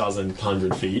 couple dozen,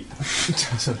 100 feet.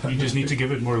 You just need to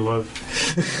give it more love.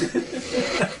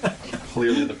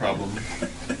 Clearly the problem.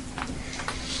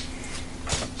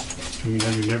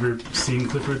 Have you never seen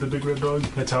Clifford the Big Red Dog?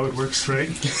 That's how it works, right?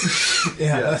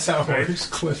 Yeah, that's how it Right. works.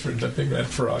 Clifford, the big red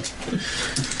frog.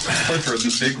 Clifford,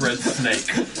 the big red snake.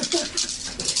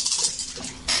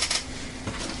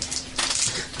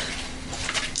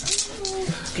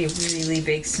 Be a really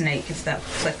big snake if that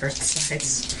Clifford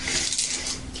size.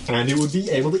 And it would be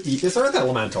able to eat this earth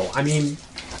elemental. I mean,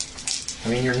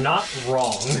 you're not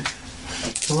wrong.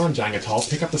 come on, Jang'atal,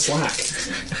 pick up the slack.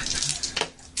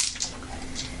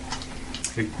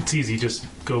 It's easy. Just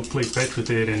go play fetch with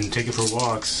it and take it for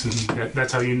walks. And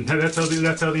that's how they know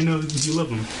you love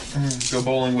them. Go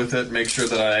bowling with it, make sure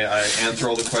that I answer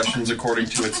all the questions according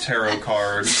to its tarot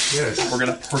card. Yes. We're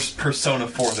going to Persona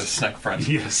 4 this snake friend.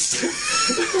 Yes.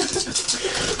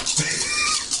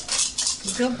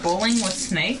 You go bowling with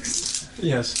snakes?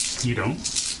 Yes. You don't.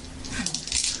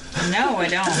 No, I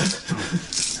don't.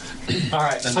 All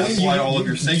right. And that's why all of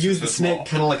your snakes you use are the so snake small.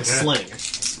 kind of like a sling.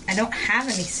 I don't have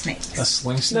any snakes. A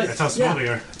sling snake? That's how small they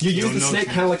are. You use don't the know snake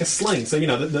it's- kind of like a sling. So,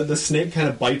 the snake kind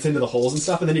of bites into the holes and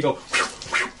stuff, and then you go...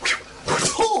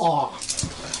 No.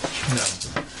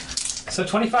 So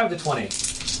 25 to 20.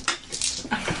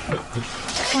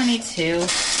 22,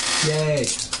 Yay.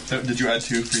 So, did you add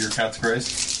 2 for your cat's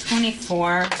grace?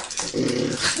 24.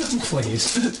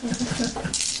 Please.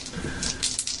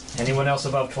 Anyone else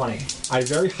above 20? I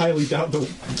very highly doubt the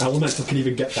elemental can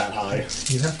even get that high.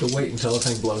 You have to wait until the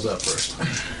thing blows up first.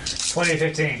 20 to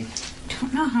 15.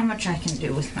 Don't know how much I can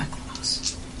do with my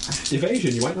claws.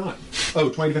 Evasion, you might not. Oh,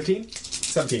 20 to 15?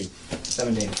 17.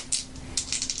 17.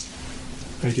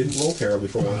 I didn't roll terribly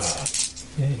for once.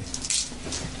 Yay.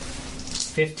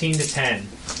 15 to 10.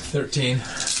 13.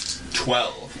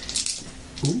 12.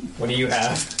 What do you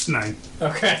have? 9.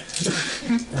 Okay.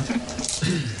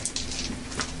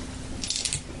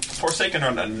 Forsaken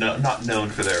are not known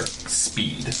for their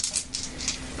speed.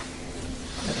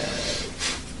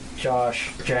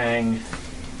 Josh, Jang,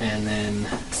 and then 9.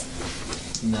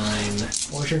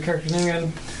 What was your character's name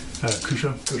again?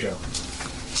 Kusho. Cujo.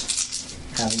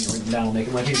 Having it written down will make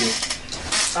it much easier.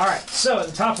 Alright, so at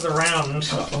the top of the round,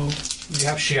 you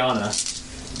have Sheona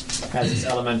as its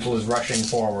elemental is rushing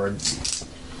forward.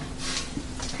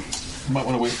 You might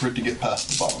want to wait for it to get past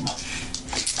the bottom.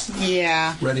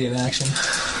 Yeah. Ready in action.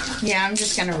 Yeah, I'm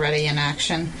just gonna ready in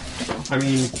action. I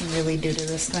mean, Really do to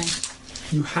this thing.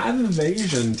 you have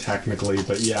evasion technically,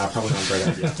 but yeah, probably not a great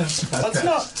idea. Let's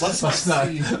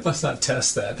not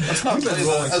test that. Let's not We've been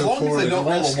rolling as so long as poorly. they don't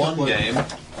The roll last a 1 couple of- game.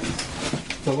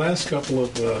 The last couple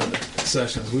of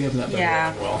sessions, we have not been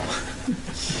Yeah. rolling well.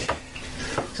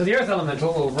 So the Earth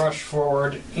Elemental will rush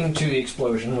forward into the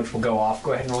explosion, which will go off.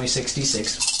 Go ahead and roll a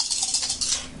 66.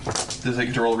 Does it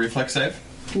get to roll a reflex save?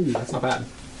 Ooh, that's not bad.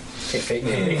 It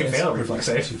can fail a reflex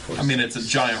save. I mean, it's a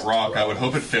giant rock. I would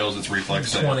hope it fails its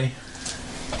reflex save. 20.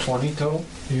 20 total?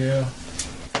 Yeah.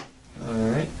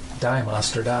 Alright. Die,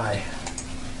 monster, die.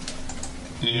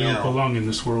 You don't belong in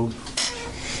this world.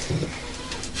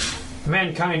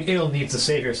 Mankind ill needs a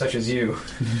savior such as you.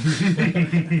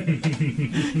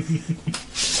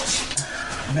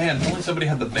 Man, if only somebody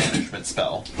had the banishment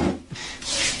spell.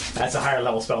 That's a higher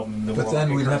level spell than the But world.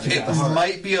 then we'd have to It get the heart.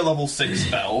 might be a level 6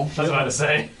 spell. That's what I was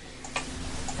about to say.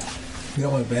 We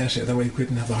don't want to banish it, that way we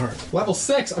couldn't have the heart. Level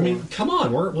 6. I mean, come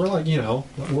on. We're like, you know,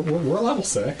 we're level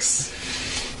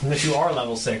 6. Unless you are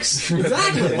level 6.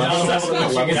 Exactly. Now level Level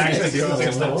which you get access six. to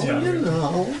 6 levels. Oh, you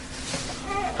know.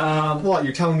 What?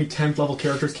 You're telling me 10th level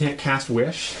characters can't cast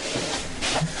Wish?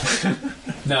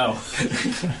 No.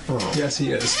 Oh. Yes,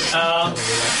 he is.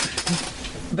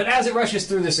 But as it rushes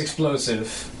through this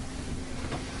explosive,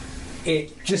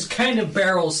 it just kind of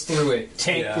barrels through it.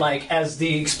 Like as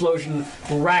the explosion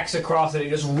racks across it, it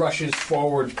just rushes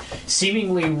forward,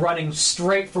 seemingly running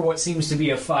straight for what seems to be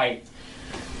a fight.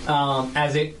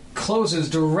 As it closes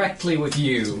directly with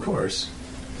you, Of course.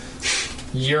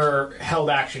 your held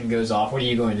action goes off. What are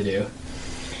you going to do?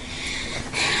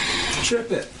 Trip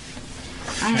it.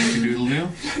 Doodle-doo.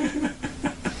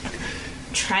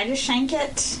 Try to shank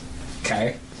it.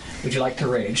 Okay. Would you like to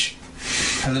rage?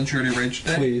 Hasn't you already raged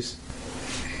today? Please.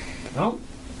 Oh.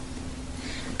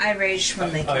 I raged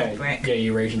when they killed Okay. Brik. Yeah,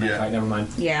 you rage in that Yeah. fight. Never mind.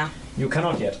 Yeah. You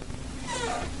cannot yet.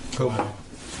 Wow.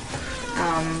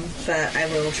 But I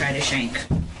will try to shank.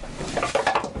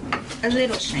 A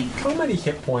little shank. How many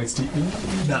hit points do you...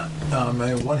 No,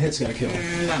 man, one hit's gonna kill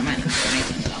him. Not mine.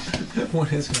 One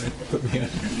hit's gonna put me in.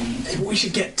 We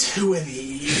should get 2 of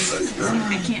these.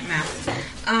 I can't math.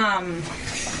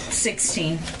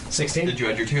 16. 16? Did you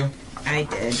add your 2? I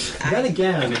did. Then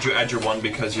again... Did you add your 1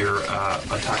 because your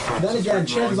attack bonus? Then again,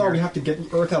 chances are we have to get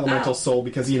the Earth Elemental Oh. Soul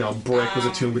because, you know, Brik was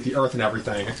attuned with the Earth and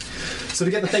everything. So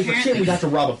to get the thing for him, we'd have to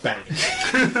rob a bank.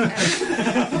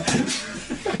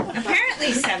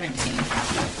 Apparently 17.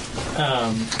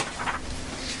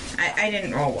 I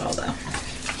didn't roll well, though.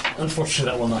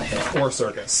 Unfortunately, that will not hit. Or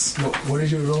Circus. What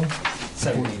did you roll?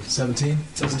 17. 17?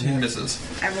 17 misses.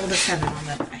 I rolled a 7 on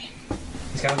that die.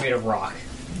 It's kind of made of rock.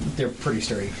 They're pretty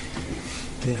sturdy.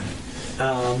 Yeah.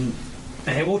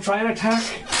 And it will try and attack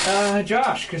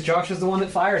Josh, because Josh is the one that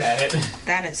fired at it.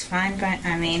 That is fine, but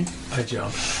I mean... I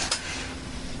jump.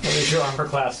 What is your armor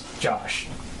class, Josh?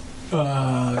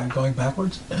 Going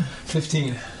backwards?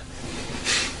 15.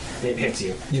 It hits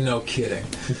you. You know, kidding.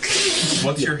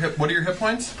 What are your hit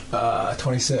points?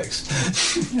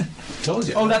 26. Told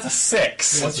you. Oh, that's a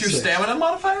 6. What's your stamina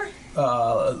modifier?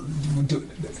 Do-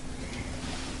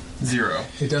 0.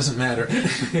 It doesn't matter.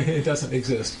 It doesn't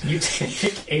exist. You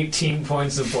take 18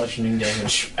 points of bludgeoning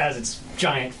damage as its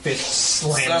giant fist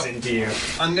slams So- into you.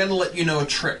 I'm going to let you know a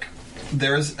trick.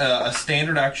 There's a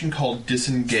standard action called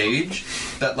Disengage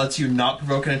that lets you not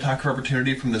provoke an attack of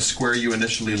opportunity from the square you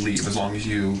initially leave, as long as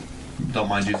you don't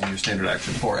mind using your standard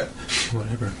action for it.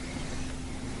 Whatever.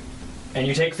 And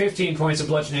you take 15 points of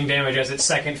bludgeoning damage as its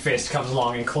second fist comes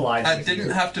along and collides It with didn't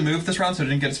you. have to move this round, so it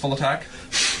didn't get its full attack.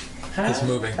 It's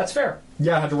moving. That's fair.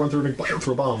 Yeah, I had to run through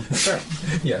a bomb. That's fair.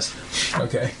 Yes.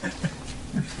 Okay.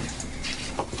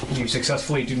 You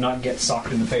successfully do not get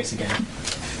socked in the face again.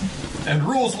 And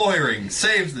rules lawyering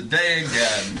saves the day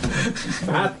again.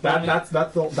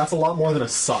 That's a lot more than a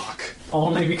sock.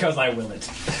 Only because I will it.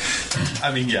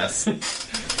 I mean, yes.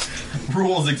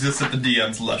 Rules exist at the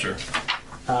DM's leisure.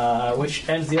 Which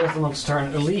ends the Earth Elemental's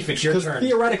turn. Leaf, it's your Because turn.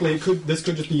 theoretically, this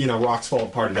could just be, you know, rocks fall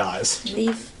apart, it dies.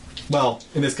 Leave. Well,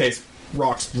 in this case,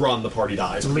 rocks run, the party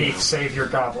dies. Leaf, save your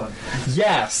goblin.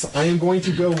 Yes, I am going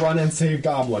to go run and save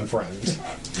Goblin Friend.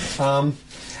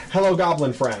 Hello,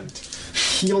 Goblin Friend.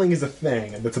 Healing is a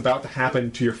thing that's about to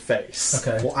happen to your face.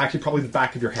 Okay. Well, actually, probably the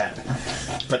back of your head.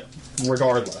 But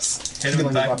regardless, Hit him in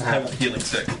healing the is back about of to the head with happen. a healing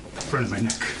stick. Front of my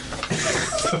neck.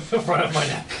 Front of my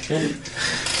neck.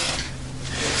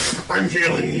 I'm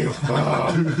healing you.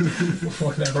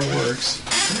 Whatever works.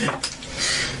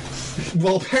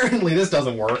 Well, apparently this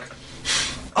doesn't work.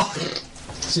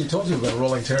 See, I told you about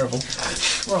rolling terrible.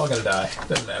 We're all gonna die.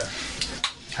 Doesn't matter.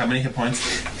 How many hit points?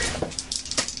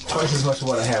 Twice as much as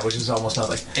what I had, which is almost not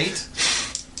like 8?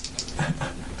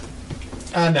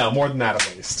 No, more than that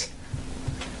at least.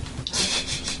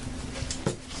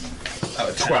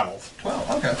 Oh, 12.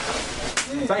 12, okay.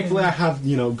 Thankfully, I have,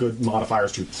 good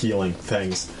modifiers to healing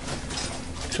things.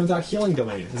 Turns out healing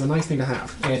domain is a nice thing to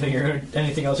have.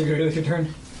 Anything else you're gonna do with your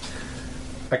turn?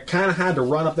 I kind of had to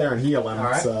run up there and heal him, All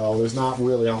right. so there's not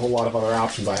really a whole lot of other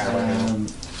options I have right now.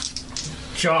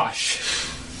 Josh,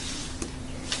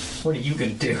 what are you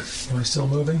gonna do? Am I still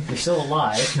moving? You're still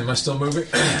alive. Am I still moving?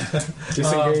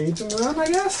 Disengage and run, I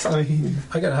guess? I mean...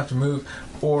 I gotta have to move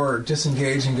or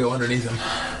disengage and go underneath him.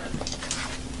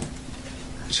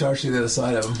 Charge to the other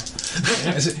side of him.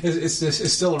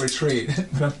 It's still a retreat,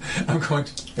 but I'm going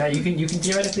to. Yeah, you can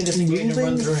theoretically disengage and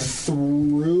run Moving through him.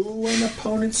 through an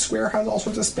opponent's square has all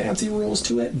sorts of fancy rules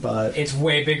to it, but... It's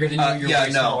way bigger than you. You're yeah,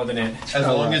 way no. smaller than it. As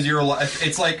long as you're alive,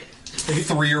 it's like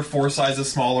 3 or 4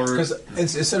 sizes smaller.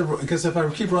 Because if I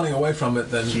keep running away from it,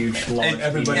 then Huge, large. And,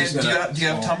 everybody's and gonna. do you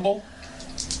have tumble?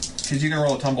 Because you can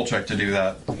roll a tumble check to do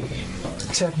that.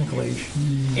 Technically,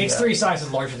 It's 3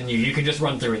 sizes larger than you. You can just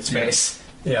run through its space.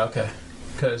 yeah, okay.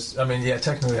 Because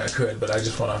technically I could, but I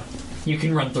just want to. You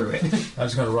can run through it. I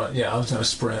was going to run. Yeah, I was going to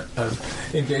sprint,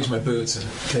 engage my boots, and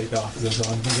take off. So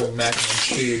I'm going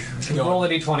maximum speed. Roll a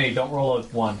d20. Don't roll a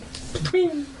 1.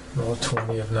 Roll a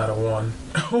 20 if not a 1.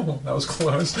 Oh, that was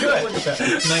close. Good. Look at that.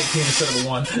 19 instead of a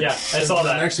 1. Yeah, I saw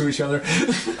that. Next to each other.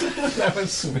 That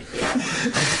was sweet.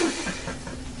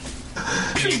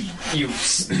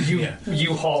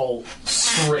 You haul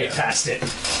straight past it.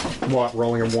 What,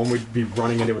 rolling a 1 would be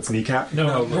running into its kneecap?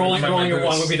 No, rolling my a 1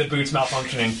 boots. would be the boots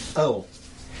malfunctioning. Oh.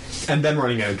 And then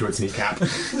running into its kneecap.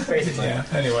 Basically. Yeah,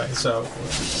 anyway, so.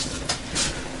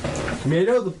 I mean, I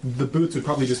know the boots would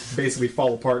probably just basically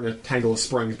fall apart in a tangle of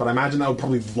springs, but I imagine that would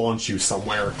probably launch you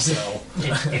somewhere, so...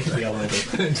 Into the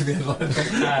elevator. Into the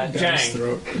end. Jang.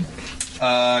 Throat.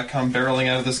 Come barreling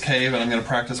out of this cave, and I'm going to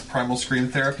practice primal scream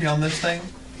therapy on this thing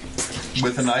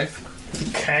with a knife.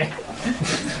 Okay.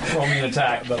 Roll me an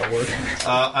attack. That'll work.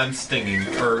 I'm stinging,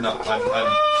 or no,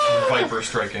 I'm viper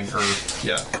striking, or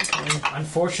yeah.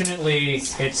 Unfortunately,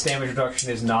 its damage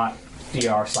reduction is not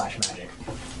DR/magic.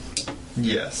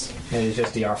 Yes. It is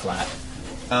just DR flat.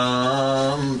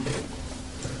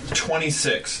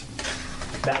 26.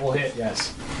 That will hit,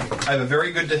 yes. I have a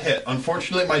very good to hit.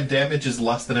 Unfortunately, my damage is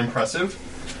less than impressive,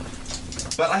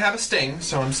 but I have a sting,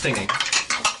 so I'm stinging.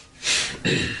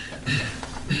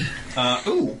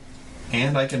 Ooh,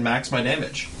 and I can max my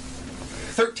damage.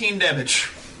 13 damage.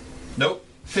 Nope,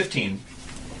 15.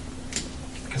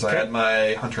 Because I add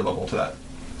my hunter level to that.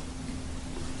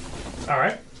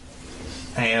 Alright.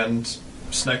 And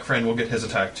Sneckfriend will get his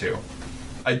attack too.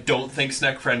 I don't think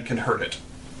Sneckfriend can hurt it.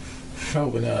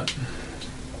 Probably not.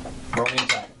 Roll me an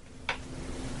attack.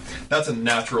 That's a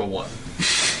natural 1.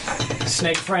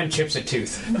 Snake friend chips a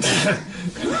tooth.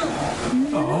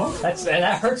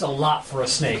 That hurts a lot for a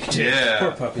snake, too. Yeah.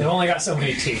 Poor puppy. They've only got so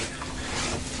many teeth.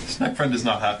 Sneckfriend is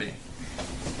not happy.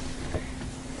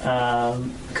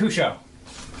 Kusho,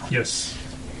 Yes.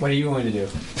 what are you going to do?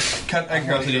 What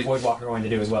What is your Voidwalker going to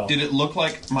do as well? Did it look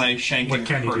like my shanking What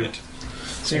can you hurt do? it?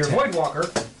 So your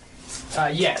Voidwalker,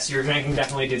 yes, your ranking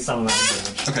definitely did some amount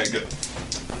of damage. Okay, good.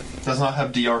 Does not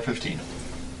have DR 15.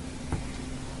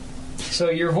 So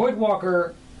your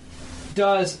Voidwalker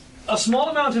does a small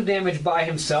amount of damage by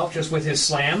himself, just with his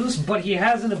slams, but he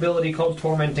has an ability called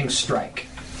Tormenting Strike.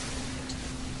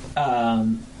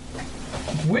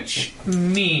 Which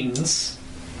means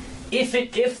if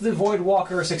the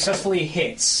Voidwalker successfully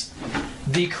hits,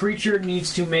 the creature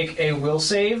needs to make a will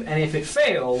save, and if it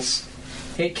fails,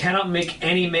 it cannot make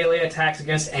any melee attacks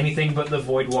against anything but the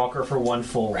Voidwalker for 1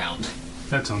 full round.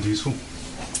 That sounds useful.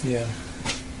 Yeah.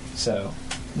 So,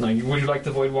 would you like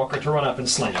the Voidwalker to run up and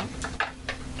slam?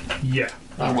 Yeah.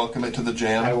 I welcome it to the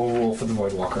jam. I will roll for the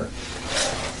Voidwalker.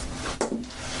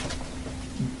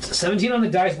 17 on the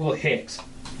dice will hit,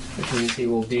 which means he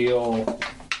will deal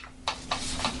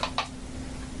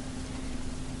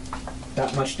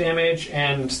that much damage,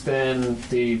 and then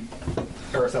the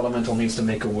Earth Elemental needs to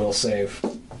make a will save.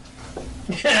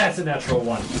 That's a natural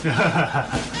one.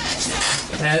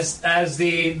 As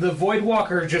the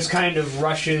Voidwalker just kind of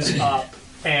rushes up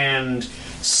and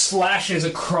slashes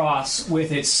across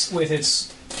with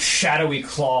its shadowy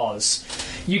claws,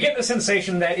 you get the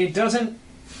sensation that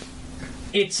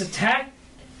its attack,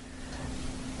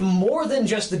 more than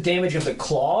just the damage of the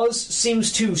claws,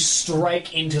 seems to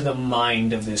strike into the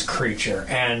mind of this creature,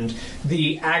 and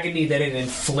the agony that it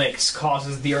inflicts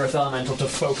causes the Earth Elemental to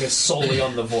focus solely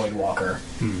on the Voidwalker.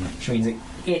 Which means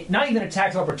it not even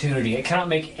attacks of opportunity. It cannot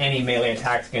make any melee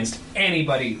attacks against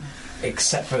anybody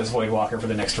except for this Voidwalker for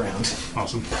the next round.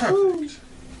 Awesome. Perfect.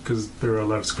 Because there are a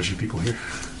lot of squishy people here.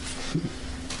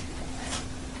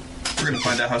 We're going to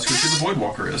find out how squishy the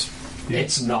Voidwalker is. Yeah.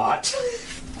 It's not.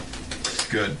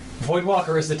 Good.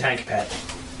 Voidwalker is the tank pet.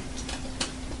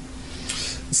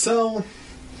 So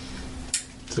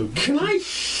can I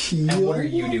heal And what are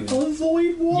you doing? a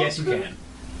Voidwalker? Yes, you can.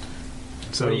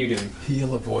 So, What are you doing?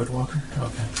 Heal a Voidwalker?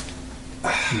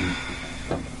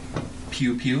 Okay.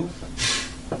 Pew pew.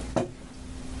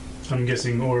 I'm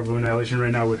guessing Orb of Annihilation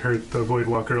right now would hurt the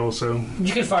Voidwalker also.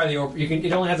 You can fire the orb.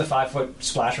 It only has a 5-foot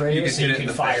splash radius, so hit you it in can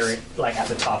the fire face. it like at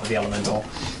the top of the elemental,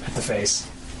 at the face.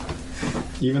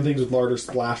 Even things with larger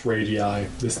splash radii,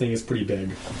 this thing is pretty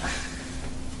big.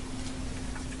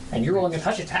 And you're rolling a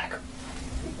touch attack,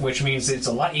 which means it's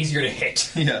a lot easier to hit.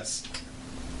 Yes.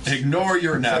 Ignore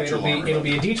your So natural armor. it'll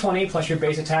be a d20 plus your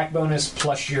base attack bonus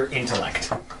plus your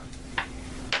intellect.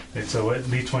 Okay, so what?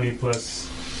 D20 plus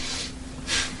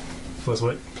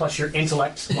what? Plus your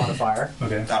intellect modifier.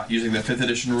 Okay. Using the 5th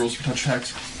edition rules for touch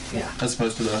attacks, Yeah. as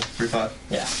opposed to the 3-5.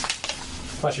 Yeah.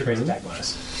 Plus your base attack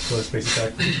bonus. Plus base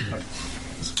attack. Okay.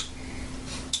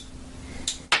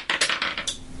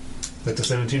 That's a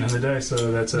 17 on the die,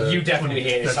 so that's a... You definitely 20,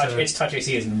 hit. that's Its touch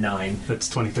AC is 9. That's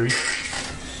 23.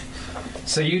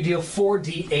 So you deal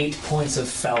 4d8 points of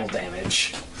fell damage.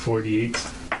 48.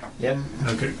 Yep.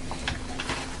 Okay.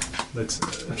 Let's...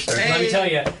 Let me tell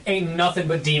you, ain't nothing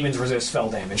but demons resist fell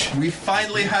damage. We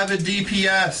finally have a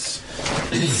DPS.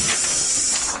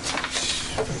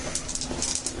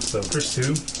 So first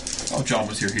two. Oh, John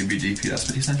was here, he'd be DPS,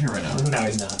 but he's not here right now. No,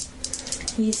 he's not.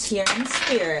 He's here in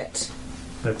spirit.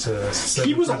 That's a 7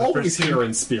 He was for the always first two. here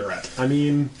in spirit. I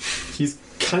mean, he's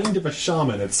kind of a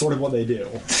shaman. It's sort of what they do.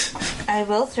 I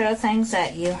will throw things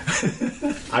at you.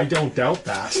 I don't doubt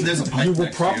that. There's a pipe You were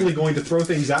next to you. probably going to throw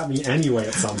things at me anyway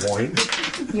at some point.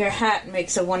 Your hat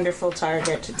makes a wonderful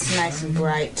target. It's nice and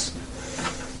bright.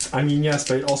 I mean, yes,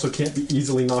 but it also can't be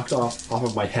easily knocked off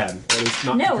of my head. At least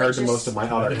not No, compared it to just- most of my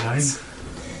other Nine. hats.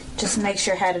 Just makes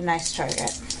your head a nice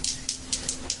target.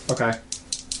 Okay.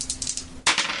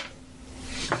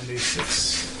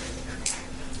 96.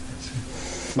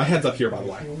 My head's up here, by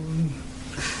the way.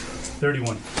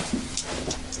 31.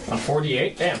 On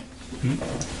 48? Damn.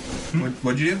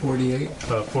 What'd you do? 48.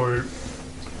 For...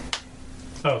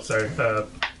 Oh, sorry.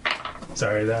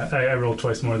 Sorry, that I rolled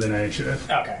twice more than I should have.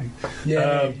 Okay.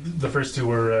 Yeah. The first two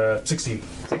were 16.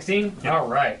 16?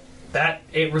 Alright. That,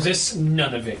 it resists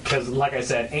none of it, because like I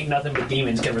said, ain't nothing but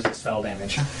demons can resist fell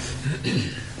damage.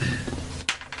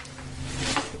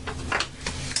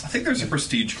 I think there's a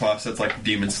prestige class that's like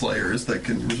Demon Slayers that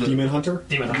can resist... Demon Hunter?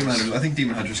 Demon Demon hunters. Hunters. I think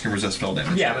Demon Hunters can resist spell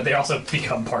damage. Yeah, but they also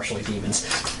become partially demons.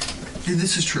 Yeah,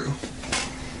 this is true.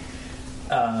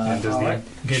 And does the alright.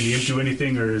 can the imp do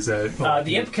anything, or is that...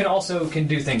 The imp can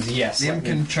do things, yes. The imp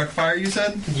can chuck fire, you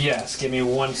said? Yes, give me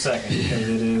 1 second, because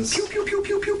it is... Pew, pew, pew,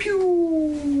 pew, pew,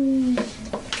 pew.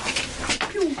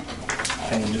 Pew.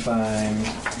 I need to find...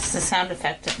 It's the sound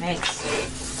effect it makes.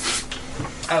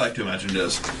 I like to imagine it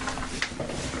is.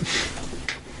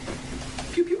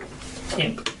 Pew, pew.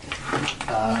 Imp.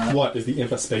 What, is the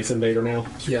imp a space invader now?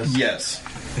 Yes. Yes.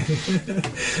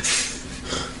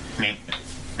 Meh,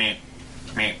 meh,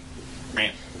 meh,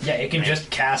 meh. Yeah, it can just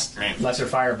cast Lesser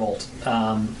Firebolt.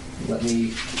 Let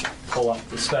me pull up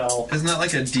the spell. Isn't that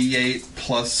like a D8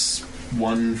 plus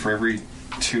 1 for every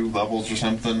 2 levels or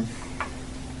something?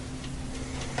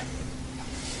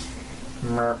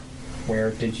 Mer.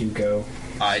 Where did you go?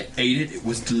 I ate it. It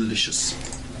was delicious.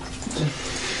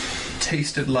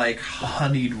 Tasted like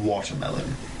honeyed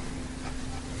watermelon.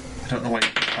 I don't know why you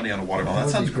put honey on a watermelon.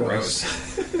 That That would sounds be gross.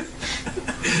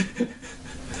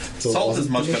 So it Salt is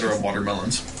wasn't much better delicious? on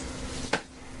watermelons.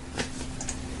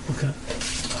 Okay.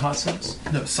 Hot sauce?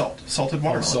 No, salt. Salted Or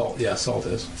watermelon. salt. Yeah, salt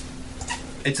is.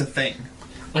 It's a thing.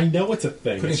 I know it's a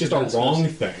thing. Putting It's just a Tabasco- wrong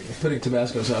thing. Putting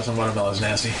Tabasco sauce on watermelon is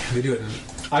nasty. We do it in...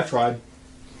 I've tried.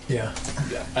 Yeah.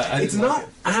 It's not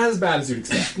as bad as you'd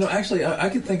expect. No, actually, I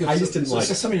could think of. I just didn't like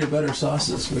it. Some of your better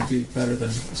sauces would be better than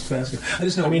Tabasco. I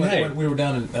just know when we were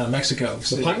down in Mexico.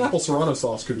 The pineapple serrano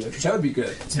sauce could be interesting. That would be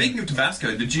good. Speaking of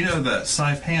Tabasco, did you know that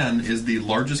Saipan is the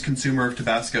largest consumer of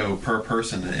Tabasco per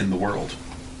person in the world?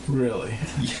 Really?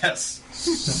 Yes.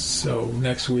 So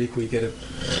next week we get a.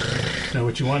 Now,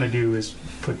 what you want to do is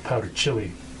put powdered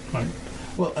chili on it.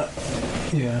 Well,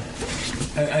 yeah.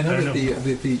 I know that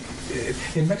the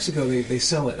in Mexico they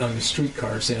sell it on the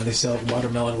streetcars. They sell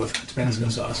watermelon with Tabasco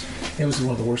sauce. It was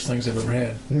one of the worst things I've ever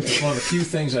had. It's one of the few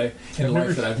things in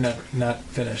life that I've not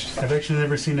finished. I've actually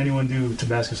never seen anyone do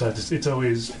Tabasco sauce. It's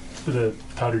always the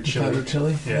powdered chili. Powdered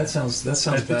chili? Yeah. That sounds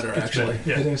better, it's actually. better,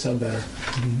 yeah. It does sound better.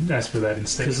 Ask for that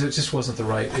instead. Because it just wasn't the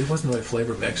right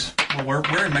flavor mix. Well,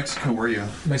 where in Mexico were you?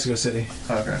 Mexico City.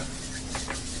 Okay.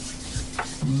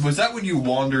 Was that when you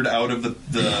wandered out of the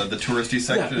touristy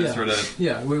section?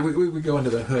 Yeah, we go into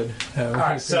the hood.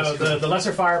 Alright, so the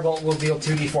lesser firebolt will deal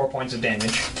 2d4 points of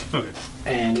damage. Okay.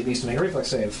 And it needs to make a reflex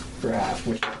save for half,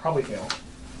 which will probably fail.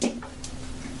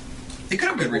 It could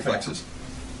have good reflexes.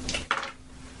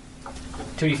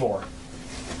 2d4.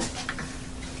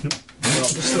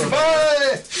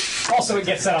 But Also, it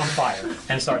gets set on fire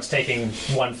and starts taking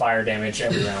 1 fire damage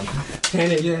every round.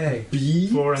 Can it be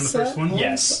 4 on the first one?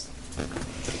 Yes.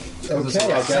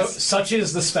 Okay, I So, guess. such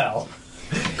is the spell.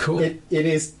 Cool. It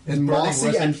is mossy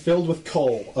rusty. and filled with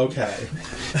coal. Okay.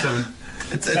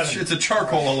 it's a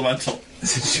charcoal elemental.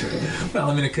 Well,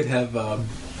 I mean, it could have.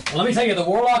 Let me tell you, the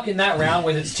Warlock in that round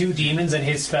with its 2 demons and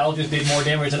his spell just did more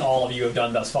damage than all of you have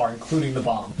done thus far, including the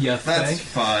bomb. Yeah, That's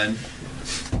fine.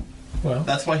 Well,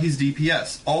 That's why he's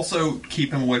DPS. Also,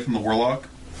 keep him away from the Warlock.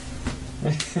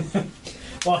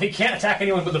 Well, he can't attack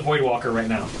anyone but the Voidwalker right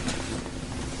now.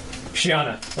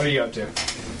 Sheona, what are you up to?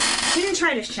 You can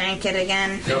try to shank it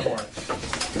again. Go for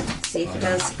it. See if it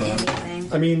does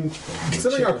anything. I mean,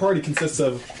 considering our party consists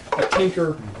of a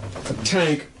tinker, a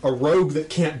tank, a rogue that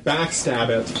can't backstab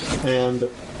it, and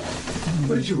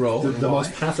what did you roll? the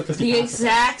most pacifistic. The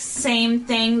exact same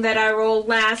thing that I rolled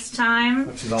last time.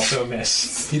 Which is also a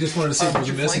miss. You just wanted to see if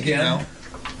you miss again? Now,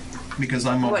 because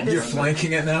I'm What does- You're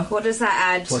flanking it now? What does that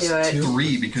add Plus to it?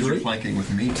 3 because you're flanking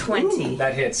with me. 20.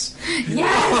 That hits.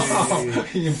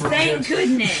 Yes! Thank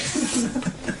goodness.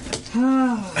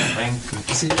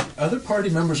 See, other party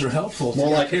members are helpful. More to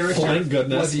your like character, flank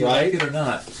goodness, whether you right? like it or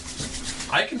not.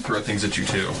 I can throw things at you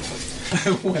too.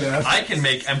 Whatever. I can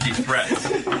make empty threats.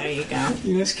 There you go.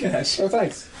 You nice catch. Oh,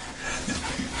 thanks.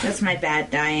 That's my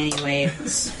bad die anyway.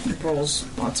 It rolls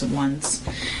lots of ones.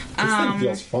 This thing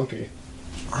feels funky.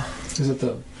 Is it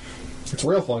the? It's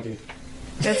real funky.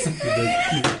 That's,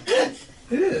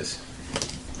 It is.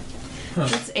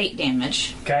 that's 8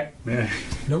 damage. Okay. Yeah.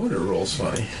 No wonder it rolls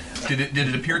funny. Did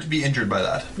it appear to be injured by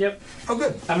that? Yep. Oh,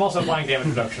 good. I'm also applying damage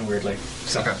reduction, weirdly.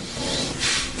 So Okay.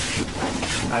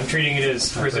 I'm treating it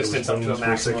as thought it was resistance up to a bones for a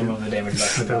maximum second. of the damage I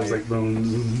reduction. thought it was like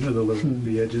bones at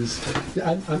the edges.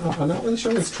 Yeah, I'm not really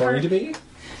sure what it's trying to be.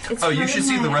 It's Oh, you part should of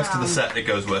see the my, rest of the set it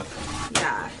goes with.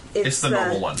 Yeah. It's the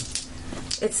normal one.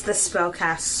 It's the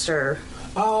spellcaster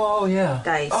Oh yeah.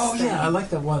 dice. Oh thing. yeah, I like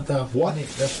that one. The What? The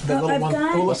Oh, little I've one.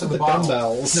 got- Oh, looks like The the bottle.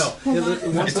 dumbbells. No, one's It's a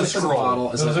looks like scroll.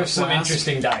 bottle. It's Those like are a some flask,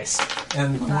 interesting dice.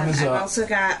 And Hold one on, is I've a also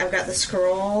got the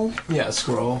scroll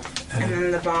scroll. and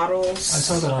then the bottles. I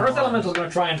saw that on Earth Elemental's going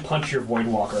to try and punch your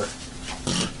Voidwalker.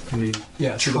 I mean,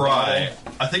 Yeah, through the Try.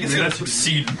 I think it's going to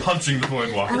succeed in punching the I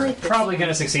Voidwalker. like this. Probably going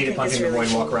to succeed at I think punching it's the really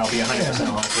Voidwalker. I'll be 100%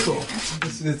 Yeah, honest with cool.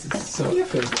 you.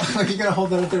 So, you gonna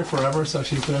hold that up there forever so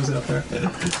she throws it up there?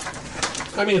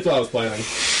 I mean, it's what I was planning.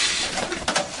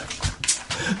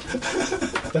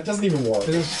 That doesn't even work.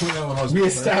 We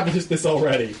established this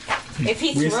already. If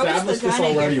he We throws the established this gun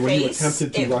at already your when you face,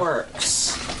 attempted to it rush-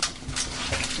 works.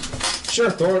 Sure,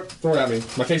 throw it at me.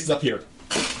 My face is up here.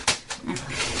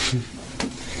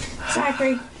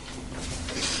 Zachary,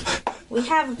 we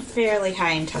have fairly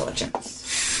high intelligence.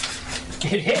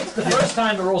 It hits the first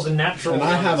time it rolls a natural And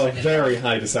I one, have the a second very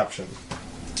high deception.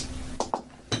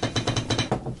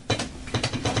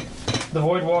 The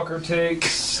Voidwalker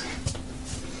takes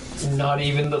not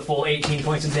even the full 18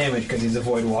 points of damage because he's a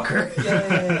Voidwalker.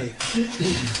 Yay!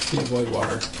 Big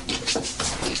Voidwalker.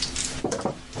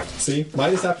 See, my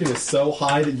deception is so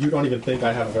high that you don't even think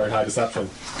I have a very high deception.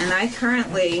 And I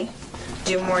currently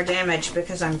do more damage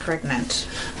because I'm pregnant.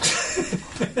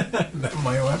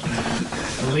 My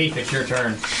one. Leaf, it's your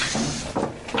turn.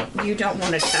 You don't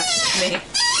want to test me.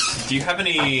 Do you have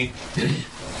any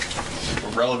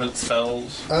relevant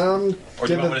spells? Or Or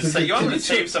do you want me to say? You want me to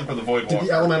save some for the Did the Voidwalker?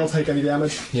 elemental take any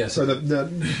damage? Yes. Or the The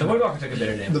Voidwalker took a bit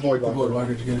of damage. Void The Walker?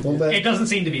 Voidwalker's A good. little bit. It doesn't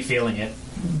seem to be feeling it,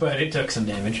 but it took some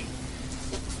damage.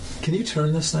 Can you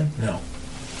turn this thing? No.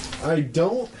 I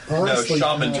don't No, honestly.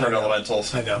 Shaman turn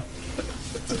elementals. I know.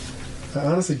 I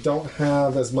honestly don't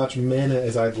have as much mana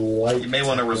as I'd like. You may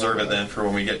want to reserve it then for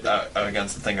when we get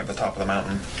against the thing at the top of the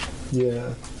mountain.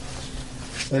 Yeah.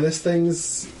 And this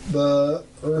thing's the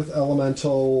Earth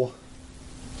Elemental.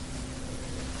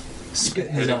 Spit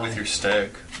in Hit his it eye. with your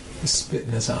stick. Spit in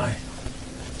his eye.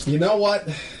 You know what?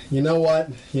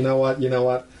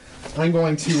 I'm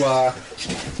going to,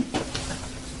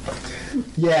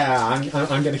 yeah, I'm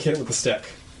going to hit it with the stick.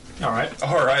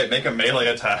 Alright, make a melee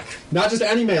attack. Not just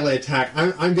any melee attack.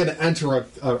 I'm going to enter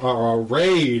a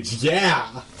rage,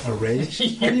 yeah. A rage?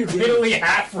 You're piddly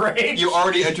half rage. You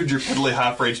already entered your piddly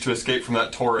half rage to escape from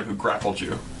that Tauren who grappled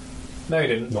you. No, you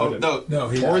didn't. No,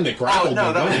 he Torn that grappled no,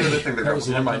 me, that was didn't the other he? thing that That was grappled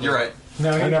you. Never mind, you're right.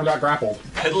 No, I never got grappled.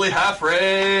 Piddly half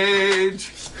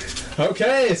rage!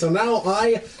 Okay, so now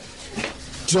I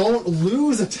don't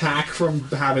lose attack from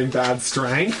having bad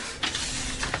strength.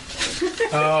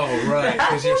 Oh, right.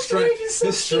 Because your strength.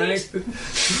 His strength.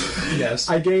 Yes.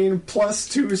 I gain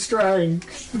 +2 strength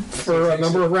for a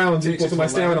number of rounds equal to my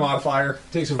stamina modifier.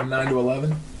 Takes it from 9 to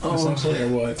 11, essentially, or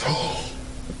what?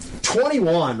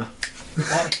 21.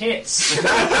 that hits.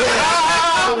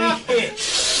 That hit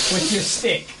with your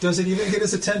stick. Does it even get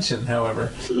his attention,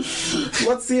 however?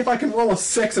 Let's see if I can roll a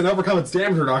 6 and overcome its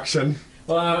damage reduction.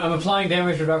 Well, I'm applying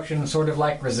damage reduction sort of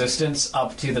like resistance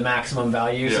up to the maximum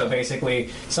value. Yeah. So basically,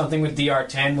 something with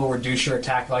DR10 will reduce your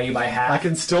attack value by half. I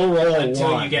can still roll a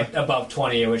until 1. you get above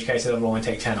 20, in which case it'll only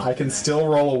take 10 off. I can still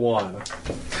roll a 1.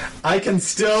 I can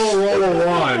still roll a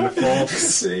 1, folks.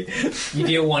 See? You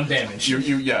deal 1 damage.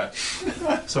 Yeah.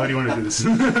 So how do you want to do this?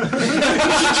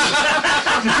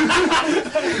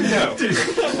 No.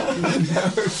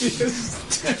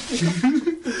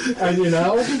 And you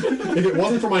know, if it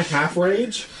wasn't for my half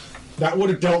rage, that would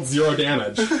have dealt 0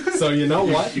 damage. So you know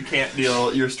what? You can't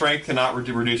deal. Your strength cannot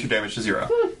reduce your damage to 0.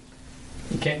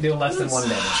 You can't deal less than 1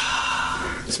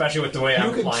 damage. Especially with the way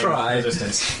I'm could applying try.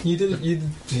 resistance. You didn't.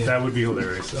 Yeah. That would be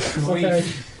hilarious. Okay.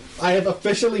 I have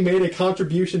officially made a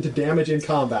contribution to damage in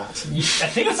combat. I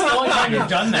think it's the only time you've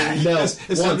done that. No, It's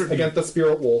once under- against the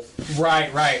spirit wolf.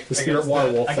 Right. The spirit Against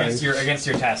werewolf against thing. against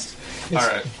your test.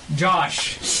 Alright.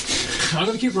 Josh. I'm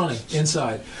going to keep running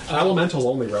inside. Elemental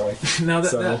only, really. Now,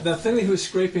 So- that thing that he was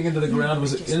scraping into the ground,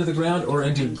 was it into the ground or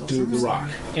into the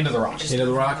rock? Into the rocks. Into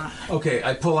the rock? Okay,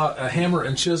 I pull out a hammer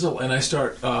and chisel and I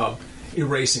start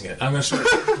erasing it. I'm going to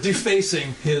start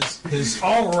defacing his.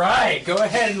 All right, go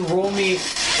ahead and roll me.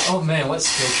 Oh man, what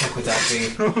skill check would that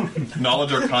be?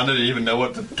 Knowledge Arcana to even know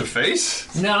what to face?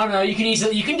 No, you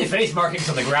can deface markings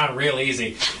on the ground real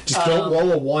easy. Just don't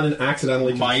roll a 1 and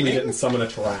accidentally complete Mining? it and summon a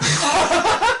Tarak.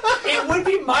 It would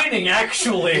be mining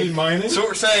actually. Mining? So what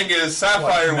we're saying is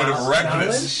Sapphire would have wrecked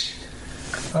this.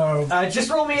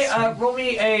 Just roll me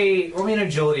an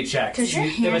agility check. 'Cause your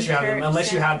hand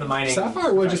Unless you have the mining.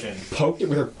 Sapphire would have question. just poked it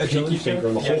with her pinky Agility finger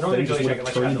and the check? whole Yeah, roll thing an just would agility have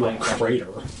check turned into a unless you have crater.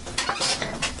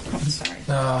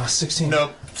 16.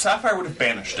 No, Sapphire would have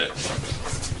banished it.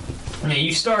 Yeah,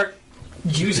 you start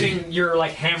using your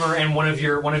hammer and one of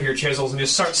your chisels and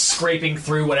just start scraping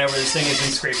through whatever this thing has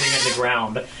been scraping in the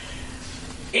ground.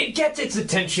 It gets its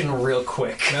attention real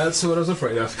quick. That's what I was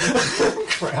afraid of.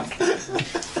 Crap.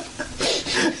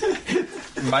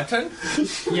 My turn?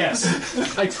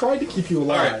 Yes. I tried to keep you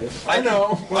alive. Alright. I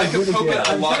know. I can poke it a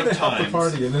I'm lot trying of to help the times.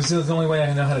 party, and this is the only way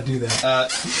I know how to do that.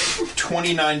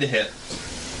 29 to hit.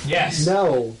 Yes.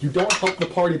 No, you don't help the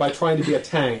party by trying to be a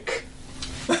tank.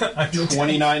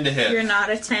 29 to hit. You're not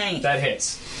a tank. That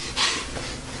hits.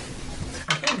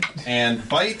 And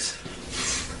bite.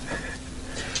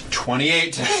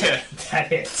 28 to hit. That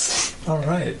hits. All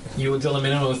right. You will deal a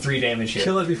minimum of 3 damage here.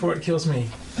 Kill it before it kills me.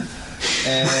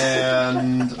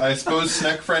 And I suppose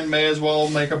Snack Friend may as well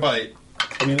make a bite.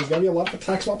 I mean, there's going to be a lot of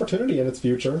attacks of opportunity in its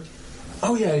future.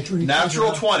 Oh, yeah. It's really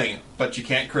Natural 20, but you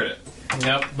can't crit it.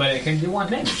 Nope, but it can do 1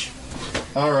 damage.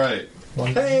 Alright.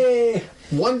 Hey!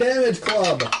 1 damage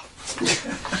club!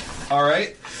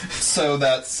 Alright. So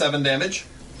that's 7 damage.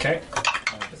 Okay.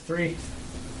 Add to 3.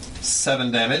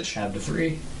 7 damage. Add to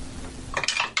 3.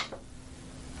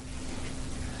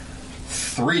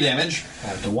 3 damage.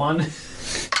 Add to 1.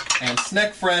 And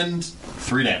Snack Friend,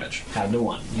 3 damage. Add to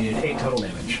 1. You did 8 total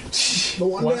damage. The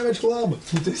 1 damage club!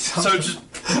 So just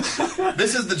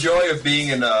this is the joy of being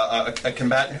in a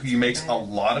combatant who makes a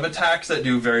lot of attacks that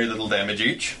do very little damage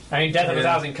each. I mean, death of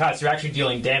 1,000 cuts, you're actually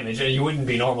dealing damage, and you wouldn't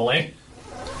be normally.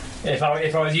 If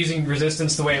I was using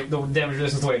resistance the damage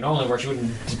resistance the way it normally works, you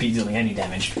wouldn't be dealing any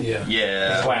damage. Yeah. Yeah.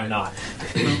 That's why I'm not.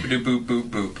 Boop doop boop boop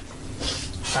boop.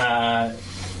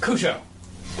 Kusho.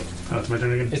 Oh, it's my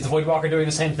turn again? Is the Voidwalker doing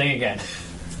the same thing again?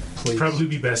 Please. Probably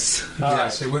be best.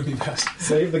 Yes, it would be best.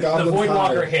 Save the The goblin.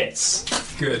 Voidwalker hits.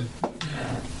 Good.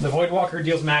 The Voidwalker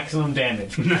deals maximum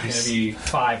damage, which Nice. is going to be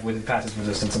 5 with passive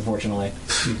resistance, unfortunately.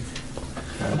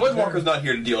 The Voidwalker's not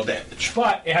here to deal damage.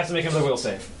 But it has to make another will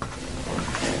save.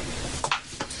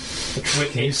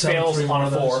 Can you It summon fails 3 more on a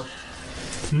of 4. those?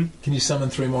 Can you summon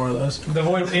 3 more of those?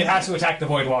 It has to attack the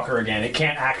Voidwalker again. It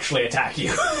can't actually attack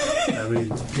you. I mean,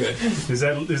 Good. is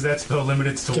that spell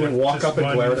limited to Can it walk just up and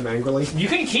one? glare at him angrily? You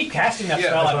can keep casting that Yeah,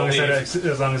 spell, I As long believe.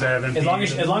 as I have MP. As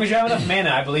long as you have enough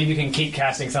mana, I believe you can keep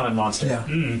casting Summon Monster. Yeah.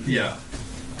 Yeah.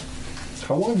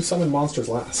 How long do summon monsters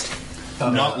last?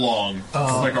 Not long. It's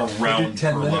like a round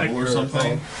 10 per minutes level or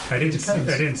something. I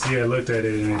didn't see. I looked at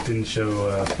it and it didn't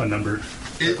show a number.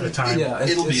 A time. Yeah,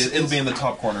 It'll be in the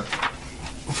top corner.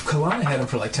 Kalani had him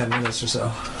for like 10 minutes or so,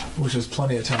 which is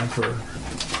plenty of time for...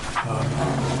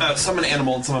 Summon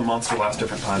animal and summon monster last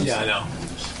different times. Yeah, I know.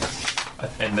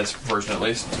 In this version, at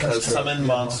least. Because true. summon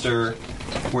monster...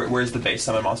 Where's the base?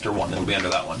 Summon monster 1. It'll be under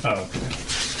that one. Oh,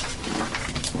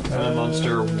 Summon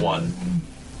monster 1.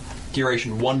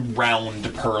 Duration 1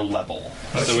 round per level.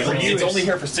 So it's only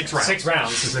here for 6 rounds. 6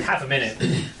 rounds. It's half a minute.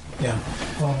 Yeah.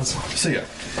 Well, that's... So yeah.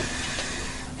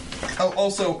 Oh,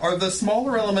 also, are the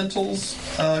smaller elementals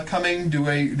coming? Do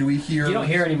we hear? You don't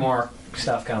hear any more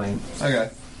stuff coming. Okay.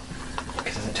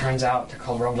 Because as it turns out, they're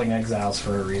called Rumbling Exiles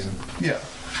for a reason. Yeah.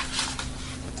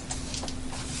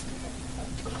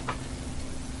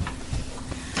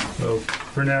 well,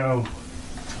 for now,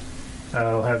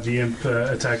 I'll have the imp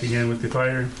attack again with the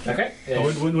fire. Okay.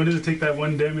 When does it take that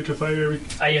 1 damage of fire?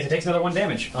 Yes, it takes another 1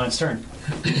 damage on its turn.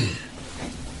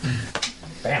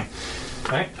 Bam.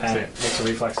 Alright, and it makes a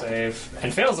reflex save.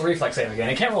 And fails the reflex save again.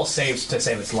 It can't roll saves to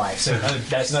save its life, so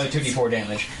that's another 2d4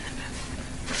 damage.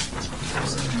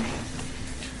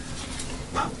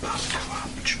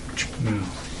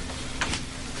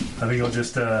 I think I'll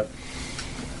just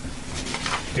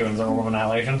Doing the Orb of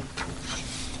Annihilation.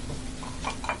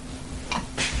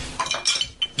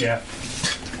 yeah,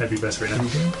 that'd be best right now.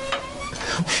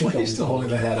 Why are you still holding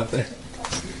that hat up there?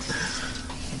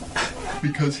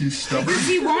 Because he's stubborn.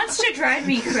 He wants to drive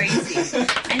me crazy,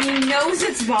 and he knows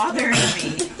it's bothering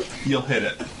me. You'll hit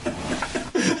it.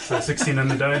 16 on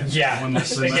the die. Yeah. One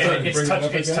less than Again,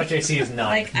 that. its touch AC is 9.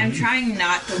 Like, I'm trying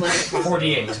not to let it bother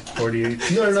me. 48.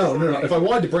 48. No. If I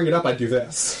wanted to bring it up, I'd do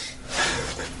this.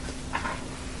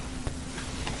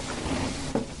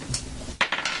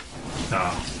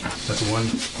 Oh, that's a 1.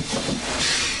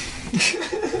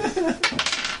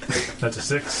 That's a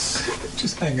 6.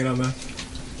 Just hanging on that.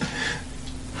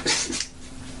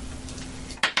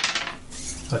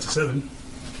 That's a 7.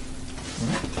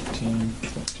 15,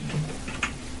 14.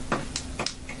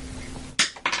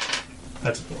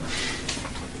 That's a 4.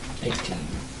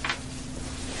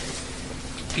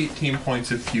 18. 18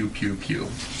 points of pew pew pew.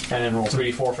 And then roll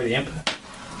 3d4 for the imp.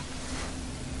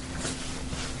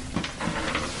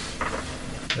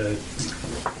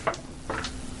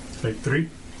 Like 3?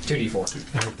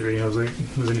 2d4. I had 3. I was like,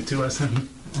 was it a 2 last time?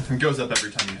 It goes up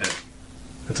every time you hit.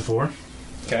 That's a 4.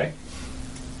 Okay.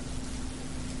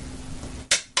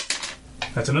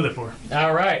 That's another 4.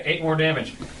 Alright, 8 more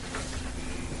damage.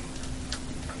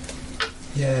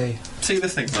 Yay. See,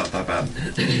 this thing's not that bad.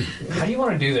 How do you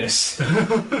want to do this?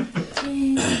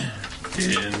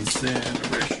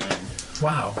 Incineration.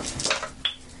 Wow.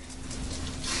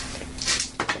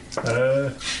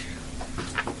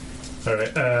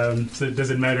 Alright, so does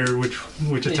it matter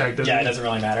which attack does Yeah, it doesn't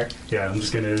really matter. Yeah, I'm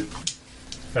just gonna...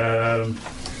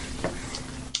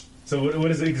 so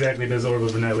what is it exactly does Orb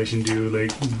of Annihilation do?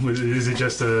 Like, is it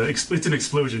just it's an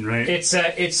explosion, right? It's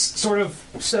sort of...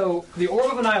 So, the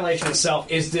Orb of Annihilation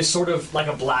itself is this sort of like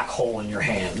a black hole in your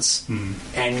hands.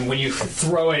 And when you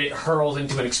throw it, it hurls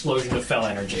into an explosion of fel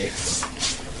energy.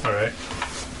 Alright.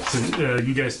 So,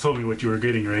 you guys told me what you were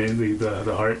getting, right?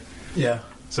 The heart. Yeah.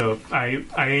 So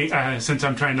I since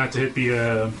I'm trying not to hit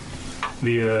the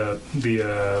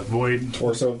void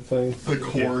Torso thing. The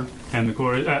core. and the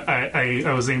core,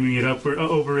 I was aiming it up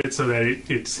over it so that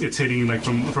it's hitting like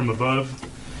from above,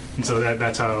 and so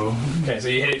that's how. Okay, so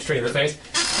you hit it straight in the face.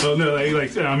 Well, no,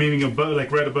 like I'm aiming above,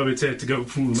 like right above its head to go.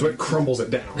 So it crumbles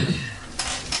it down.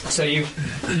 So you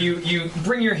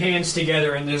bring your hands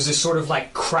together, and there's this sort of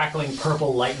like crackling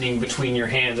purple lightning between your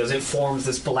hands as it forms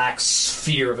this black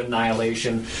sphere of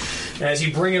annihilation. And as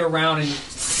you bring it around and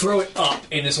throw it up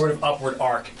in a sort of upward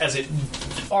arc, as it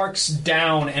arcs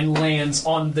down and lands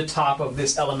on the top of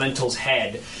this elemental's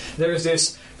head, there's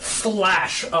this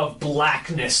flash of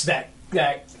blackness that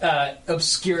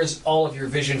obscures all of your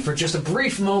vision for just a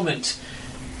brief moment,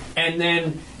 and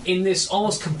then in this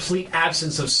almost complete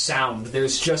absence of sound,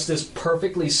 there's just this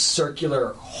perfectly circular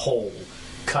hole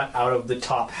cut out of the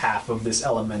top half of this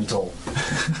elemental.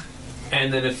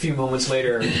 And then a few moments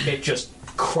later, it just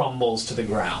crumbles to the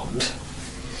ground.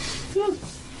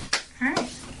 Alright.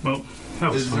 Well,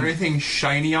 that was Is fun. there anything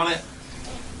shiny on it?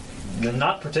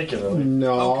 Not particularly.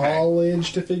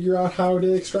 Knowledge to figure out how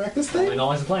to extract this Only thing?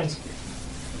 knowledge of planes.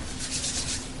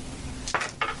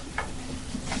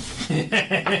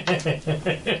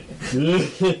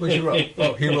 What'd you roll?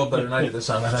 Oh, he rolled better than I did this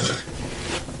time, I think.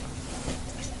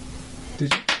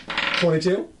 Did you?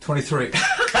 22? 23.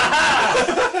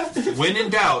 When in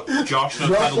doubt, Josh knows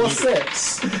Roll how to plus loot.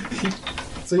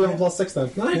 6. So you have a plus 6 then.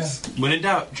 Nice. When in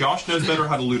doubt, Josh knows better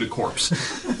how to loot a corpse.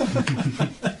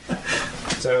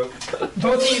 So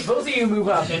both of you move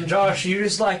up, and Josh, you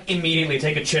just like immediately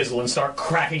take a chisel and start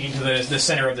cracking into the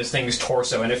center of this thing's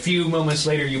torso. And a few moments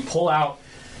later, you pull out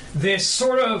this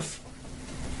sort of.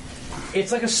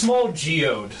 It's like a small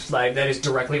geode, like that is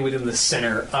directly within the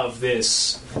center of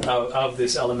this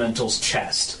elemental's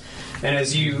chest. And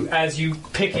as you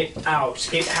pick it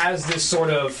out, it has this sort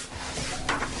of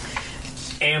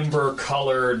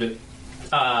amber-colored,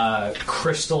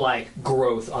 crystal-like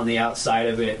growth on the outside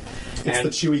of it. It's And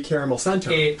the chewy caramel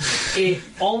center. it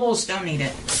almost Don't need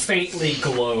it. faintly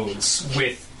glows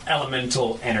with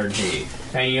elemental energy.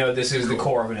 And you know this is the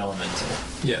core of an elemental.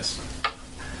 Yes.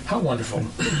 How wonderful.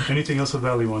 Anything else of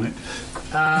value on it?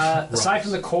 Aside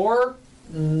from the core,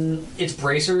 its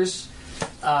bracers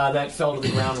that fell to the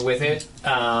ground with it,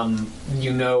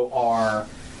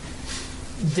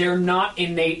 they're not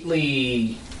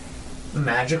innately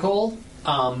magical,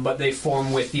 but they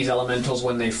form with these elementals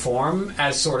when they form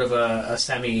as sort of a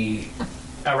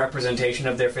representation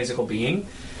of their physical being.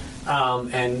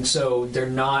 And so they're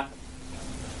not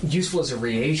useful as a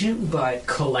reagent, but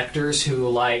collectors who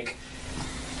like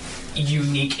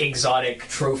unique exotic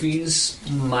trophies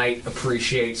might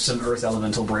appreciate some earth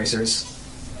elemental bracers.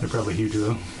 They're probably huge,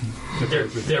 though.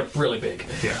 They're really big.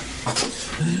 Yeah.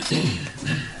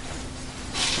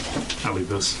 I'll leave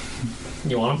those.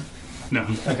 You want them? No.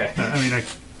 Okay.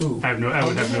 I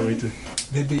would have no way to.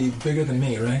 They'd be bigger than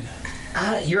me, right?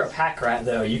 You're a pack rat,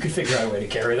 though. You could figure out a way to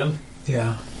carry them.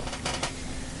 Yeah.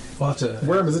 We'll have to...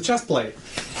 Wear them as a chest plate.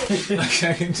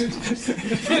 Okay. Just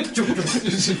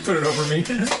put it over me.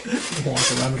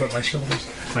 Walk around about my shoulders.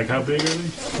 Like, how big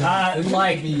are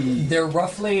they? They're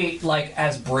roughly like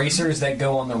as bracers that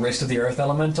go on the wrist of the earth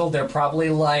elemental. They're probably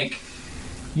like,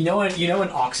 an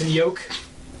oxen yoke.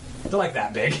 They're like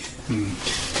that big.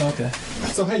 Okay.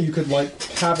 So hey, you could like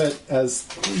have it as.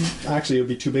 Actually, it would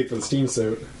be too big for the steam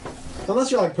suit.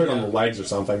 Unless you're like putting it on the legs or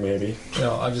something, maybe.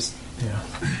 No, I just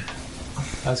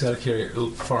got to carry it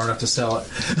far enough to sell it.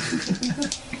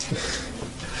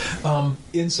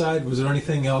 Inside, was there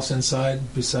anything else inside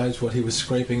besides what he was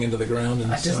scraping into the ground?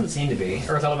 And It doesn't seem to be.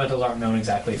 Earth elementals aren't known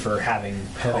exactly for having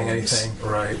homes. anything.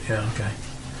 Right, yeah, okay.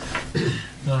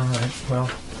 All right,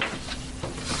 well,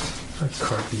 I'd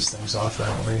cart these things off then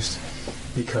at least,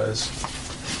 because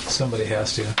somebody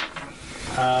has to.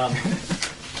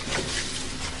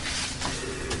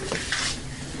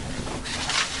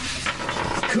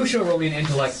 Kusho, roll me an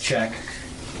intellect check.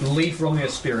 Leaf, roll me a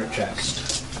spirit check.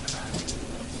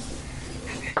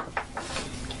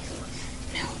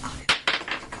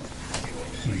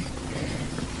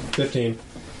 15.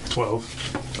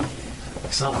 12.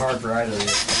 It's not hard for either of you.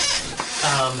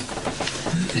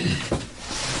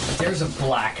 There's a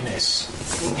blackness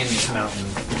in this mountain.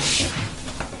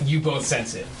 You both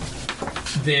sense it.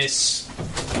 This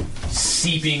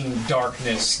seeping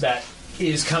darkness that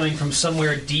is coming from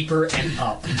somewhere deeper and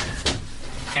up.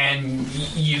 And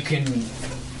you can...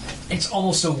 It's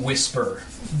almost a whisper.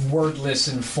 Wordless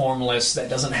and formless that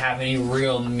doesn't have any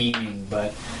real meaning,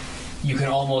 but you can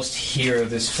almost hear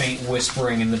this faint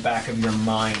whispering in the back of your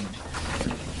mind.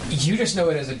 You just know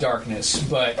it as a darkness,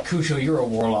 but Kusho, you're a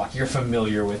warlock. You're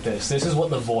familiar with this. This is what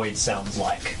the void sounds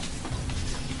like.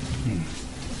 You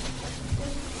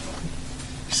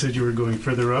said you were going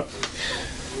further up?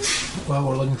 Well,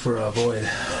 we're looking for a void.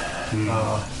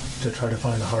 To try to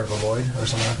find the heart of a void or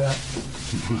something like that.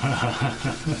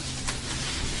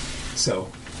 So,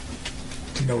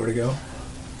 do you know where to go?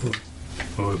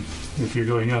 Well, if you're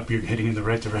going up, you're heading in the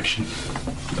right direction.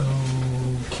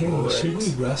 Okay, should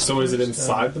we rest? So is it first?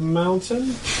 inside the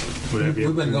mountain? We've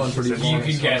been going pretty long.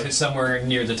 You can guess it's somewhere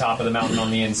near the top of the mountain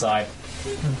on the inside.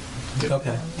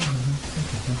 Okay.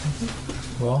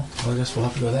 Well, I guess we'll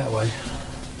have to go that way.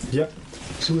 Yep.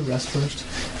 Should we rest first?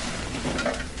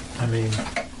 I mean,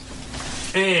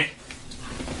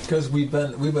 because we've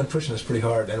been pushing this pretty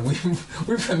hard, and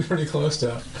we've been pretty close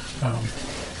to.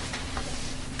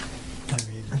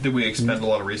 Did we expend a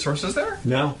lot of resources there?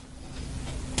 No.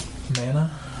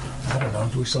 Mana. I don't know.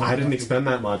 Do we still? I didn't expend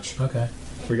that much. Okay.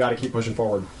 We got to keep pushing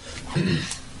forward.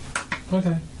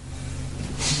 Okay.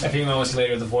 A few moments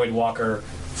later, the Void Walker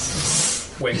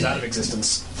wakes out of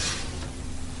existence.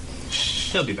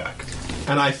 He'll be back.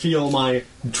 And I feel my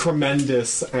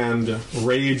tremendous and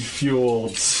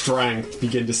rage-fueled strength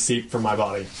begin to seep from my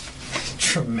body.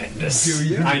 Tremendous. Do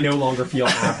you? I no longer feel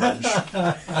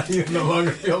average. You no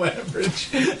longer feel average.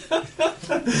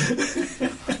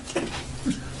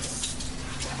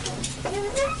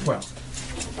 Well.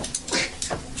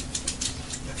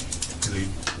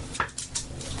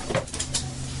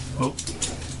 Well,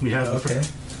 we have Okay.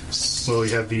 we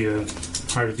have the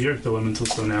Heart of the Earth Elemental,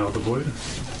 so now the Void.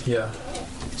 Yeah.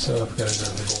 So I've got to go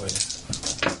to the void.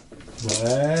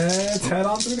 Let's head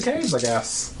on through the caves, I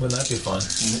guess. Wouldn't that be fun?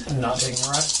 Not taking a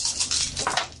rest.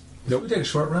 Nope. We take a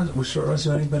short run. Would short runs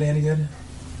do anybody any good?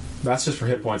 That's just for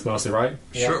hit points mostly, right?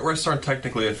 Yeah. Short rests aren't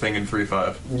technically a thing in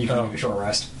 3.5. You can Oh. do a short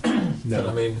rest. No.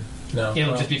 I mean, no. It'll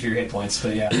Well, just be for your hit points,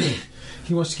 but yeah.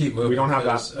 he wants to keep moving. We don't have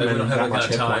because, that, we don't have that that much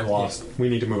kind hit of point time. lost. We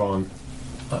need to move on.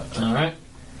 All right.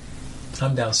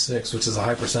 I'm down 6, which is a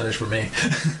high percentage for me.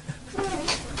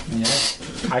 Yeah.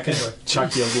 I can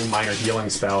chuck you a little minor healing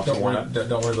spell if you Don't want worry, it.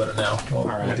 don't worry about it now. We'll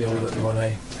right. deal with it when I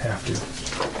have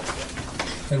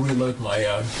to. I reload my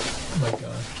my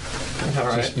gun All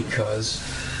right. just because.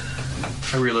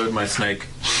 I reload my snake.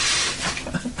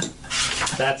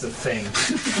 That's a thing.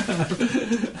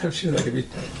 I'm sure that could be.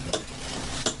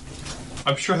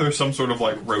 I'm sure there's some sort of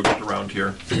like rodent around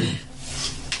here.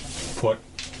 Put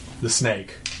the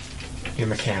snake in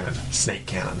the cannon. Snake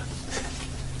cannon.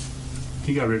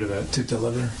 He got rid of that. To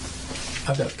deliver.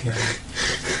 I've got the cannon.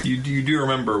 You do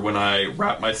remember when I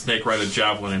wrapped my snake right a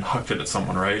javelin and hucked it at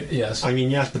someone, right? Yes. I mean,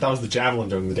 yes, but that was the javelin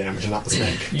doing the damage and not the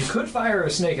snake. You could fire a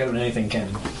snake out of anything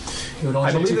cannon. It would only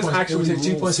I take believe 2 there's points, actually it would take 2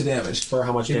 rules points of damage. for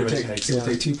how much It would damage take, it takes. it would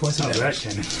take 2 points of Oh, that damage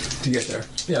cannon. to get there.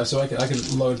 Yeah, so I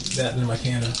can load that into my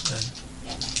cannon.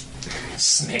 And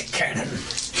Snake cannon.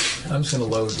 I'm just going to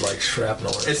load like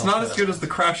shrapnel. Or It's not as good as the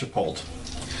Crash-a-Pult.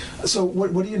 So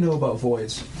what do you know about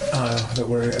voids? That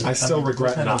we're. I still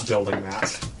regret kind not of- building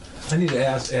that. I need to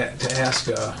ask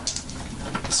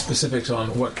specifics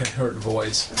on what can hurt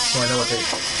voids, so I know what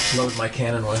to load my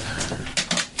cannon with.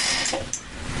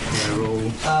 Yeah, roll.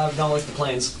 Not like the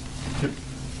planes.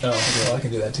 Oh, well, I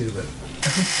can do that too, but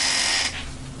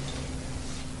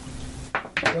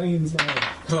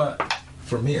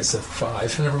for me it's a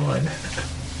 5. Never mind.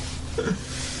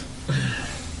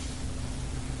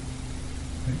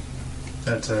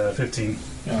 That's 15.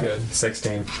 Good.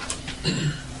 16.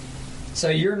 So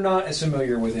you're not as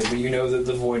familiar with it, but you know that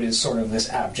the void is sort of this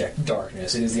abject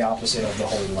darkness. It is the opposite of the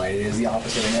holy light. It is the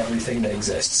opposite of everything that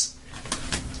exists.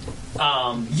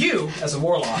 You, as a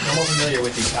warlock, are more familiar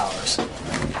with these powers.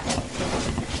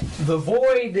 The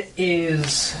void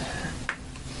is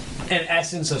an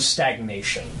essence of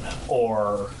stagnation,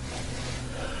 or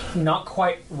not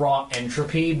quite raw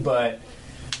entropy, but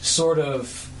sort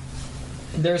of...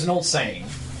 There's an old saying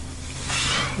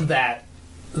that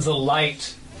the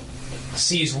light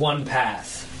sees one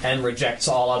path and rejects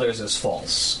all others as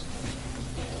false,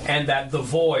 and that the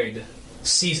void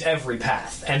sees every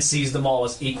path and sees them all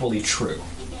as equally true.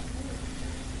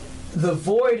 The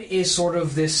void is sort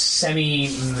of this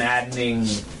semi-maddening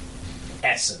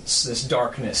essence, this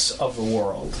darkness of the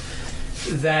world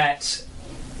that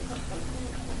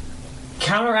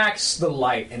counteracts the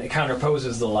light and it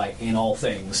counterposes the light in all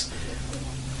things.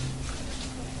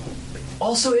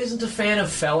 Also isn't a fan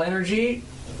of fel energy,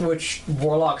 which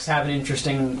warlocks have an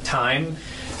interesting time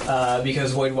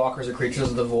because void walkers are creatures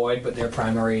of the void, but their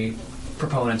primary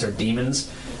proponents are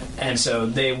demons, and so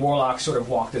warlocks sort of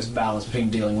walk this balance between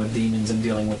dealing with demons and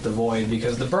dealing with the void,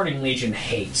 because the Burning Legion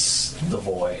hates the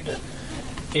void.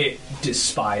 It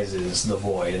despises the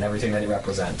void and everything that it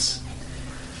represents.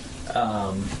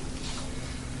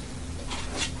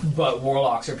 But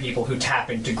warlocks are people who tap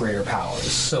into greater powers,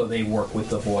 so they work with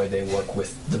the void, they work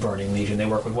with the Burning Legion, they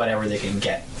work with whatever they can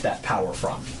get that power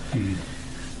from.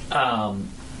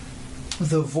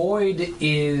 The void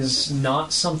is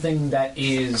not something that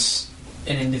is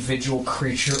an individual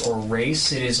creature or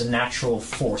race, it is a natural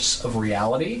force of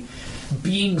reality.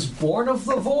 Beings born of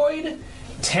the void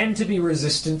tend to be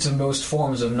resistant to most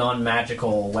forms of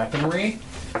non-magical weaponry.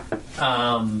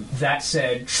 That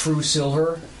said, true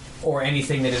silver, or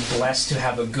anything that is blessed to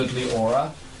have a goodly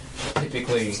aura,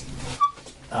 typically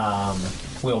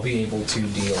will be able to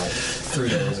deal through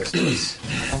the resistance.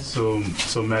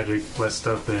 So magic, blessed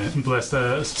stuff, and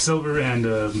blessed silver and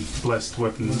blessed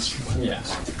weapons. Yeah.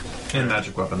 And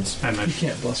magic weapons. And You magic.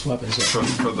 can't bless weapons.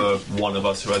 For the one of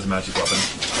us who has a magic weapon.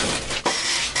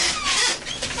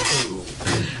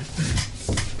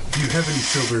 You have any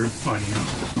silver on you?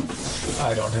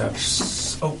 I don't have.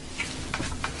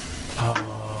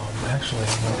 Actually, I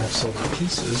might have silver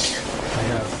pieces. I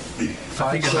have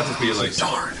I think it has to be like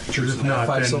If not,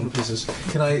 five then silver pieces.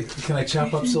 Can I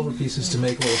chop up silver pieces to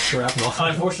make a little shrapnel?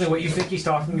 Unfortunately, what you think he's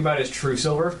talking about is true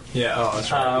silver. Yeah. Oh,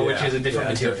 that's right. Which is a different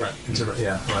material. Different.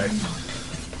 Yeah. Right.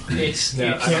 It's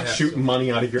You can't shoot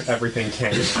money out of your everything,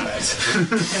 can you?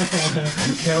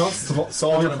 You cannot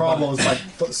solve your problems by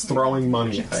throwing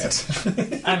money at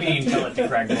it. I mean, tell it to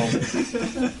Craig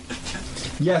Bowman.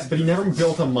 Yes, but he never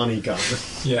built a money gun.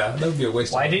 Yeah, that would be a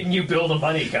waste. Why didn't you build a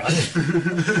money gun?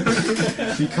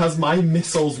 Because my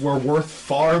missiles were worth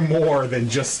far more than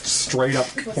just straight up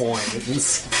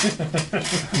coins.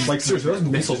 Like, seriously, those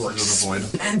missiles were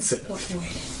expensive.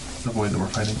 the void that we're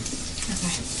fighting.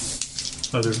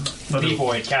 Other The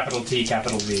void, capital T,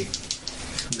 capital V.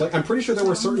 Like, I'm pretty sure there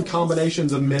were certain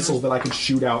combinations of missiles that I could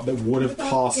shoot out that would have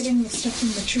cost Getting the stuff in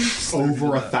the trees. over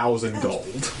 1,000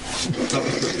 gold.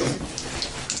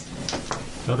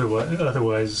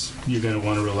 Otherwise, you're going to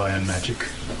want to rely on magic.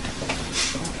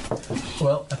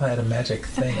 Well, if I had a magic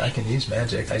thing, I can use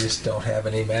magic. I just don't have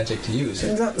any magic to use.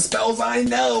 Turns out the spells I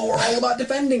know are all about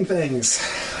defending things.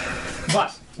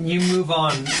 But you move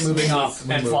on, moving up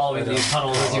and following these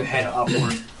tunnels as you head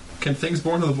upward. Can things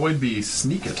born of the void be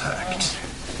sneak attacked?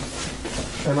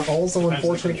 And also, Depends on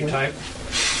unfortunately, your type.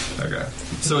 Okay.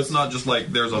 So it's not just like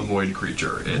there's a void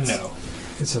creature. It's No.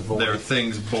 It's a void. there are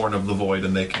things born of the void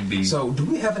and they can be... So, do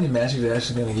we have any magic that's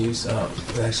actually going to use?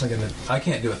 Actually, going to. I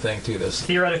can't do a thing to this.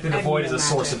 Theoretically, the I void have is a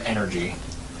no source magic. of energy.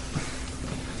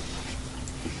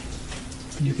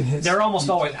 You can hit. They're almost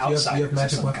always You have outsiders of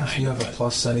magic some weapons. kind, You have a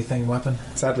plus anything weapon.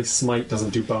 sadly, Smite doesn't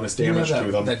do bonus You damage have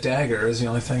to them. that dagger is the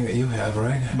only thing that you have,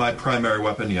 right? My primary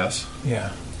weapon, yes.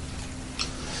 Yeah.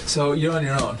 So you're on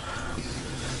your own.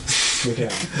 With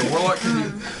him. The warlock can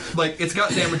do... Like, it's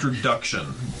got damage reduction.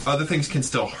 Other things can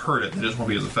still hurt it. They just won't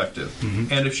be as effective.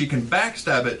 And if she can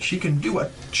backstab it, she can do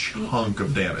a chunk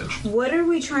of damage. What are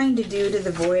we trying to do to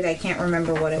the void? I can't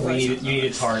remember what it was. You need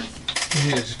its heart.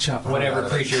 You need to chop Whatever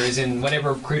creature is in,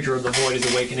 whatever creature of the void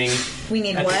is awakening. We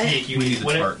need At what? the peak, you We need need its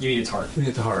whatever- heart. You need its heart. We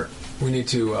need the heart. We need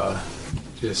to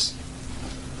just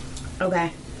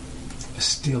Okay.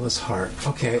 steal his heart.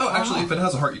 Okay. Oh, actually, if it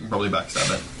has a heart, you can probably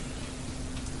backstab it.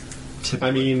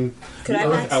 I mean, Could the I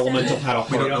Earth backstab Elemental it? had a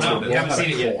We don't heart. know. too. You haven't Had a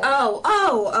seen it yet. core.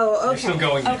 Oh, okay. still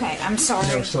going yet. Okay, I'm sorry.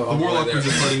 We're still The all warlock right was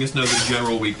there. just letting us know the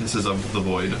general weaknesses of the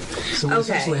void. So we Okay,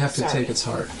 essentially have to sorry. take its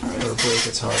heart or break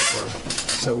its heart, or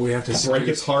so we have to Break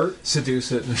its heart.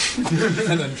 seduce it,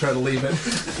 and then try to leave it.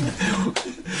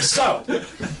 So,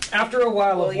 after a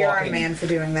while Well, of you're walking, a man for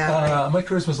doing that. right? My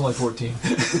charisma's only 14.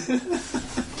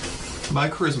 My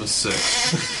charisma's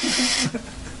 6.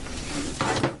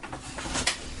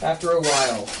 after a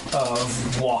while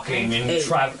of walking and,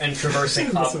 Eight. and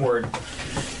traversing upward,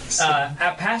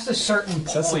 past a certain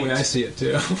point, That's the way I see it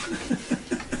too.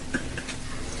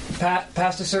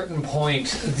 past a certain point,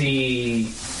 the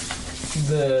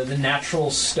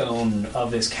natural stone of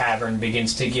this cavern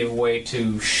begins to give way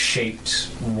to shaped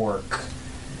work,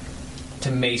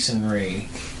 to masonry,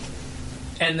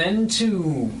 and then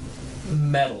to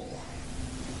metal.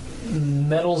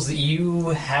 Metals that you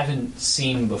haven't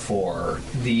seen before.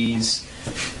 These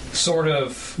sort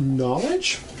of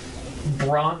Knowledge?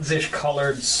 bronzish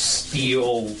colored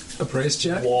steel Appraise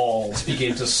check. walls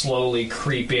begin to slowly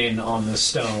creep in on the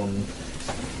stone.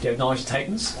 Do you have knowledge of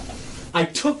Titans? I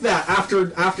took that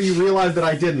after you realized that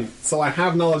I didn't, so I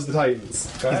have knowledge of the Titans.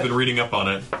 Go He's ahead. been reading up on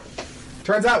it.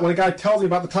 Turns out when a guy tells me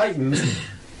about the Titans,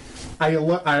 I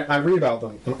read about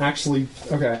them. I'm actually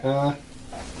okay.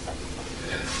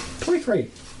 23.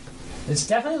 This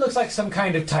definitely looks like some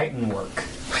kind of Titan work.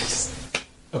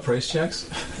 Appraise checks.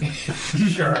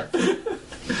 Sure.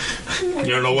 You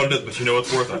don't know what it is, but you know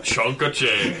it's worth a chunk of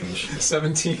change.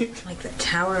 17. Like the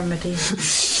Tower of Medusa.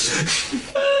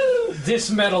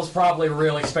 This metal's probably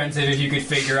real expensive if you could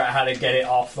figure out how to get it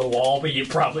off the wall, but you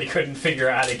probably couldn't figure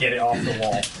out how to get it off the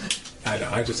wall. I know.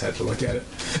 I just had to look at it.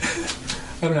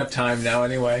 I don't have time now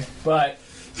anyway. But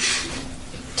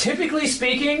typically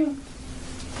speaking,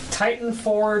 Titan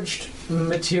forged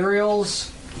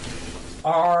materials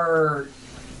are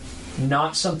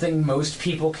not something most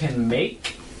people can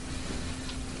make,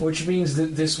 which means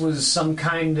that this was some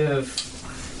kind of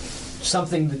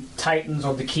something the Titans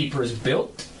or the Keepers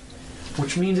built,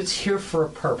 which means it's here for a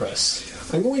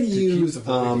purpose. I'm going to use the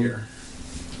void here.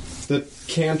 the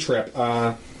cantrip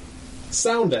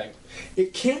sounding.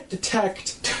 It can't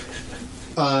detect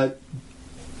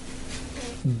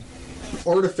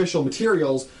artificial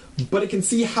materials, but it can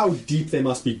see how deep they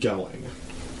must be going.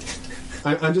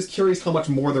 I'm just curious how much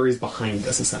more there is behind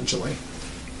this, essentially.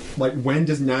 Like, when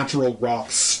does natural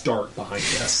rock start behind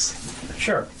this?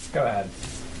 Sure, go ahead.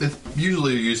 It's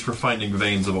usually used for finding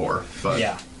veins of ore, but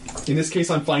Yeah. In this case,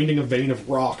 I'm finding a vein of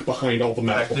rock behind all the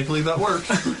metal. technically that works.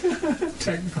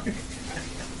 Technically.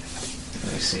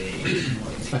 Let me see.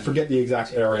 I forget the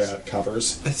exact area it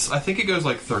covers. I think it goes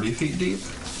like 30 feet deep.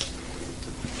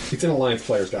 It's in Alliance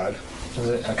Player's Guide. Is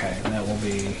it? Okay, and that will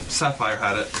be Sapphire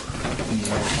had it.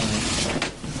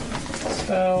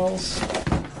 spells.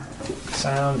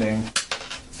 Sounding.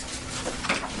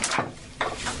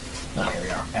 Oh, here we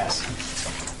are. S.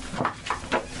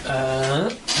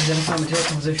 Identify material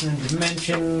composition and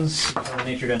dimensions,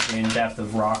 nature, density, and depth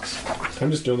of rocks.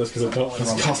 I'm just doing this because it's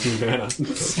costing me mana.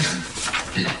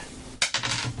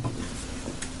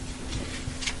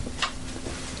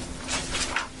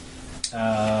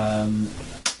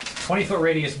 20-foot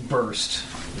radius burst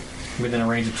within a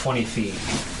range of 20 feet.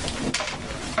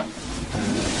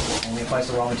 Only applies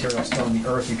to raw material still in the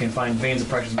earth. You can find veins of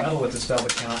precious metal with the spell,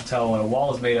 but cannot tell what a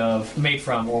wall is made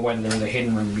from, or whether there is a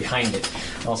hidden room behind it.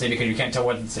 I'll say because you can't tell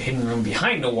whether it's a hidden room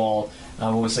behind a wall,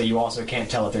 we'll say you also can't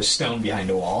tell if there's stone behind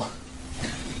a wall.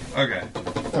 Okay.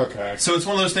 Okay. So it's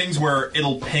one of those things where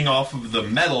it'll ping off of the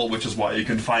metal, which is why you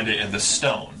can find it in the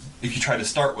stone. If you try to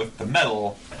start with the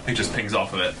metal, it just pings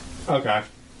off of it. Okay.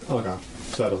 Okay.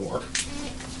 So that doesn't work.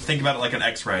 Think about it like an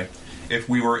X-ray. If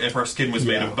our skin was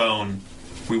made of bone,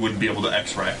 we wouldn't be able to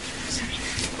X-ray.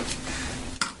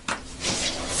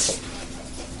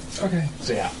 Okay.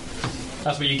 So yeah,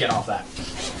 that's what you get off that.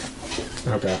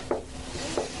 Okay.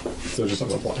 So just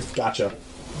doesn't apply. Gotcha.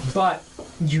 But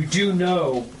you do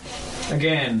know,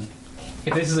 again,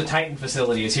 if this is a Titan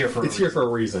facility, it's here for It's here for a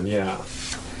reason, yeah.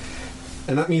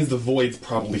 And that means the Void's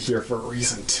probably here for a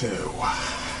reason, too.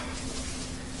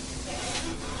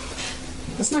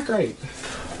 That's not great.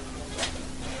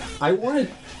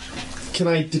 Can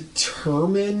I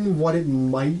determine what it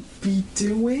might be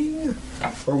doing?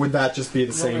 Or would that just be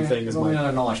the same thing as my...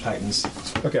 another knowledge Titans.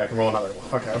 Okay, I can roll another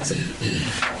one. Okay, let's see.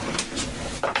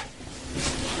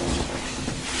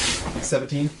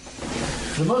 17?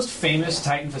 The most famous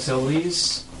Titan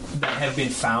facilities that have been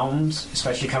found,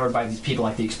 especially covered by these people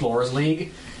like the Explorers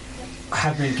League,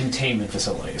 have been containment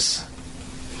facilities.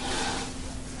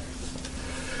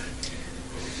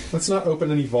 Let's not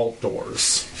open any vault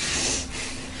doors.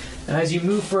 And as you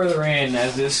move further in,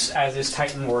 as this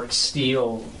Titan worked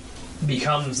steel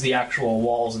becomes the actual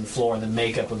walls and floor and the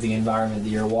makeup of the environment that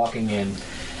you're walking in,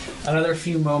 another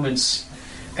few moments,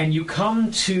 and you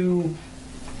come to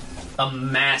a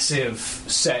massive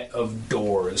set of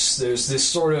doors. There's this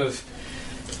sort of...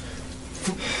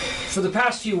 For the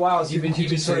past few whiles, you've been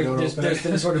sort of... There's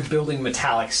been a sort of building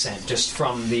metallic scent just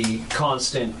from the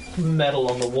constant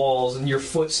metal on the walls, and your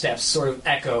footsteps sort of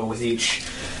echo with each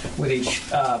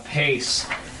pace.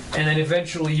 And then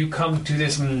eventually you come to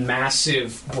this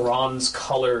massive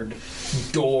bronze-colored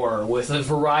door with a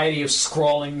variety of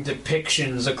scrawling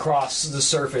depictions across the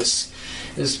surface.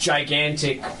 This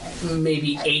gigantic,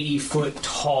 maybe 80-foot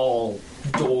tall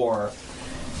door.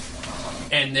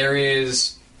 And there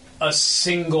is a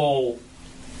single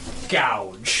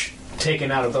gouge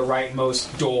taken out of the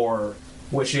rightmost door,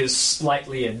 which is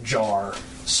slightly ajar,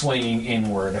 swinging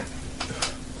inward.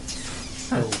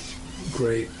 Oh,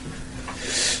 great.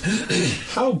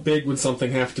 How big would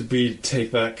something have to be to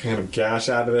take that kind of gash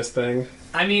out of this thing?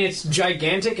 I mean, it's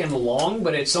gigantic and long,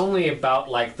 but it's only about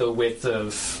like the width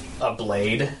of a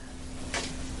blade.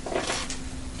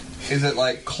 Is it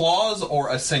like claws or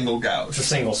a single gouge? It's a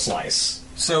single slice.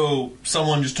 So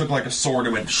someone just took like a sword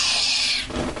and went shh.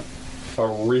 A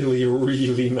really,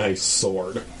 really nice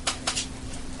sword.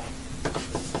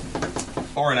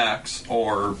 Or an axe,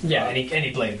 or... Yeah,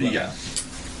 any blade. Yeah.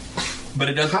 But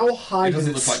it doesn't... How high does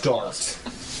it look like start? claws.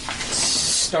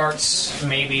 Starts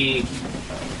maybe...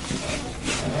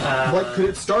 Like, could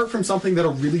it start from something that a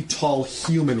really tall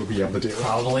human would be able to do?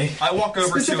 Probably. I walk over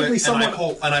to it Specifically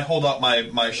and I hold out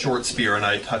my short spear and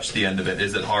I touch the end of it.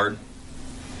 Is it hard?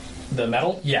 The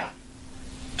metal? Yeah.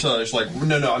 So it's like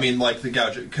no. I mean, like the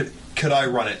gouge. Could I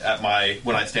run it at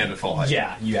when I stand at full height?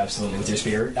 Yeah, you absolutely with your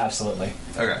spear, absolutely.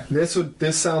 Okay.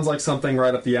 This sounds like something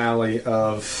right up the alley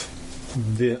of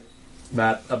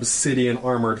that obsidian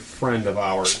armored friend of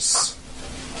ours.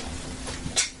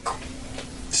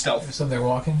 Stealth. Something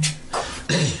walking?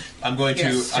 I'm going to.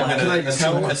 Yes. I'm Can I going to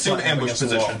tell- assume ambush against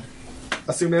the wall. position.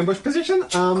 Assume ambush position?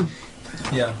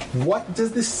 Yeah. What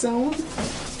does this sound?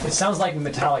 It sounds like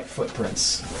metallic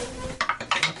footprints.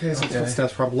 Okay, so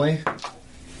footsteps probably.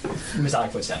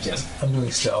 Metallic footsteps, yes. I'm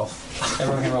doing stealth.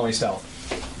 Everyone can roll a stealth.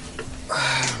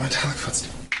 Metallic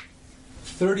footsteps.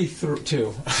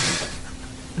 32.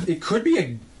 It could be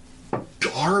a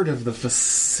part of the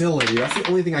facility. That's the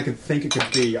only thing I could think it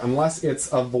could be, unless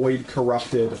it's a void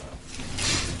corrupted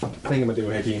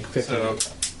thingamadoohickey. 15. So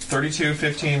 32,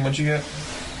 15. What'd you get?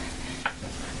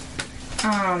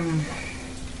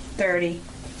 30.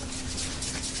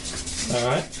 All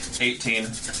right. 18.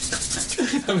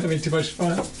 I'm having too much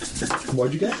fun.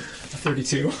 What'd you get?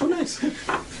 32. Oh, nice.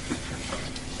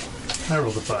 I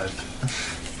rolled a 5.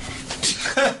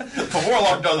 The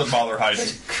warlock doesn't bother hiding.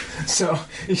 So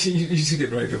you should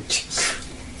get ready to.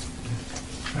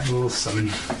 I will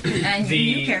summon. And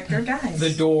your new character dies.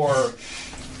 The door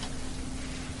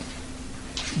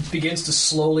begins to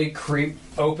slowly creep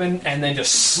open and then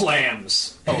just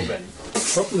slams open.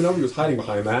 Hopefully nobody was hiding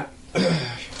behind that.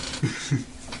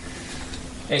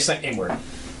 It's like inward.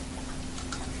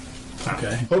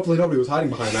 Okay. Hopefully nobody was hiding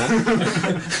behind that.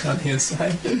 On the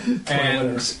inside.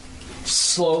 And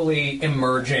slowly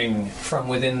emerging from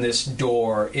within this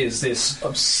door is this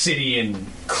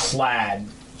obsidian-clad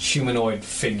humanoid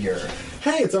figure.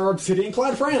 Hey, it's our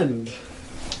obsidian-clad friend.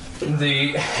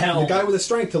 The helm... The guy with the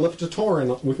strength to lift a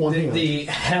Tauren with one hand. The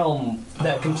helm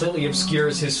that completely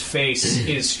obscures his face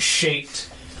is shaped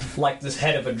like the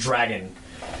head of a dragon.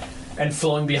 And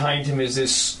flowing behind him is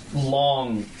this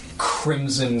long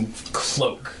crimson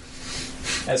cloak.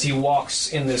 As he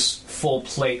walks in this full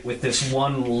plate with this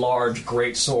one large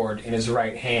greatsword in his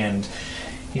right hand,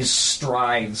 he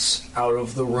strides out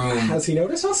of the room. Has he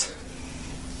noticed us?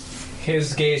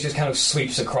 His gaze just kind of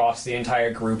sweeps across the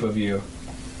entire group of you.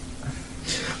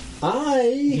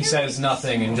 He says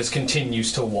nothing and just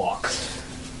continues to walk.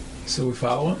 So we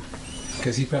follow him?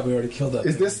 Because he probably already killed that.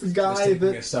 Is this the guy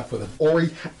that... stuff with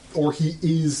him? Or he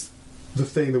is the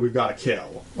thing that we've got to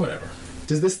kill? Whatever.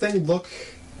 Does this thing look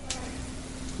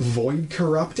void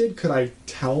corrupted? Could I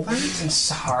tell that? It's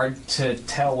hard to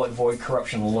tell what void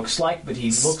corruption looks like, but he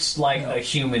looks like a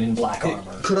human in black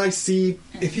armor. Could I see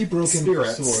if he broke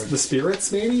spirits? into the sword? The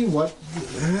spirits, maybe? What?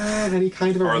 Any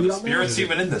kind of a Are read the on spirits that?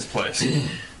 even in this place?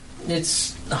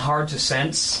 It's hard to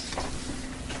sense.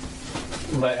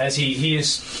 But as he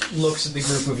just looks at the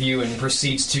group of you and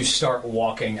proceeds to start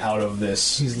walking out of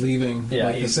this. He's leaving. Yeah,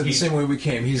 like he's the same way we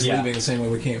came. He's yeah. leaving the same way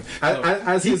we came. So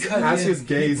As his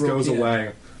gaze he broke goes in.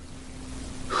 away,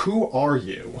 who are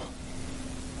you?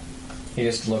 He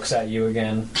just looks at you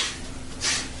again.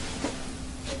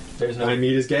 I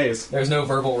meet his gaze. There's no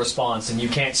verbal response, and you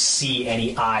can't see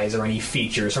any eyes or any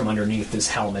features from underneath this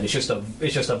helmet. It's just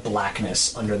a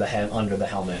blackness under the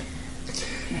helmet.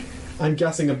 I'm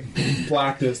guessing a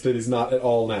blackness that is not at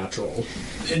all natural.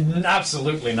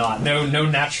 Absolutely not. No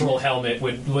natural helmet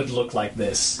would look like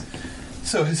this.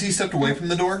 So has he stepped away from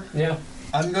the door? Yeah.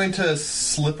 I'm going to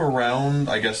slip around.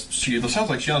 I guess it sounds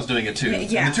like Shion's doing it too.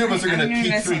 Yeah, And the two of us are going to I'm doing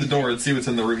peek the through same the door and see what's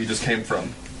in the room he just came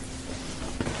from.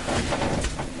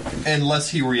 Unless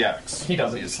he reacts. He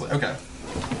doesn't. Obviously. Okay.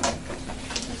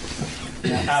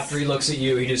 After he looks at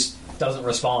you, he just doesn't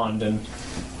respond and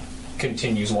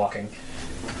continues walking.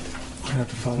 I have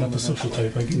to follow Not him. the social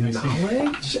type. I see.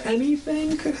 Knowledge?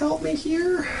 Anything could help me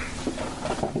here?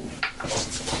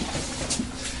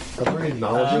 Are there any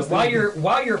knowledge?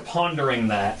 While you're pondering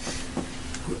that,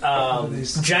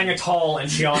 Jang'atal and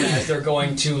Sheona, as they're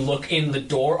going to look in the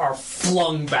door, are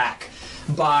flung back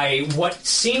by what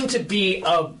seem to be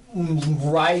a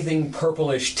writhing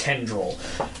purplish tendril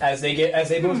as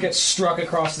they both get struck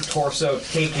across the torso,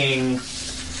 taking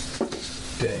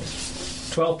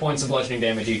 12 points of bludgeoning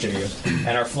damage each of you,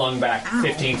 and are flung back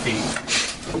 15 feet.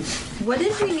 What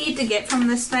did we need to get from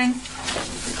this thing?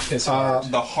 It's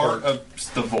The heart of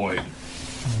the void.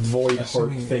 Void heart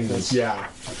Assuming things, yeah.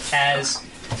 As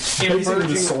Basically the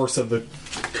emerging, source of the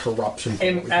corruption.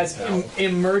 from what we can tell.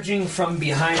 emerging from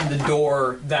behind the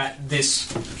door that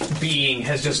this being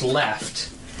has just left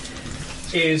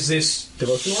is this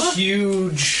Devotional?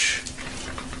 huge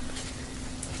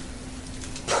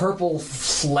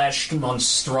purple-fleshed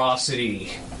monstrosity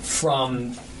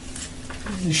from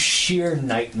sheer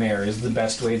nightmare is the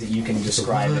best way that you can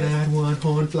describe it. One-eyed,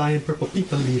 one-horn, flying purple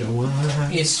people lead a one.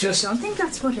 It's just... I don't think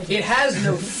that's what it is. It has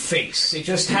no face. It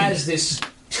just has this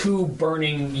two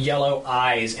burning yellow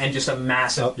eyes and just a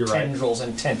mass of You're right. tendrils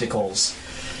and tentacles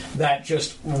that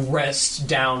just rest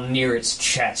down near its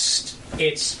chest.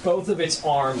 Both of its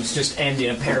arms just end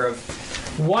in a pair of...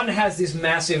 One has this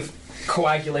massive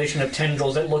coagulation of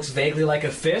tendrils that looks vaguely like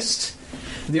a fist.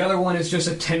 The other one is just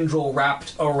a tendril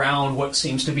wrapped around what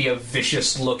seems to be a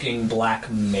vicious-looking black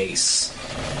mace.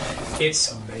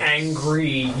 Its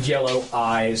angry yellow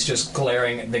eyes just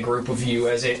glaring at the group of you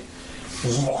as it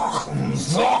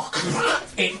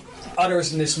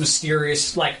utters in this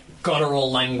mysterious, like,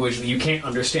 guttural language that you can't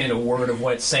understand a word of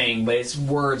what it's saying, but its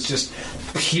words just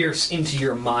pierce into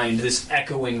your mind, this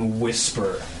echoing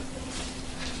whisper.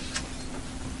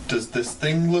 Does this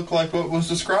thing look like what was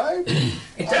described?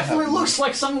 It definitely looks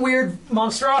like some weird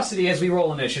monstrosity as we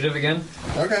roll initiative again.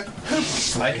 Okay.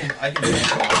 I can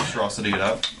monstrosity it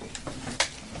up.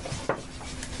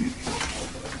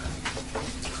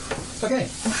 Okay.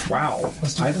 Wow.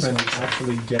 Let's do I've this been one.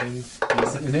 actually getting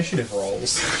decent initiative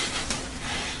rolls.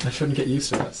 I shouldn't get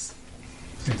used to this.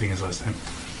 Same thing as last time.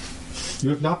 You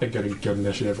have not been getting good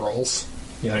initiative rolls.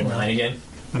 You got a 9 again?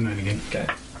 I'm not again. Okay.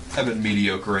 I've been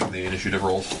mediocre-ing the initiative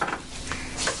rolls.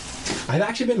 I've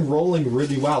actually been rolling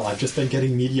really well. I've just been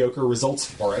getting mediocre results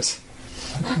for it.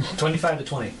 25 to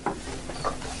 20.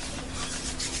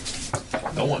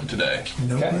 No one today.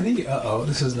 Nobody? Uh-oh,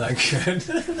 this is not good.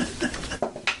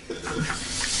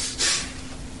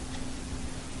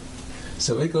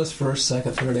 So it goes first,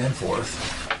 second, third, and fourth.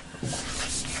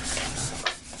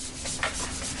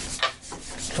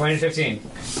 20 to 15.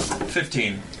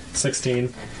 15.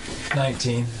 16.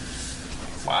 19.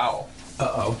 Wow.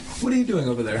 Uh-oh. What are you doing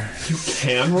over there? You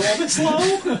can roll this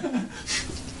low?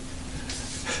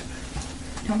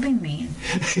 Don't be mean.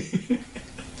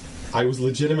 I was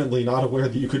legitimately not aware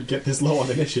that you could get this low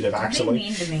on initiative, Don't actually. be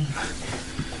mean to me.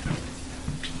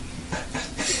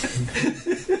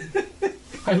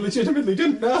 I legitimately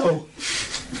didn't know.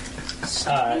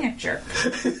 Stop being a jerk.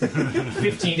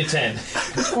 15 to 10.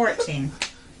 14.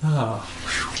 Oh.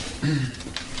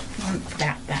 Not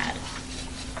that bad.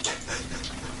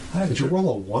 Did you roll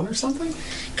a 1 or something?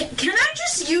 Can I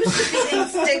just use the beating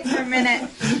stick for a minute?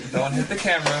 Don't hit the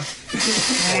camera.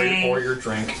 Or your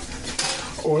drink.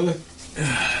 Or the...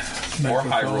 Or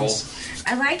high roll.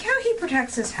 I like how he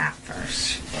protects his hat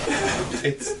first.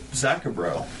 It's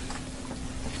Zachabro.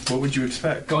 What would you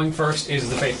expect? Going first is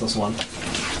the faithless one.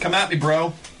 Come at me,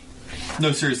 bro.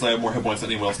 No, seriously, I have more hit points than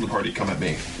anyone else in the party. Come at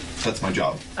me. That's my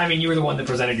job. I mean, you were the one that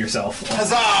presented yourself.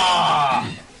 Huzzah!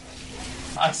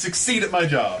 I succeed at my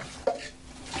job.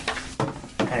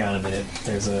 Hang on a minute.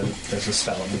 There's a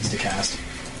spell it needs to cast.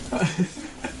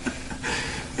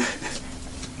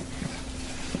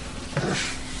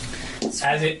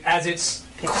 As its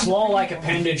claw-like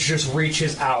appendage just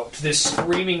reaches out, this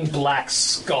screaming black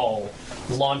skull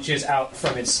launches out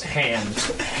from its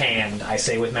hand, I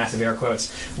say with massive air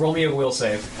quotes. Roll me a will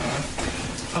save.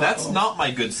 That's not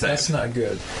my good save. That's not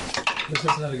good. This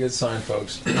is not a good sign,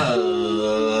 folks.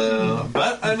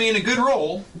 But, I mean, a good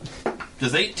roll.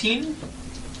 Does 18?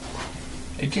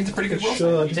 18's a pretty good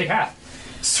roll. You take half.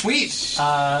 Sweet!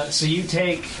 So you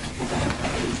take...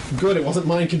 Good, it wasn't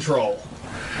mind control.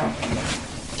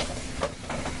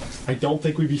 I don't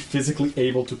think we'd be physically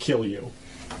able to kill you.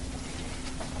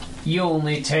 You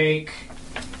only take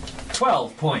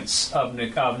 12 points of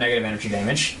negative energy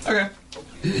damage. Okay.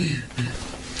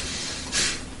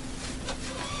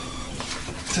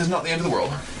 This is not the end of the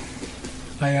world.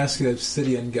 I asked the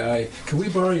obsidian guy, can we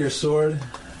borrow your sword?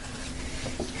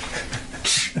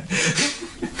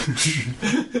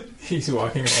 He's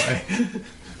walking away.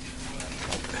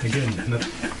 Again,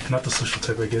 not the social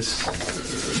type, I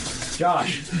guess.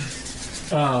 Josh.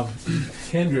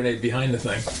 Hand grenade behind the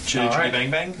thing. Chitty All right. bang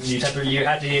bang? You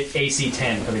had to hit AC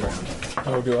 10 for the ground.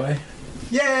 Oh, do I?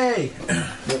 Yay!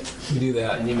 We do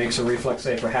that. And he makes a reflex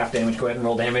save for half damage. Go ahead and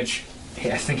roll damage.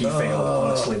 Yeah, I think he failed,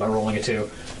 honestly, by rolling a 2.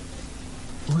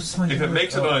 What's my If it damage?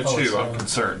 makes it on a 2, it's, I'm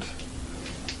concerned.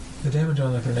 The damage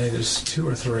on the grenade is 2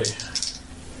 or 3.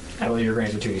 I believe your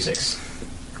grenades are 2d6.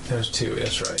 There's 2,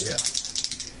 that's right, yeah.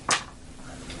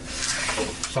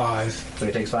 5. So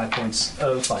he takes 5 points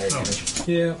of fire damage.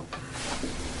 Yeah.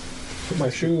 Put my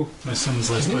shoe. My summons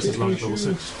last twice as long at level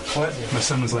 6. What? My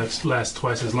summons last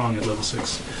twice as long at level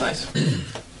 6. Nice.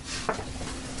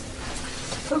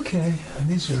 Okay, and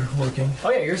these are working. Oh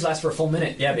yeah, yours lasts for a full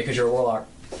minute. Yeah, because you're a warlock.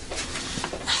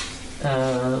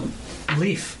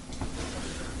 Leaf.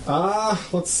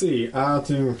 Let's see.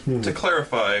 To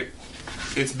clarify,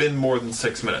 it's been more than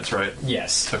 6 minutes, right?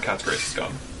 Yes. So Cat's Grace is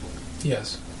gone.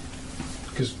 Yes.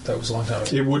 Because that was a long time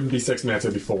ago. It wouldn't be 6 minutes,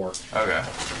 it'd be 4. Okay.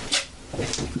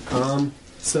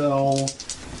 So,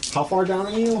 how far down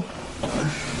are you?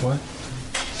 What?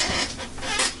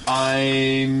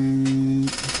 I'm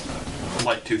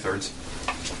like 2/3.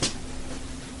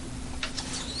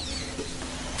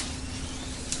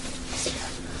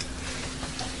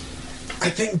 I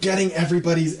think getting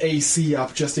everybody's AC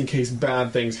up just in case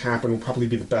bad things happen would probably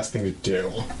be the best thing to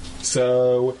do.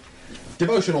 So,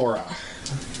 Devotion Aura.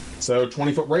 So,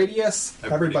 20-foot radius.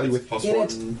 Everybody gets within plus it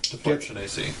 1 deflection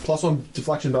gets AC. +1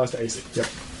 deflection bonus to AC. Yep.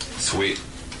 Sweet.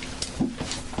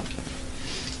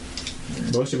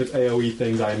 Most of its AoE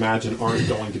things, I imagine, aren't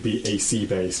going to be AC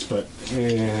based, but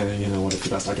you know what? It's the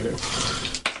best I can do.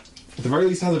 At the very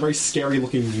least, it has a very scary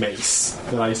looking mace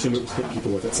that I assume it will hit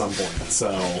people with at some point.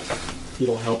 So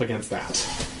it'll help against that.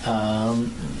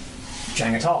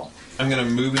 Jang'atal. I'm going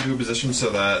to move into a position so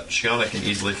that Sheona can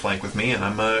easily flank with me, and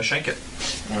I'm going to shank it.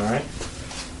 Alright.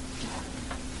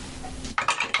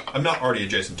 I'm not already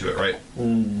adjacent to it, right?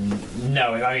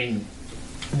 No, I mean,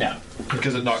 no.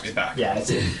 Because it knocked me back. Yeah,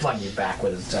 it's flung you back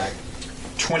with its attack.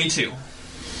 22.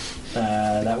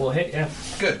 That will hit, yeah.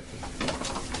 Good.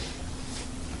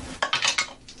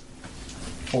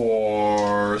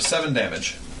 For 7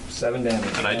 damage. 7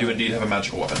 damage. And I do indeed have a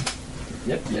magical weapon.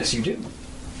 Yep, yes you do.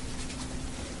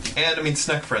 And, I mean,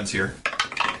 Snack Friend's here.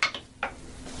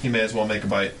 He may as well make a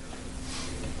bite.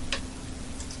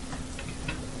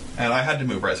 And I had to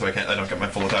move, right, so I don't get my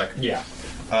full attack. Yeah.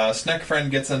 Snack Friend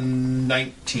gets a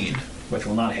 19. Which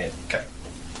will not hit. Okay.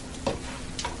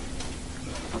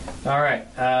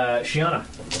 Alright, Sheona.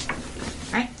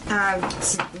 Alright,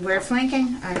 so we're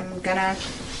flanking. I'm gonna...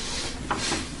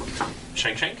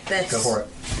 Shank. This. Go for it.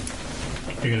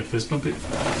 You're gonna fist bump it?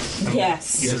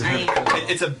 Yes.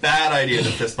 It's a bad idea to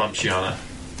fist bump Sheona.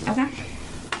 Okay.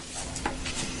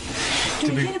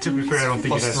 To be fair, I don't think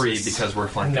it Plus has 3 because we're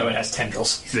flanking. No, it has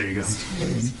tendrils. There you go.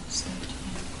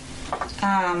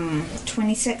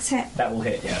 26 hit. That will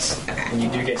hit, yes. And you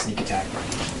do get sneak attack.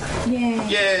 Yay.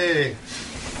 Yay!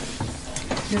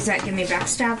 Does that give me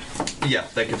backstab? Yeah,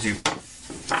 that gives you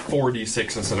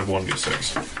 4d6 instead of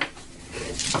 1d6.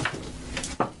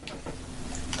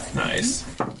 Nice.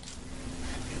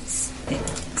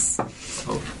 6.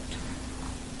 Oh.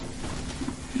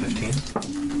 15?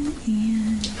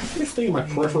 This thing in my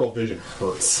peripheral vision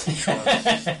hurts.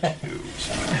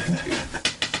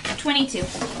 22.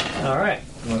 Alright.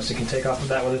 Most you can take off of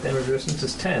that with a damage resistance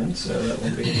is 10, so that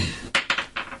will be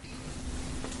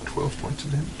 12 points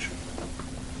of damage.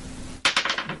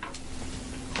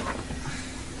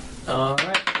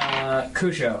 Alright,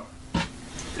 Kusho.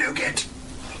 Nougat.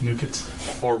 Nougat.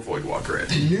 Or Voidwalker it.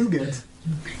 Nougat.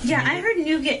 Yeah, I heard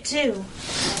nougat too.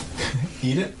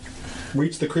 Eat it.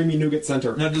 Reach the creamy nougat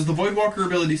center. Now, does the Voidwalker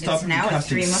ability stop It's him now from a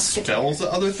casting 3 musketeers. spells at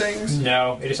other things?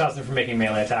 No, it just stops them from making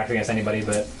melee attacks against anybody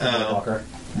but Walker.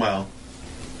 Well,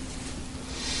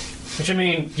 Which, I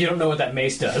mean, you don't know what that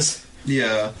mace does.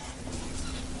 yeah.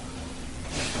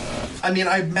 I mean,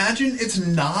 I imagine it's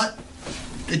not...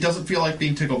 It doesn't feel like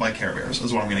being tickled by Care Bears,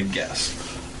 is what I'm going to guess.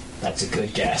 That's a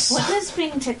good guess. What does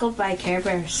being tickled by Care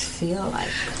Bears feel like?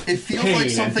 It feels Pain like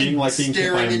and something being like being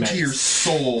hit by staring a into mace. your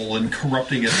soul and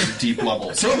corrupting it at a deep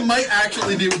level. So it might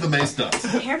actually be what the mace does.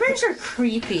 Care Bears are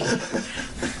creepy.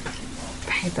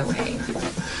 By the way.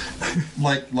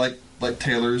 Like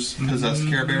Taylor's possessed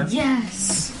Care Bear?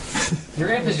 Yes. Your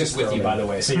imp is just with you, by the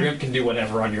way, so your imp can do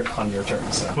whatever on your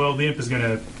turn. So Well, the imp is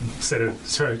gonna try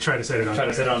to set it on. try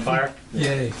to set it on fire.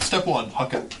 Yay. Step 1,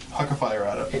 huck a fire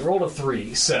at it. It rolled a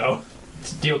 3, so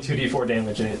deal 2d4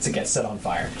 damage and it's to get set on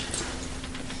fire.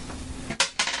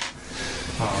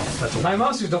 That's My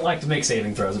monsters don't like to make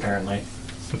saving throws, apparently.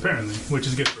 apparently, which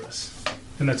is good for us.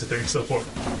 And that's a 3, so 4.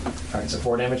 Alright, so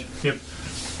 4 damage, Yep.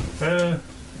 and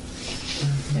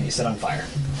you set on fire.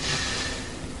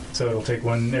 So it'll take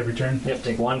 1 every turn Yep,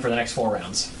 take 1 for the next 4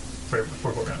 rounds. for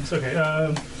 4 rounds. Okay.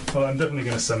 Well, I'm definitely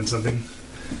gonna summon something.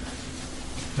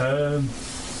 Another.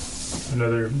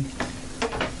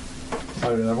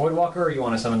 Another Voidwalker, or you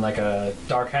want to summon like a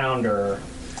Darkhound, or...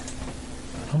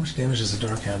 How much damage does a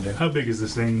Darkhound do? How big is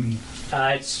this thing?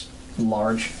 It's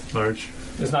large. Large.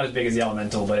 It's not as big as the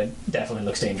Elemental, but it definitely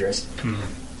looks dangerous.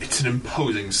 It's an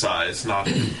imposing size, not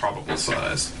an improbable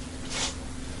size.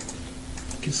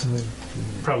 Get something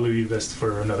Probably be best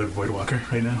for another Voidwalker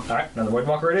right now. Alright, another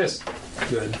Voidwalker it is.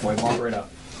 good. Voidwalker it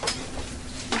up.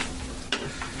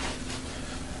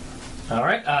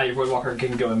 Alright, your Voidwalker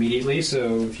can go immediately,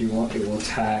 so if you want, it will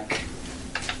attack.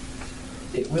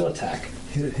 It will attack.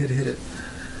 Hit it.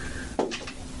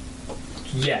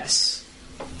 Yes.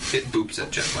 It boops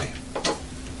it gently.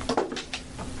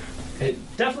 It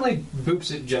definitely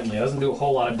boops it gently. It doesn't do a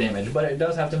whole lot of damage, but it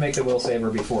does have to make the will save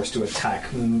or be forced to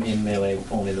attack in melee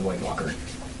only the Voidwalker.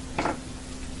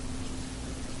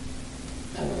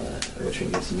 Which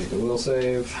it needs to make the will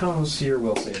save. How's your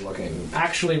will save looking?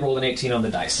 Actually rolled an 18 on the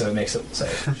dice, so it makes it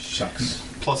save. Shucks.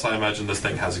 Plus, I imagine this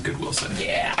thing has a good will save.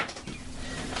 Yeah.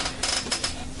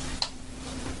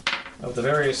 Of the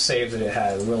various saves that it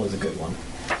has, will is a good one.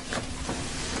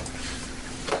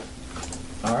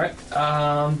 Alright.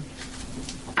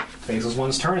 Basil's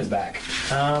one's turn is back.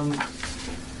 Come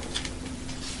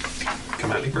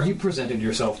at me, bro. You presented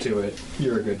yourself to it.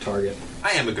 You're a good target.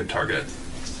 I am a good target.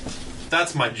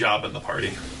 That's my job in the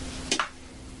party.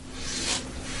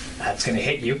 That's going to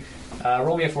hit you.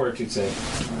 Roll me a fortitude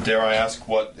save. Dare I ask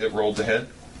what it rolled to hit?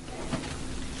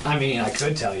 I mean, I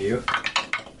could tell you.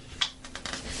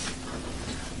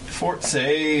 Fort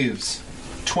saves.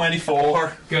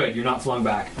 24. Good, you're not flung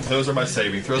back. Those are my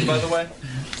saving throws, by the way.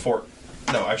 Fort.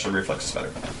 No, actually, reflex is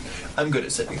better. I'm good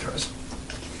at saving throws.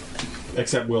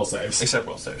 Except will saves. Except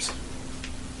will saves.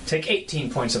 Take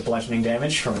 18 points of bludgeoning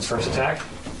damage from its first attack.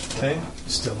 Okay.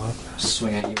 Still up.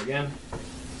 Swing at you again.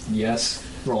 Yes.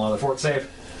 Roll another fort save.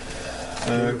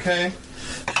 Okay.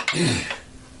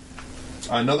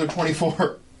 Another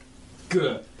 24.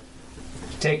 Good.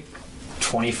 Take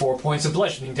 24 points of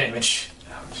bludgeoning damage.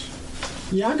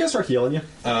 Yeah, I'm gonna start healing you.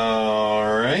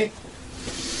 Alright.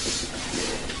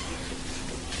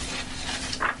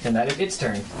 And that is its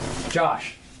turn.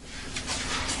 Josh.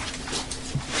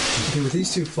 Okay, with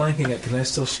these two flanking it, can I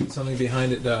still shoot something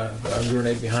behind it, a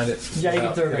grenade behind it? Yeah, you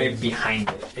can throw a grenade behind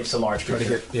it. It's a large Try to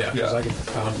creature. get, because I can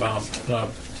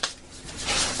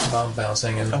bomb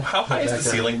bouncing and... Oh, how high is the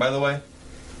ceiling, by the way?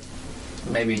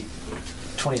 Maybe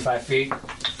 25 feet.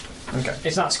 Okay.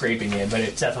 It's not scraping it, but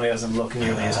it definitely doesn't look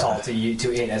nearly as tall to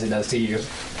it as it does to you.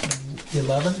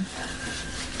 11?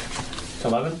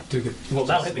 11? Well,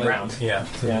 that'll hit the ground. Yeah.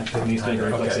 Yeah, it needs to be a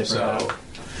reflex Okay, save for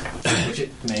that. Which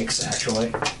it makes,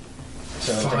 actually.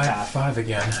 So it's half. 5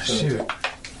 again. So Shoot.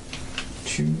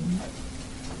 2.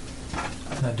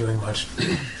 Not doing much.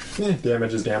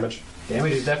 Damage is damage.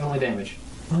 Damage is definitely damage.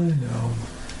 I know.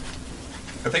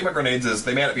 The thing about grenades is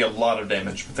they may not be a lot of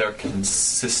damage, but they're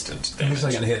consistent I'm damage. just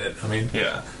not going to hit it. I mean,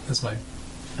 Yeah. that's my...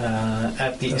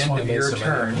 At the That's end why I of made your so many.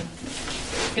 turn,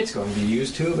 it's going to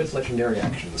use 2 of its legendary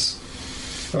actions.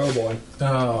 Oh boy.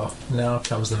 Oh, now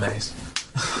comes the mace.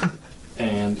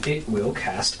 And it will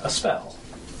cast a spell.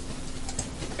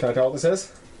 Can I tell what this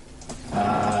is?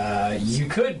 You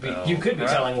could be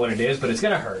telling what it is, but it's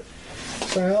going to hurt.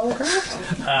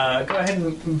 Spellcraft? Go ahead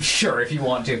and... Sure, if you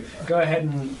want to. Go ahead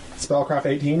and... Spellcraft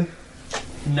 18?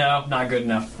 No, not good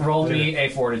enough. Roll me a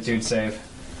fortitude save.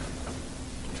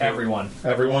 Everyone.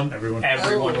 Everyone?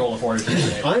 Everyone roll a fortitude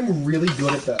save. I'm really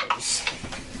good at those.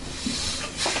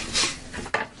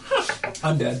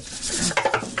 I'm dead.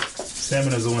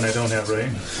 Salmon is the one I don't have,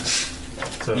 right?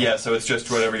 So. Yeah, so it's just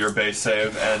whatever your base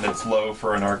save, and it's low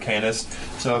for an Arcanist.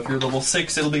 So if you're level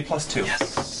 6, it'll be +2.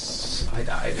 Yes. I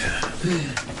died.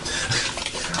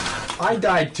 I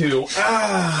died too.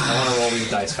 I want to roll these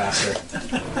dice faster.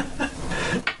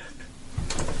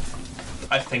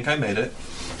 I think I made it.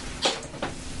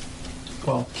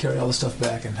 Well, carry all the stuff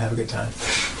back and have a good time.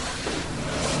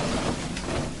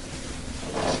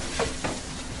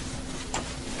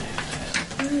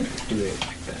 Do it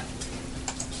like that.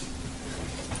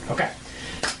 Okay.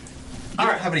 I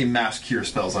don't have any mass cure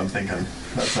spells, I'm thinking.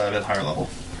 That's a bit higher level.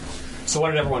 So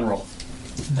what did everyone roll?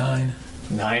 9.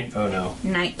 9? Oh no.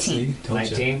 19. Told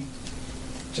you. 19?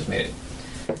 Just made it.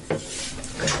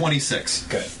 26.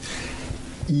 Good.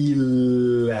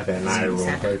 11. I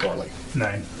rolled very poorly.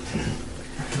 9.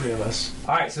 3 of us.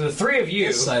 Alright, so the 3 of you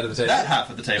This side of the table. That half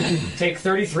of the table. take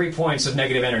 33 points of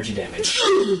negative energy damage.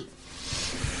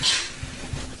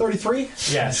 33?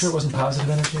 Yes. Sure it wasn't positive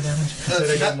energy damage?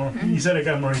 You said I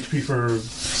got more HP for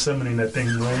summoning that thing,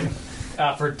 right?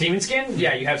 For Demon Skin,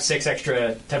 yeah, you have 6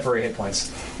 extra temporary hit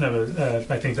points. No, but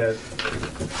I think that.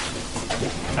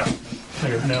 Oh,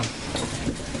 okay, no.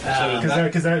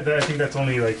 Because I think that's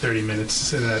only like 30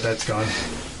 minutes, and that's gone.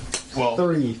 Well,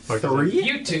 33?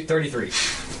 You two, 33.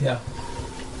 Yeah.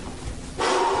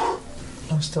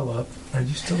 I'm still up. Are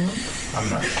you still up? I'm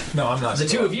not. No, I'm not. The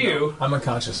still two up. of you No, I'm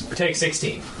unconscious. take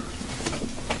 16.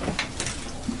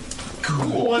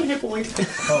 Cool. 1 hit point.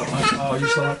 Oh, you're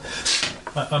still up?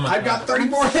 I'm I've got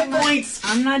 34 hit points!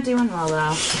 I'm not doing well,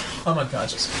 though. I'm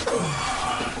unconscious.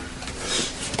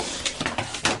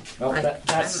 Well,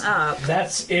 that's I'm up.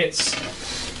 That's its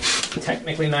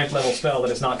technically 9th level spell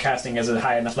that it's not casting as a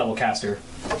high enough level caster.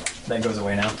 That goes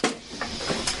away now.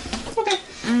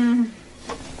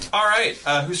 All right.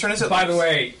 Whose turn is it? By the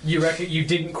way, you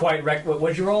didn't quite what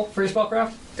did you roll for your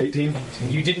spellcraft? 18.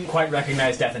 You didn't quite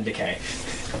recognize Death and Decay.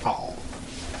 Oh.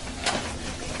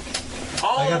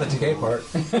 I got the decay part.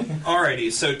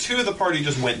 Alrighty, so 2 of the party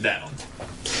just went down.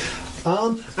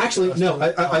 Actually, no.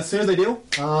 As soon as I do,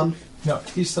 No,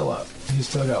 he's still up. He's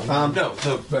still got one. No,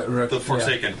 the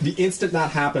Forsaken. the instant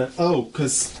that happened,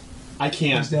 because I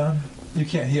can't. He's down. You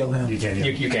can't heal him. You can't heal.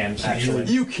 You can actually.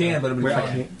 You can, but it'll be Where I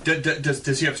fine. can't.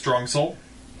 Does he have strong soul?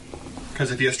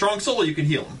 Because if he has strong soul, you can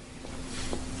heal him.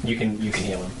 You can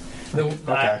heal him.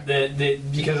 Okay.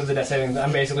 Because of the death saving,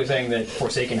 I'm basically saying that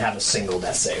Forsaken have a single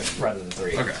death save rather than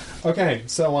 3. Okay. Okay,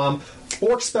 so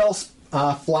orc spell,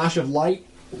 flash of light.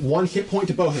 1 hit point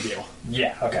to both of you.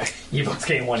 Yeah, okay. You both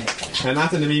gain 1 hit point. And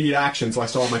that's an immediate action, so I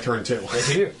still have my turn too.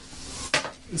 Yes, you do.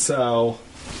 So,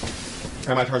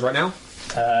 are my turns right now?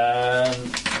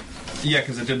 Yeah,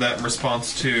 because it did that in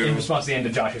response to... In response to the end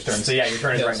of Josh's turn. So yeah, your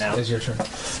turn is right now. It's your turn.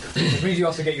 Which means you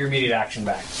also get your immediate action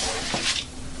back.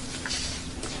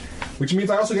 Which means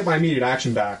I also get my immediate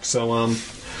action back. So,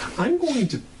 I'm going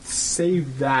to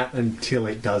save that until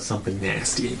it does something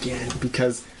nasty again,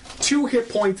 because 2 hit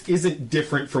points isn't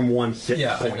different from 1 hit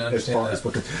point as far as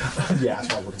we're concerned. Yeah, as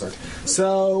far as we're concerned.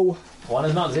 So 1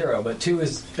 is not 0, but 2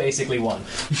 is basically 1.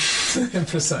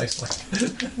 Precisely.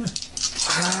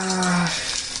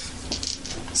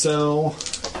 So,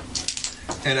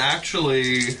 and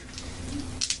actually,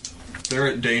 they're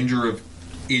at danger of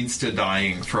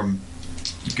insta-dying from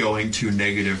going to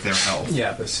negative their health.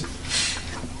 Yeah, but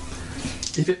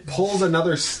if it pulls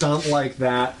another stunt like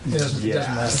that, it doesn't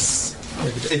matter.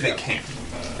 If it can.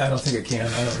 I don't think it can.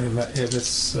 I don't think if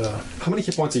it's... How many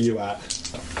hit points are you at?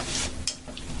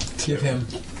 Get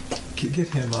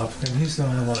him up, and he's the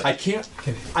only one. I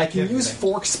can use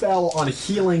Fork Spell on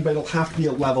healing, but it'll have to be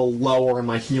a level lower, and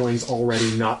my healing's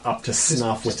already not up to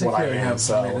snuff with what I am.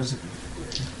 So, I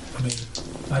mean,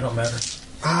 I don't matter.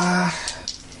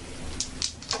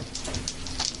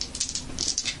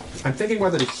 I'm thinking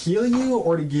whether to heal you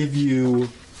or to give you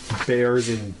Bear's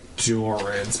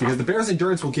Endurance, because the Bear's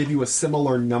Endurance will give you a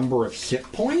similar number of hit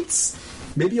points,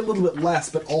 maybe a little bit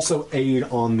less, but also aid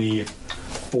on the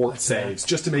fort saves,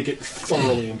 just to make it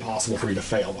thoroughly impossible for you to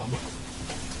fail them.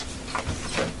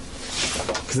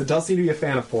 Because it does seem to be a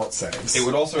fan of fort saves. It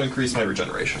would also increase my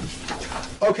regeneration.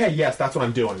 Okay, yes, that's what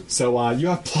I'm doing. So you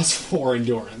have +4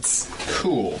 endurance.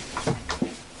 Cool.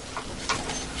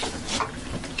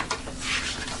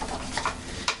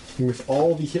 With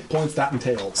all the hit points that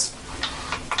entails.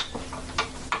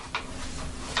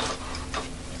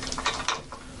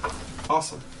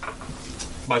 Awesome.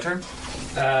 My turn?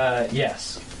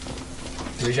 Yes.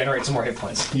 Regenerate some more hit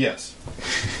points. Yes.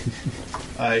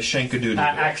 I shank-a-doodle.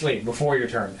 Actually, before your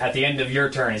turn, at the end of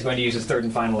your turn, he's going to use his 3rd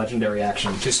and final legendary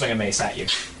action to swing a mace at you.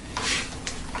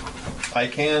 I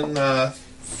can,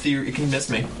 it can miss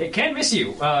me. It can miss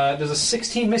you. Does a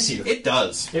 16 miss you? It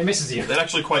does. It misses you. It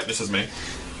actually quite misses me.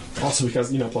 Also because,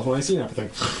 +1 AC and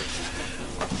everything.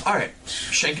 Alright.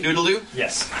 Shank-a-doodle-doo?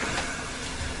 Yes.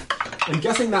 I'm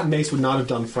guessing that mace would not have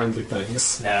done friendly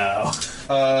things. No.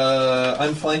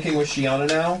 I'm flanking with Sheona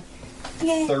now.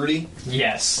 Yay. 30.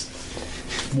 Yes.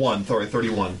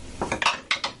 31.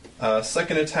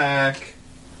 Second attack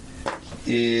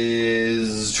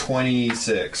is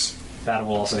 26. That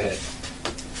will also hit.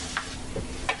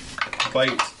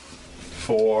 Bite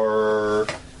for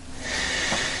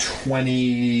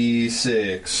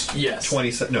 26. Yes.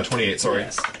 28, sorry.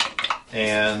 Yes.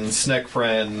 And Sneck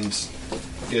Friend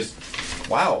is...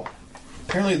 Wow.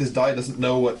 Apparently this die doesn't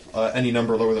know what any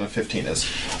number lower than a 15 is.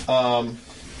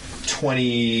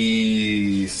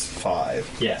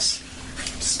 25. Yes.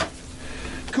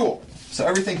 Cool. So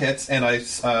everything hits, and I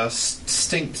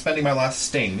spending my last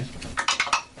sting.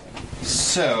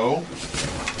 So,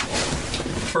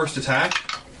 first attack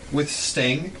with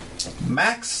sting,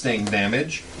 max sting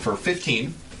damage for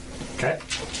 15. Okay.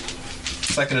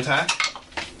 Second attack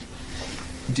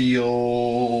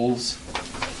deals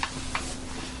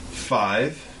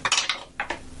 5.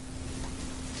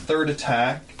 Third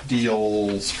attack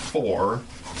deals 4.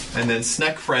 And then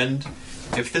Sneck Friend,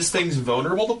 if this thing's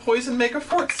vulnerable to poison, make a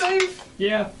fort save?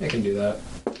 Yeah, it can do that.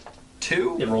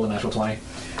 2? It rolled a natural 20.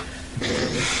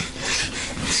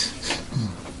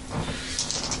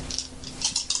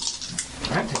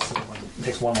 Alright,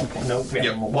 takes one more point. No, yeah,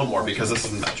 Yep, one more because this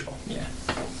is magical. Yeah.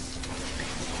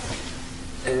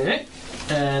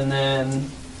 And then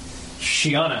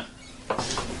Sheona.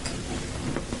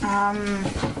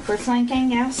 We're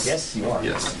flanking, yes? Yes, you are.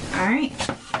 Yes. Alright.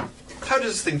 How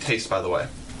does this thing taste, by the way?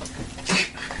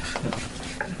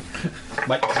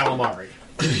 Like calamari.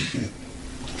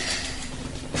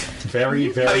 Very,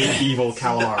 very evil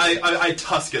calamari. I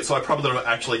tusk it, so I probably don't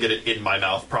actually get it in my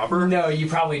mouth proper. No, you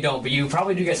probably don't, but you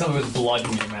probably do get something with blood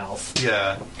in your mouth.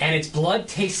 Yeah. And its blood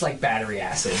tastes like battery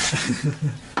acid.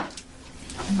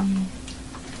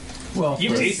 Well,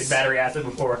 You've tasted battery acid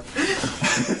before.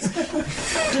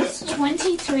 Does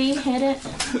 23 hit it?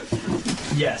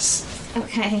 Yes.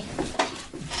 Okay.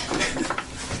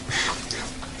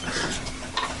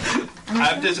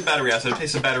 I've tasted battery acid. I've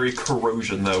tasted battery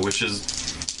corrosion, though, which is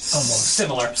Almost.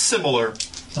 Similar.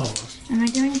 Almost. Am I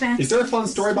doing bad? Is there a fun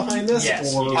story behind this?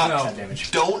 Yes, Or you do that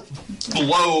damage. Don't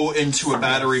blow into a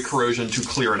battery corrosion to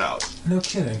clear it out. No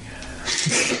kidding.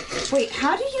 Wait,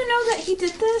 how do you know that he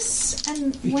did this?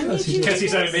 And when did you do Because he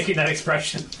started this? making that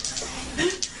expression.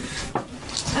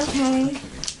 Okay.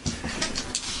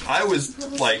 I was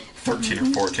like 13 or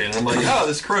 14, and I'm like, oh,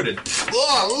 this corroded.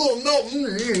 Oh, no,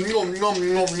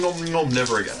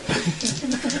 never again.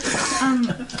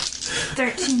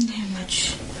 13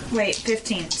 damage. Wait,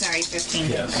 15. Sorry, 15.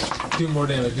 Yes. Do more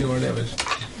damage.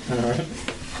 Alright.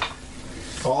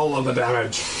 All of the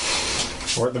damage.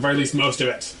 Or at the very least, most of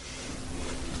it.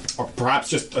 Or perhaps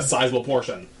just a sizable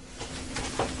portion.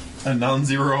 A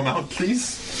non-zero amount,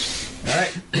 please. All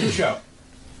right, show.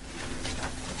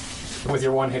 With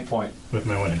your 1 hit point. With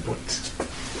my 1 hit point.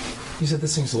 You said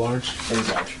this thing's large? It is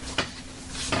large.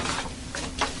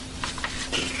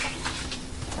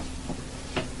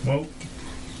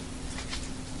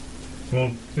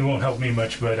 Well, it won't help me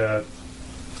much, but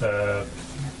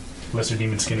lesser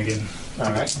demon skin again.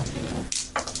 All right.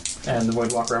 And the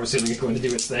Voidwalker, I'm assuming, is going to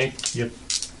do its thing. Yep.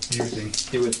 Do your thing.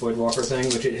 Do its Voidwalker thing,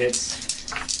 which it hits.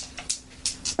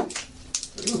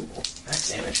 Ooh, that's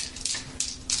damage.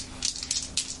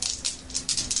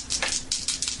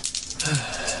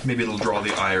 Maybe it'll draw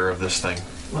the ire of this thing.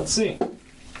 Let's see.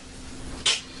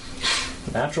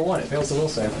 Natural 1. It fails the will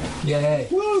save. Yay.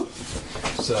 Woo!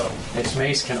 So, Its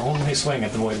mace can only swing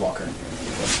at the Voidwalker.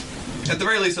 At the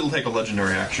very least, it'll take a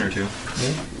legendary action or two.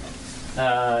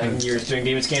 And you're doing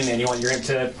Demon Skin, and you want your imp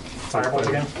to firebolt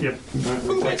again? Yep.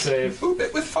 Reflex save. Boop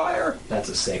it with fire. That's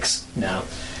a 6. No.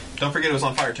 Don't forget it was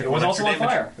on fire, too. It was also on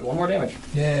fire. 1 more damage.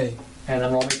 yay. And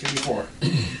then roll me 2d4.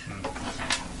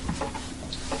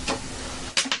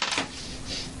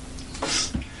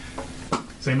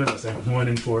 Same as last time. 1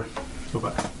 and 4. Go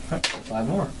back. 5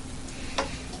 more.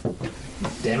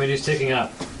 Damage is ticking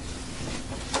up.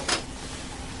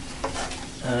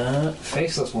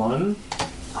 Faceless one.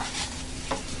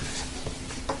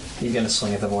 He's gonna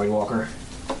swing at the Voidwalker.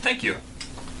 Thank you.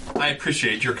 I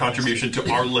appreciate your contribution to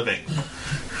our living.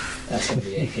 That's gonna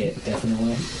be a hit,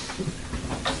 definitely.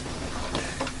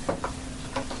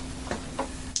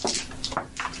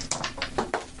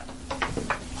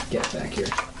 Get back here.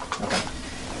 Okay.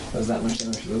 Does that much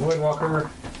damage to the Voidwalker.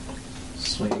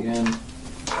 Swing again.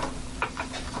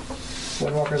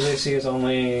 Voidwalker's AC is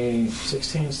only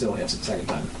 16, still hits it second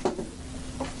time.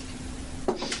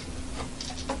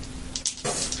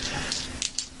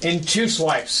 In 2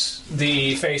 swipes,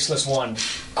 the faceless one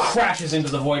crashes into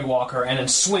the Voidwalker and then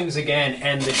swings again,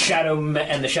 and the shadow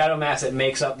mass that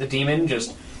makes up the demon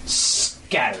just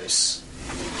scatters.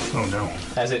 Oh no!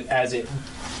 As it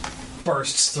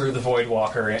bursts through the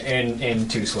Voidwalker in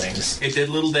 2 swings. It did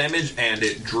little damage, and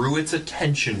it drew its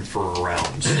attention for a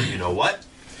round. So you know what?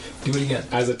 Do it again.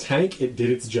 As a tank, it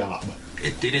did its job.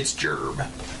 It did its gerb.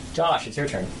 Josh, it's your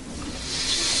turn.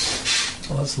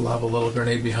 Well, let's lob a little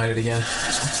grenade behind it again.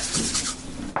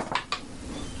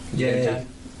 Yay.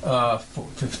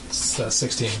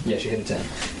 16. Yeah, she hit a 10.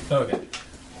 Okay.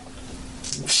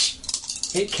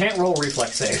 It can't roll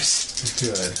reflex saves.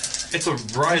 Good. It's a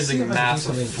rising mass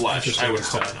of something flesh. interesting I would this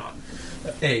hope time.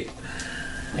 not. 8.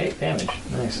 8 damage.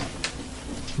 Nice.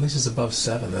 At least it's above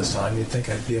 7 this time. You'd think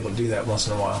I'd be able to do that once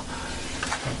in a while.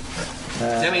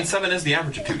 I mean, 7 is the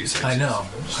average of 2d6. I know.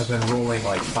 I've been rolling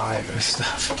like 5 and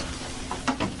stuff.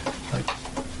 Like,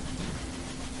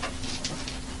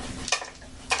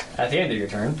 At the end of your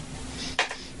turn,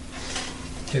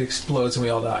 it explodes and we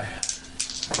all die.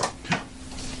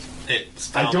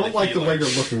 I don't like the way you're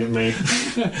looking at me.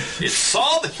 It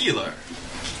saw the healer.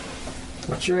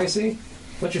 what's your AC?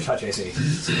 What's your touch AC?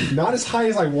 Not as high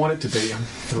as I want it to be.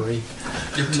 3.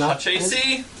 Your touch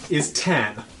AC? Is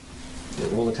 10.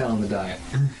 Roll a 10 on the die.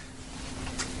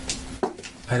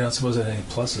 I don't suppose it had any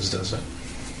pluses, does it?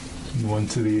 1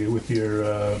 to the with your.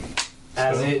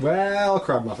 As it Well,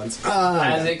 crab muffins.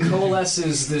 as it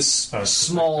coalesces this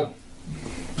small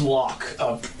block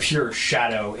of pure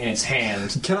shadow in its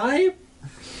hand. Can I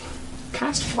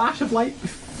cast Flash of Light?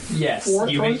 Yes, 4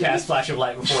 you may targets? cast Flash of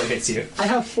Light before it hits you. I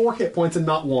have 4 hit points and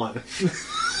not 1.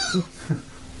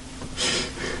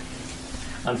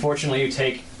 Unfortunately, you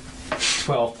take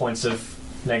 12 points of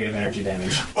negative energy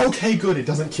damage. Okay, good. It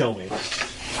doesn't kill me.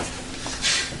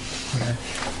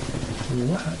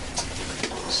 What?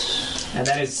 And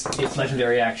that is its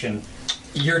legendary action.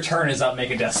 Your turn is up,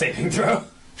 make a death saving throw.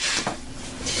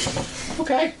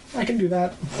 Okay, I can do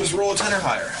that. Just roll a 10 or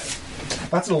higher.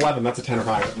 That's an 11. That's a 10 or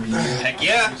higher. Heck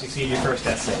yeah. You succeed your first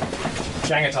death save.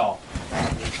 Jang'atal.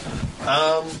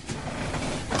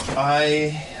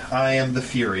 I am the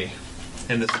Fury.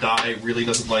 And this die really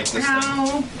doesn't like this thing.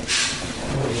 Ow.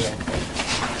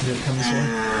 Did it come this way?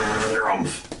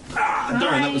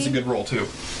 Darn, that was a good roll, too.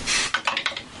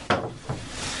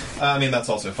 I mean, that's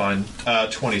also fine.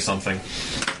 20-something.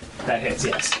 That hits,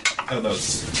 yes. Oh,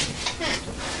 those.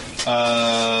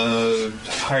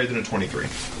 Higher than a 23.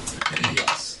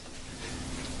 Yes.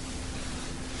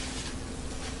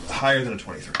 Higher than a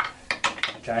 23.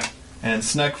 Okay. And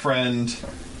Snack Friend,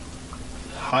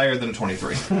 higher than a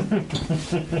 23.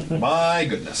 My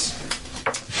goodness.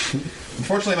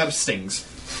 Unfortunately, I'm out of stings.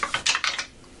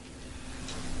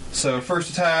 So, first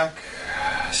attack,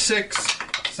 6.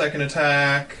 Second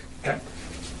attack, Okay.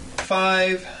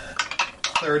 5.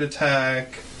 Third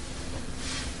attack,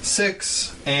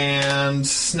 6. And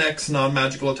Snack's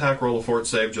non-magical attack, roll a fort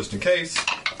save just in case.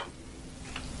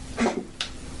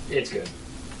 It's good.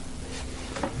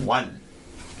 1.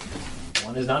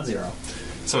 1 is not 0.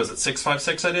 So is it 6, 5,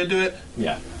 6 I did do it?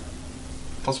 Yeah.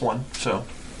 Plus 1, so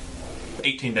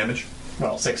 18 damage.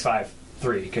 Well, 6, 5,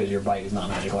 3, because your bite is not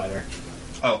magical either.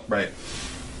 Oh, right.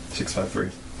 6, 5, 3.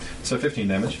 So 15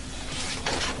 damage.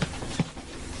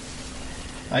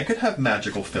 I could have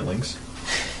magical fillings.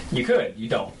 You could. You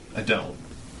don't. I don't.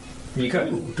 You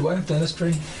could. Ooh, do I have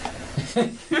dentistry?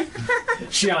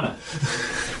 Sheona.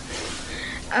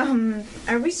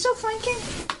 Are we still flanking?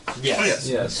 Yes. Oh, yes.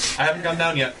 Yes. I haven't gone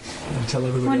down yet. Until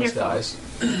everybody Wonderful. else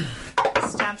dies.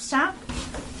 Stab, stab.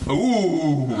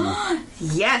 Ooh.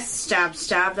 Yes, stab,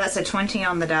 stab. That's a 20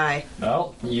 on the die.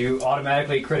 Well, you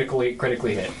automatically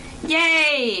critically hit.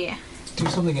 Yay! Do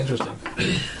something interesting.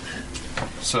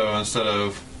 So instead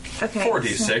of Okay.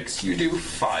 4d6, you do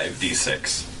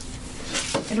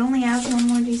 5d6. It only adds one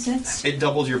more d6? It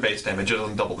doubles your base damage. It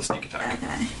doesn't double the sneak attack.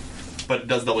 Okay. But it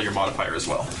does double your modifier as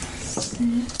well.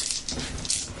 10.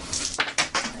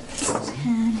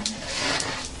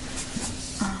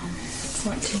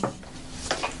 14.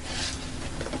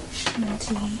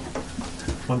 20.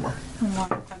 One more. One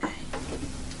more. Okay.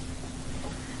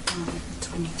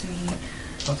 23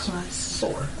 plus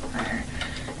 4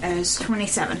 is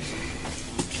 27.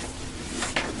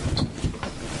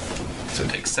 So it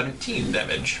takes 17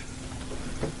 damage.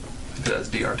 If it has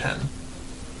DR10.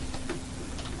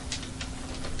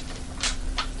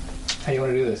 How do you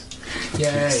want to do this?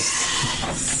 Yay.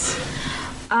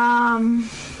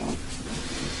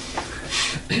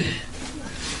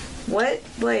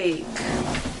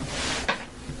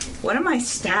 What am I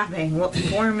stabbing? What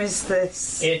form is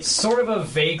this? It's sort of a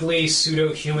vaguely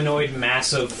pseudo-humanoid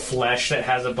mass of flesh that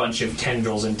has a bunch of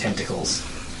tendrils and tentacles.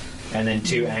 And then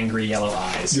 2 angry yellow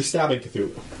eyes. You're stabbing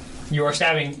Cthulhu. You are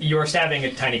stabbing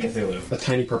a tiny Cthulhu. A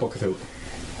tiny purple Cthulhu.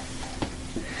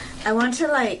 I want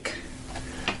to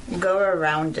go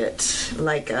around it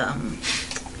like a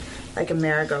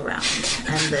merry-go-round,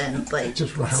 and then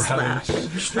Just run around.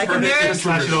 slash like a Just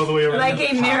slash it all the way around.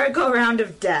 like a merry-go-round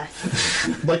of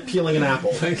death. Like peeling an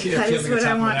apple. That is what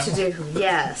I want to do.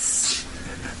 Yes.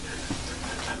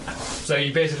 So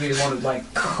you basically want to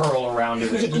curl around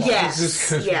it.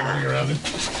 Yes. Yeah.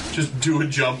 Just do a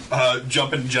jump,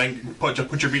 jump and put your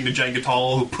feet into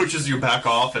Jang'atal, who pushes you back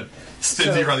off and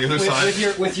spins you around the other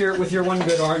side. With your one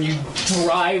good arm, you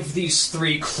drive these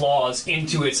 3 claws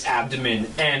into its abdomen,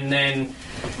 and then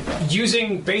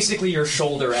using basically your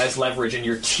shoulder as leverage and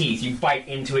your teeth, you bite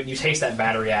into it. And you taste that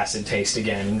battery acid taste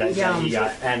again that you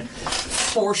got, and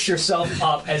force yourself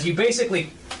up as you basically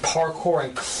parkour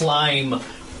and climb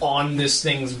on this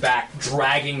thing's back,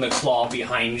 dragging the claw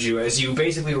behind you as you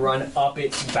basically run up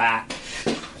its back,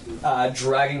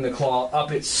 dragging the claw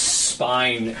up its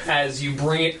spine as you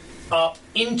bring it up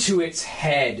into its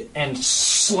head and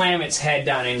slam its head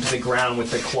down into the ground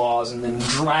with the claws, and then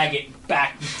drag it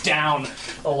back down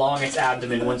along its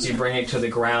abdomen once you bring it to the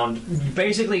ground,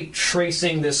 basically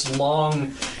tracing this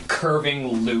long curving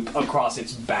loop across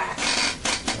its back.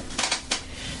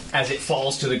 As it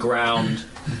falls to the ground,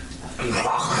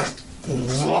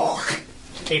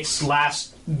 its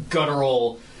last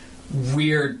guttural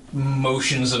weird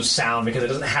motions of sound, because it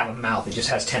doesn't have a mouth, it just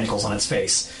has tentacles on its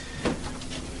face,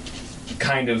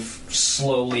 kind of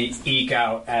slowly eke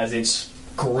out as its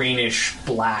greenish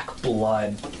black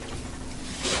blood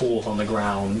pools on the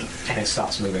ground and it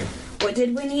stops moving. What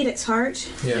did we need? Its heart?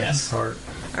 Yeah, Yes. heart.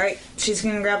 Alright, she's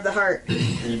gonna grab the heart.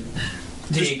 You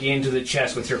dig into the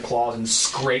chest with your claws and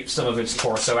scrape some of its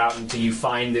torso out until you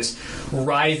find this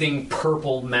writhing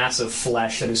purple mass of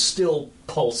flesh that is still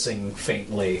pulsing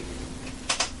faintly.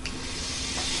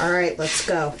 Alright, let's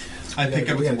go. I pick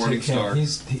up the Morning Star.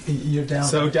 You're down.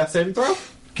 So, death saving throw?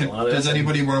 Does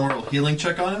anybody want a healing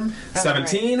check on him?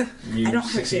 17. You I don't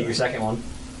have succeed to. your second one.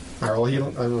 I roll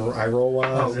heal. I roll.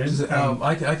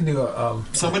 I can do a.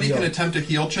 Somebody heal. can attempt a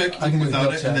heal check I can even do a without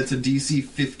heal it, and check. it's a DC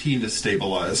 15 to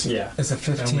stabilize. Yeah. It's a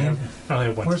 15. I only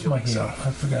have one Where's heal, my heal? so.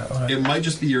 I forgot. All right. It might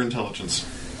just be your intelligence.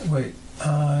 Wait.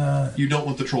 You don't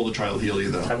want the troll to try to heal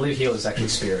you, though. I believe heal is actually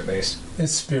spirit-based.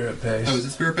 It's spirit-based. Oh, is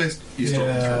it spirit-based? You still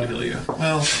want to try to heal you.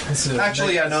 Well,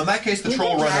 actually, yeah, no. In that case, the You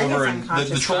troll can run drag over his and the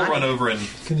unconscious troll body. run over and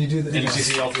Can you do that? Did you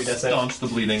see all 3 death saves? staunch the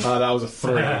bleeding. That was a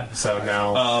 3, so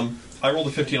now... I rolled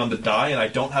a 15 on the die, and I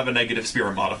don't have a negative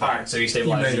spirit modifier. Alright, so you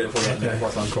stabilize You it made before you it. hit the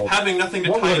fourth one. Cool. Having nothing to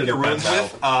What tie would up it your have been, wounds though?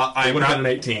 with, I It would have been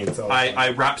wrapped, an 18, so...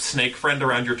 I wrapped Snake Friend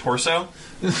around your torso,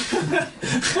 and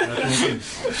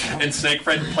Snake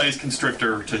Friend plays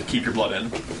Constrictor to keep your blood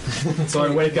in. So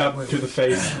I wake up to the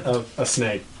face of a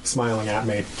snake smiling at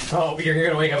me. Oh, you're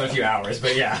going to wake up in a few hours,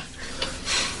 but yeah.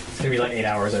 It's going to be like 8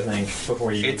 hours, I think,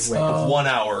 before you It's wake up. 1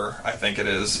 hour, I think it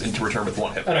is, and to return with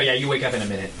 1 hit. Oh, no, yeah, you wake up in a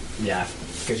minute. Yeah,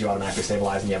 because you automatically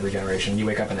stabilize and you have regeneration. You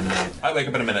wake up in a minute. I wake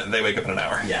up in a minute, and they wake up in an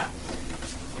hour. Yeah.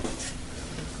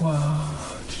 Well,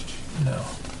 no.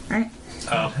 Alright.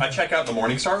 I check out the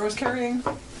Morning Star I was carrying.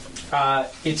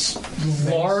 It's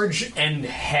large and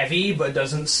heavy, but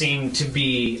doesn't seem to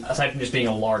be, aside from just being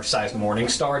a large-sized morning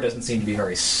star, doesn't seem to be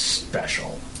very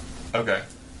special. Okay.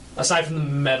 Aside from the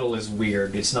metal is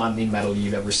weird. It's not any metal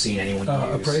you've ever seen anyone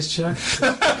A use. praise check?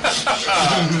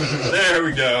 There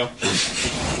we go.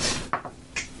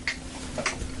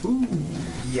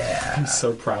 Yeah. I'm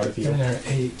so proud of you. There,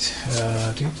 8.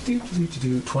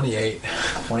 28.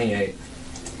 28.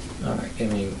 Alright,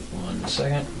 give me 1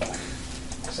 second.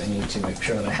 Because I need to make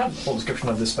sure that I have the full description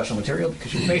of this special material,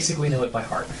 because you basically know it by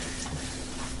heart.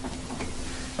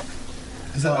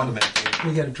 Is that adamantine?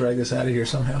 We gotta drag this out of here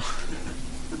somehow.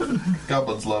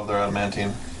 Goblins love their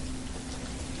adamantine.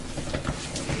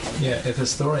 Yeah, if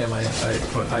it's thorium, I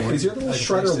Is your little I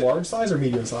shredder placed it. large size or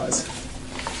medium size?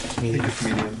 Medium.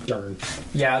 Darn.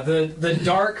 Yeah, the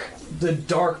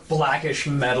dark blackish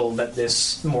metal that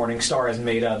this morning star is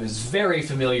made of is very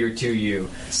familiar to you.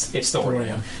 It's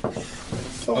thorium.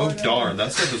 Oh, darn.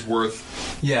 That stuff is worth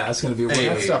Yeah, it's gonna be worth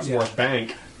That stuff's yeah. worth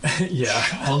bank. Yeah. a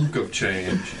hunk of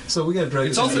change. So we gotta drag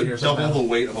It's this out also of here double somehow. the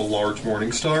weight of a large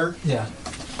morning star. Yeah.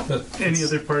 But Any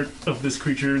other part of this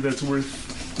creature that's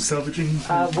worth salvaging?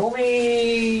 Roll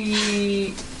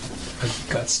me a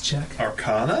guts check?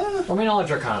 Arcana?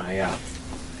 knowledge arcana, yeah.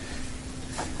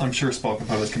 I'm sure spell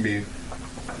components can be...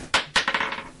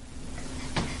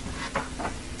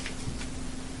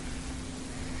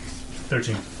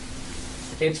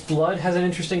 Its blood has an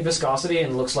interesting viscosity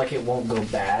and looks like it won't go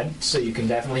bad, so you can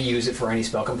definitely use it for any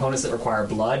spell components that require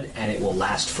blood, and it will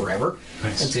last forever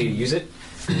until you use it.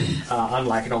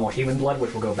 Unlike normal human blood,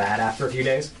 which will go bad after a few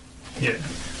days. Yeah.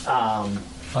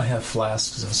 I have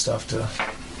flasks and stuff to.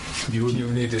 You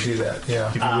need to do that, yeah.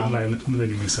 If you wouldn't mind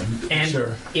lending me some. And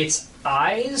Sure. its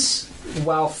eyes,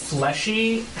 while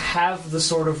fleshy, have the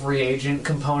sort of reagent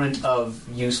component of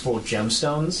useful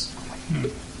gemstones.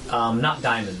 Not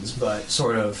diamonds, but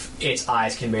sort of its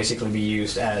eyes can basically be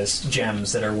used as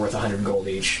gems that are worth 100 gold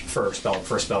each for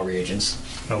spell reagents.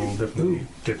 I will definitely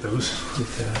get those. Get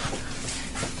that.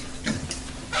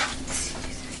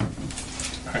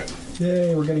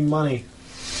 Yay, we're getting money.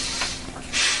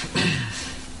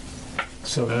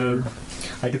 So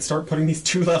I could start putting these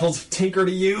 2 levels of Tinker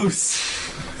to use.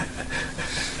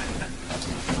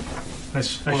 I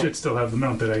should still have the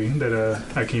mount that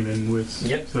I came in with.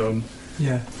 Yep. So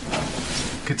yeah.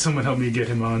 could someone help me get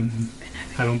him on?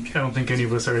 I don't think any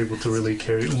of us are able to really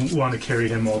want to carry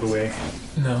him all the way.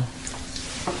 No.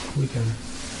 We can.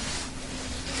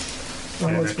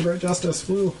 Onwards for great justice.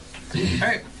 Woo.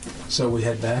 Alright. So we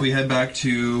head back. We head back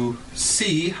to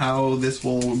see how this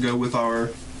will go with our...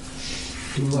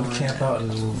 Do we want to camp out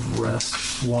and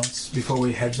rest once before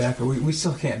we head back? Or we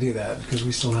still can't do that because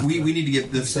we still have We to... need to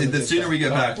get this... The sooner we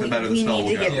get back, the better the We spell need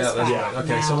will to go. get Yeah, this that's back right.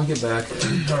 Okay, so now. we get back.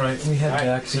 All right, we head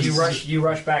back. So you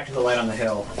rush back to the light on the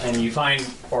hill, and you find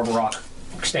Orbarok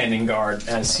standing guard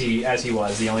as he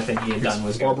was. The only thing he had done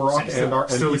was go Orbarok and our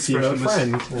Still NPC mode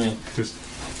expressionless. friend. Just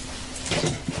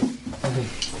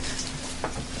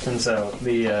And so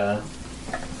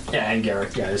and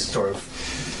Garruk, is sort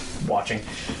of watching.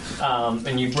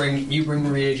 And you bring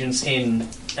the reagents in,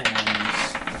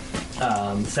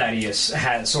 and Thaddeus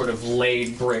has sort of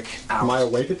laid Brik out. Am I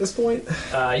awake at this point?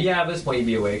 Yeah, at this point you'd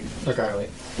be awake. Okay.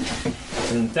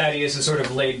 And Thaddeus has sort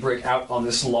of laid Brik out on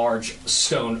this large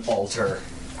stone altar,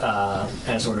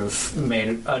 and sort of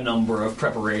made a number of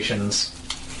preparations.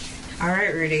 All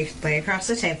right, Rudy, lay across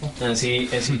the table. As he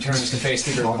turns to face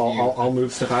the group of you. I'll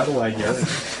move step out of the way here.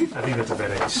 I think that's a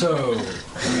bad idea. So,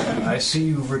 I see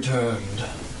you've returned.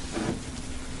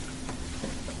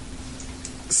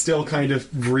 Still kind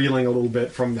of reeling a little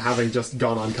bit from having just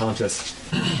gone unconscious.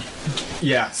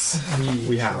 Yes,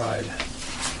 we have. Tried.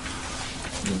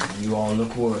 You all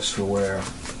look worse for wear.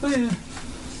 Oh, yeah.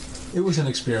 It was an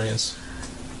experience.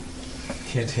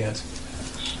 Hint, hint.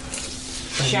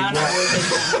 Shauna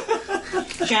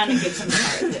gives him the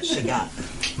card that she got.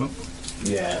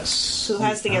 Yes. Who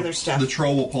has the other stuff? The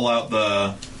troll will pull out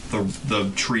the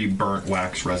tree burnt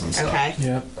wax resin stuff. Okay.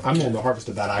 Yeah. I'm the one that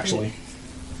harvested that, actually.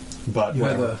 But You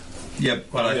have whatever. Yep,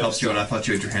 but I helped you, and I thought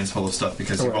you had your hands full of stuff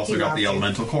because you've also got the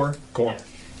elemental core. Cool.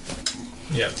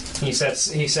 Yep. He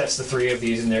sets the three of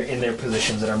these in their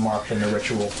positions that are marked in the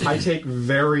ritual. I pay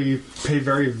very,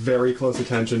 very close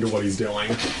attention to what he's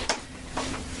doing.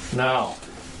 Now,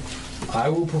 I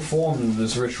will perform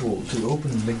this ritual to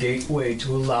open the gateway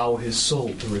to allow his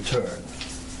soul to return.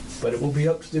 But it will be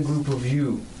up to the group of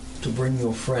you to bring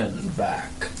your friend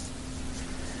back.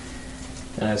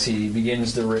 And as he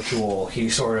begins the ritual, he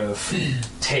sort of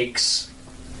takes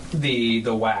the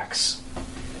wax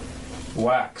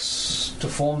to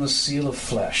form the seal of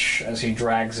flesh as he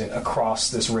drags it across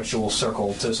this ritual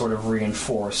circle to sort of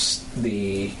reinforce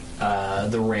the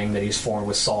ring that he's formed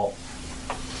with salt.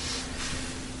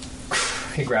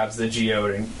 He grabs the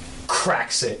geode and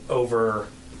cracks it over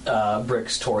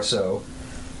Brik's torso.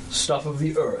 Stuff of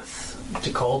the earth,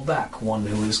 to call back one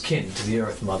who is kin to the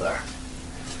Earth Mother.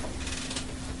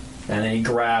 And then he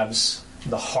grabs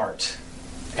the heart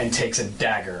and takes a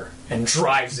dagger and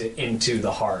drives it into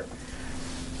the heart.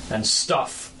 And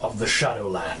stuff of the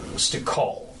Shadowlands, to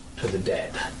call to the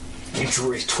dead. He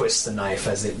twists the knife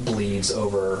as it bleeds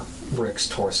over Brik's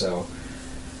torso.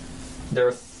 There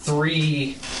are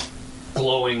 3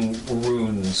 glowing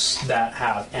runes that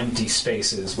have empty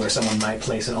spaces where someone might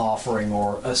place an offering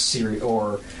or a series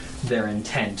or their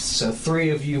intent. So 3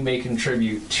 of you may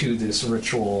contribute to this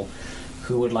ritual.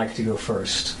 Who would like to go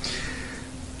first?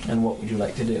 And what would you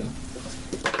like to do?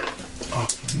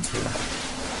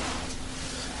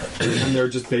 And they're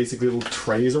just basically little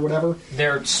trays or whatever?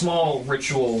 They're small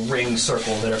ritual ring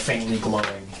circles that are faintly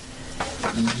glowing.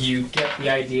 You get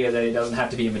the idea that it doesn't have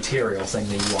to be a material thing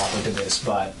that you offer to this,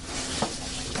 but...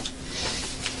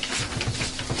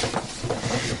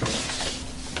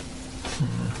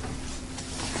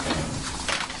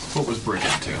 What was Brik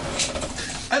into?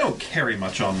 I don't carry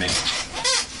much on me.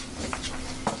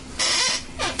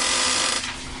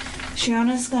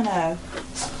 Shiona's gonna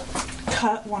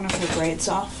cut one of her braids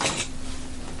off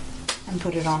and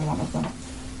put it on one of them.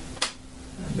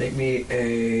 Make me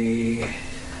a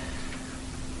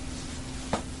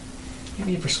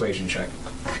persuasion check.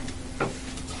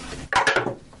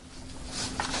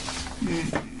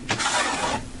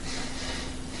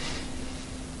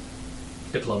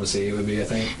 Diplomacy would be, I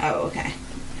think. Oh, okay.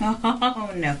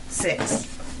 Oh, no. 6.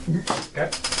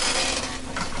 Okay.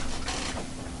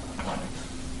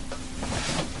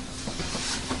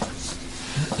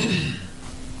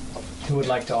 Who would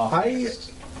like to offer? I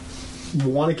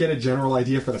want to get a general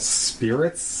idea for the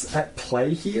spirits at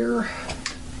play here.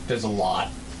 There's a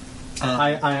lot.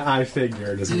 I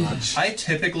figured as much. I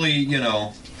typically,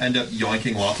 end up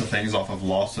yoinking lots of things off of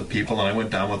loss of people, and I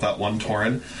went down with that one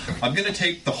Tauren. I'm going to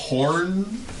take the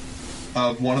horn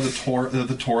of one of the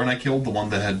Tauren I killed, the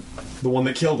one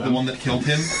that killed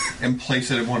him, and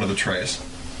place it in one of the trays.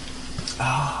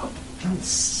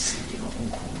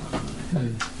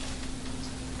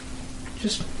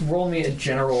 Just roll me a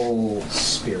general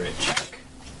spirit check.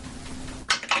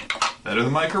 Better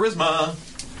than my charisma,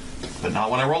 but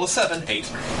not when I roll a 7.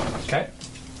 8. Okay.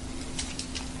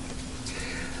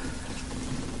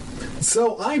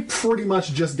 So I pretty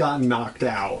much just got knocked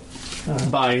out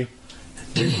by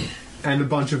and a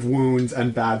bunch of wounds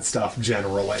and bad stuff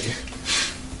generally.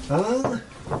 Yeah,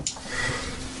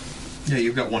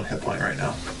 you've got 1 hit point right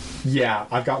now. Yeah,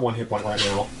 I've got 1 hit point right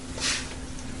now.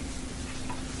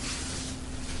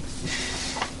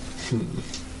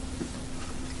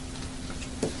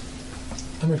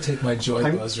 I'm going to take my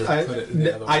joy buzzer and put it in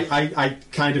the other one. I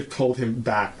kind of pulled him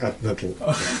back a little.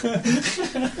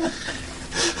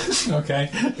 Okay.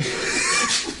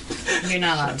 You're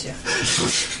not allowed to.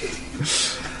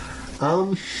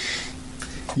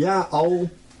 Yeah, I'll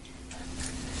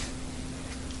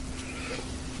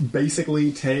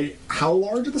basically take... How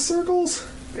large are the circles?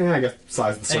 I guess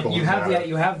size of the circle. And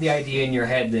you have the idea in your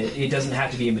head that it doesn't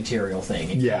have to be a material thing.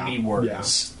 It can be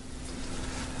words.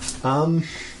 Yeah.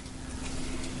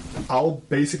 I'll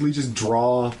basically just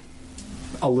draw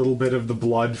a little bit of the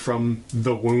blood from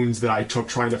the wounds that I took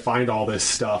trying to find all this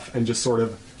stuff and just sort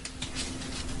of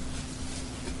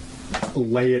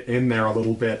lay it in there a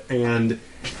little bit and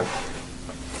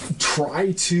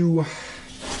try to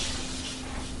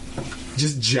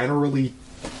just generally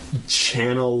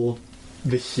channel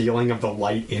the healing of the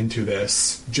light into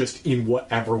this just in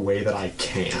whatever way that I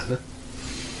can.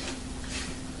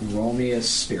 Roll me a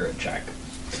spirit check.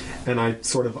 And I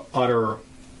sort of utter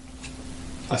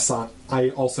I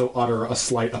also utter a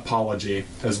slight apology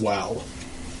as well.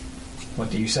 What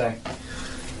do you say?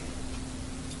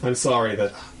 I'm sorry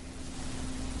that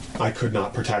I could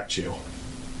not protect you.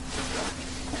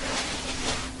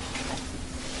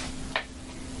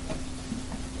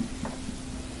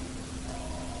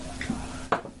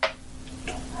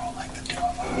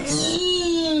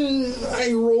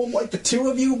 I rolled like the two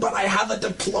of you, but I have a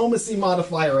diplomacy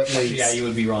modifier at least. Yeah, you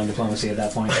would be rolling diplomacy at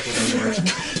that point.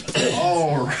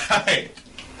 All right.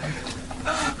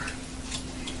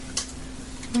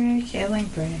 We're killing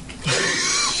Brik.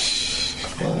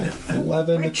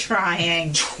 11, We're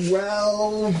trying.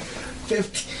 12,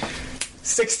 15,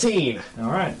 16. All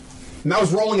right. And I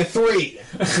was rolling a 3.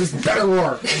 This was better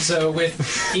work. So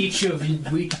with each of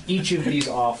these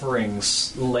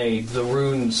offerings laid, the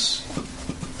runes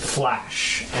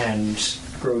flash and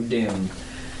grow dim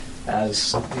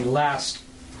as the last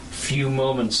few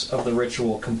moments of the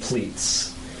ritual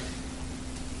completes.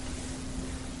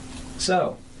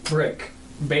 So, Brik,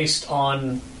 based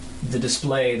on the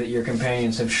display that your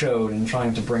companions have showed in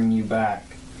trying to bring you back,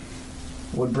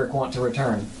 would Brik want to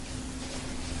return?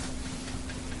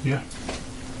 Yeah.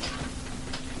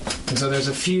 And so there's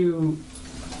a few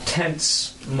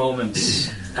tense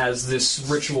moments as this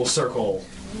ritual circle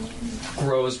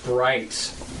grows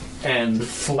bright and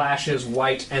flashes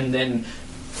white and then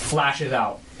flashes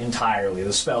out entirely.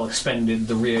 The spell expended,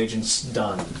 the reagent's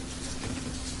done.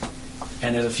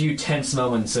 And there's a few tense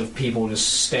moments of people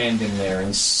just standing there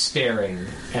and staring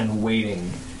and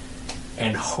waiting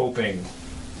and hoping.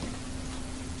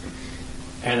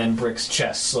 And then Brik's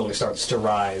chest slowly starts to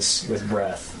rise with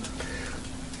breath.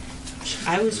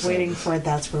 I was waiting for it.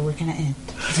 That's where we're going to end.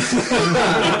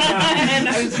 And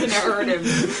I was going to hurt him.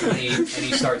 And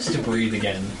he starts to breathe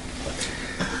again.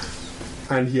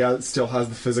 And he still has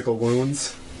the physical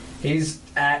wounds. He's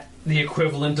at the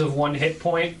equivalent of 1 hit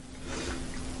point,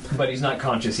 but he's not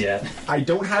conscious yet. I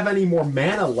don't have any more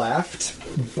mana left,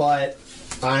 but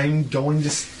I'm going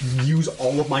to use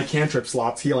all of my cantrip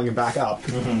slots, healing him back up.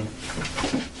 Mm-hmm.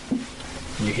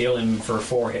 You heal him for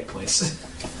 4 hit points.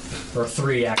 Or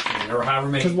 3, actually. Or however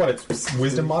many. Because what, it's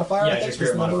wisdom modifier? Yeah, it's your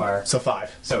spirit modifier. So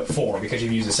 5. So 4, because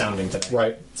you've used a sounding today.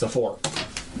 Right, so 4.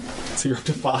 So you're up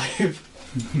to 5.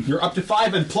 You're up to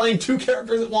 5 and playing 2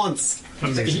 characters at once.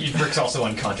 Brik's also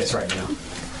unconscious right now.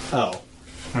 Oh.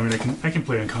 I mean, I can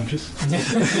play unconscious.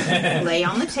 Lay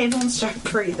on the table and start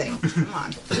breathing. Come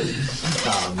on.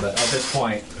 But at this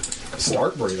point...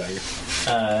 Start breathing.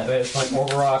 At this point,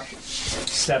 Warcraft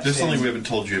steps in. There's something we haven't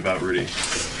told you about Rudy.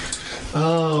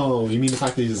 Oh, you mean the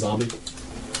fact that he's a zombie?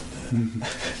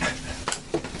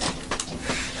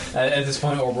 At this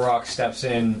point, Warcraft steps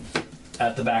in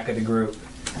at the back of the group.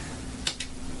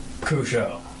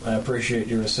 Kusho, I appreciate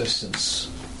your assistance.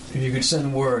 If you could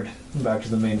send word back to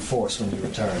the main force when you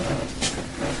return.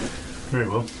 Very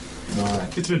well.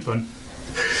 Alright. It's been fun.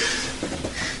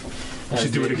 We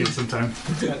should do it again sometime.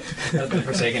 As the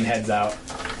Forsaken heads out.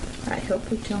 I hope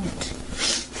we don't.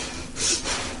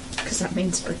 Because that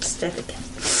means Brik's dead again.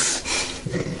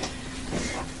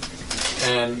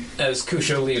 And as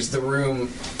Kusho leaves the room,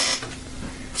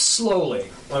 slowly,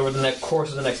 over the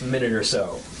course of the next minute or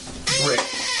so, Brik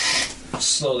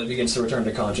slowly begins to return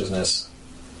to consciousness.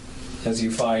 As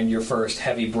you find your first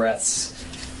heavy breaths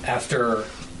after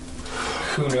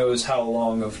who knows how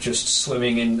long of just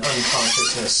swimming in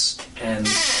unconsciousness and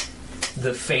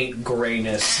the faint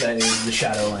grayness that is the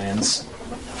Shadowlands.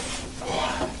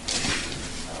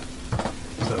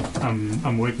 So I'm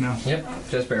awake now. Yep,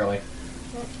 just barely.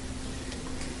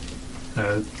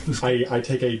 I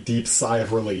take a deep sigh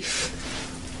of relief.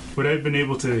 Would I have been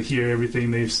able to hear everything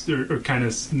they've or kind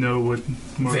of know what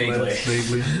more Vaguely. or less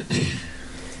vaguely?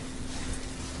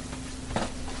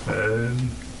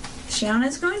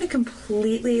 Shiona's going to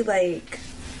completely,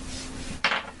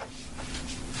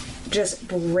 just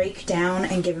break down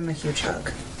and give him a huge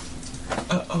hug.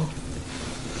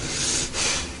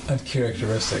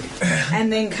 Uncharacteristic.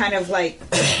 And then kind of,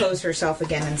 close herself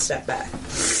again and step back.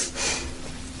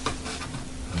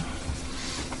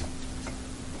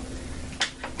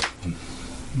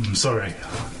 I'm sorry,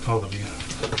 all of you.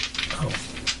 Oh.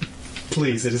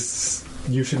 Please,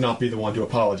 you should not be the one to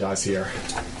apologize here.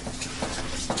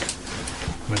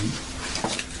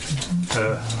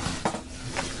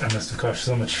 I must have caused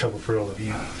so much trouble for all of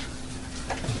you.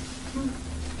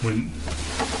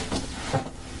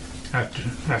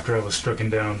 After I was stricken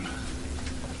down.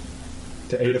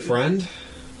 To aid a friend?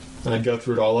 I'd go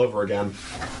through it all over again.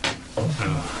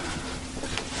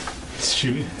 It's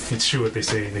true what they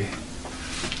say.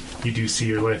 You do see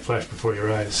your life flash before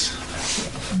your eyes.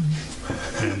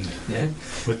 And yeah.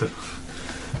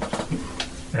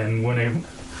 when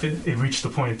it reached the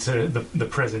point, the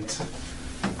present.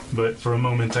 But for a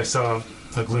moment, I saw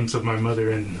a glimpse of my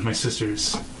mother and my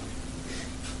sisters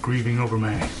grieving over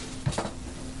my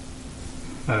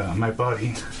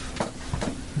body.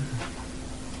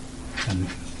 And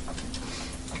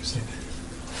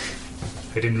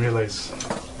I didn't realize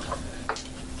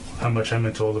how much I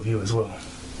meant to all of you as well.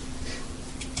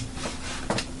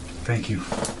 Thank you.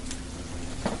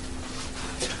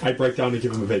 I break down and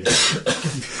give him a big.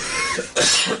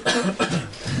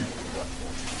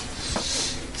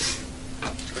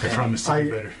 I promise to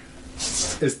do better.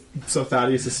 So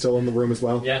Thaddeus is still in the room as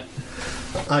well? Yeah.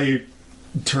 I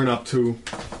turn up to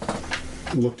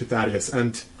look at Thaddeus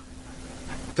and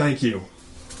thank you,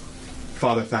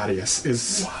 Father Thaddeus.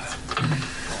 Is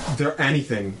there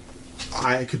anything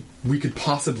we could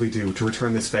possibly do to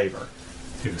return this favor?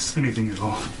 Yes, anything at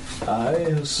all. I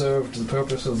have served the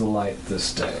purpose of the light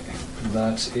this day.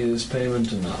 That is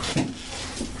payment enough.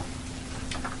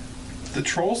 The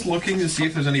troll's looking to see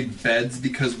if there's any beds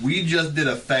because we just did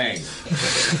a thing.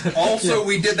 Also,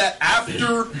 we did that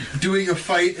after doing a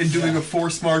fight and doing a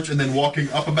force march and then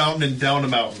walking up a mountain and down a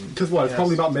mountain. Because what? It's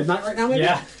probably about midnight right now, maybe?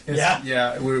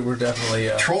 Yeah, we're definitely...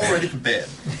 Troll ready for bed.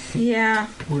 Yeah.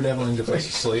 We're definitely in a place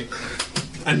to sleep.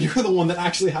 And you're the one that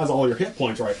actually has all your hit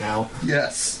points right now.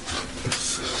 Yes.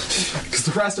 Because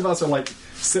the rest of us are like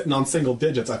sitting on single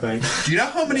digits, I think. Do you know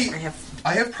how many...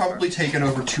 I have probably taken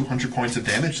over 200 points of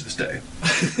damage this day.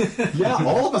 Yeah,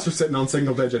 all of us are sitting on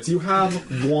single digits. You have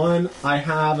 1, I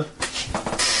have...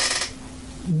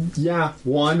 Yeah,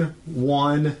 1,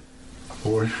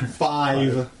 4,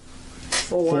 5,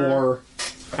 4,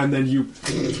 and then you're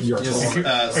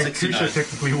Kusha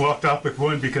technically walked off with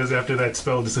 1 because after that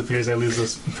spell disappears, I lose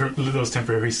those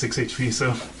temporary 6 HP.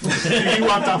 So he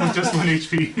walked off with just 1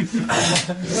 HP.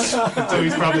 So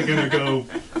he's probably gonna go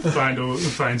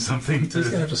find something to. He's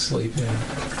gonna have to sleep.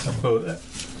 Yeah.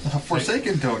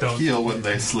 Forsaken don't heal when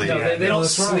they sleep. No, they don't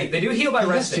sleep. Right. They do heal by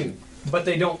resting, but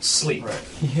they don't sleep. Right.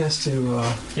 He has to.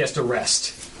 He has to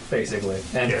rest, basically,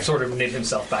 and sort of knit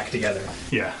himself back together.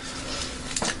 Yeah.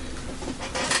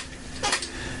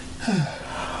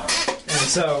 And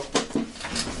so,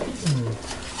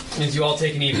 as you all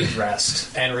take an evening's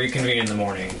rest and reconvene in the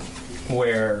morning,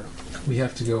 where we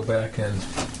have to go back and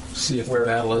see if the where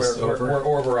battle is over. Where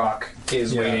Orvarok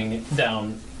is waiting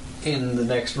down in the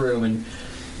next room, and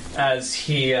as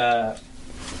he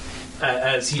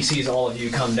sees all of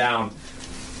you come down,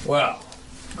 well,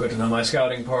 good to know my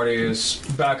scouting party is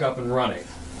back up and running.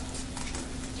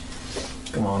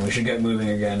 Come on, we should get moving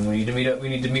again. We need to meet up. We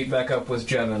need to meet back up with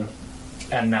Jevin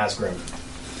and Nazgrim.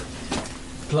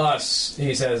 Plus,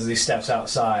 he says as he steps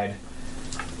outside,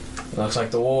 looks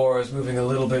like the war is moving a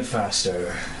little bit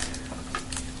faster.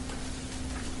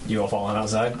 You all falling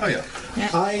outside? Oh yeah.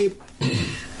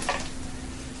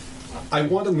 I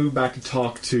want to move back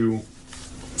to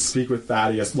speak with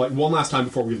Thaddeus, like one last time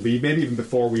before we leave, maybe even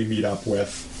before we meet up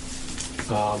with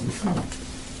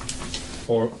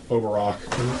Overrock.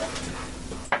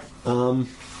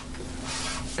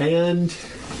 And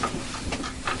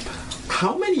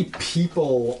how many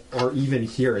people are even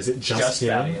here? Is it just him?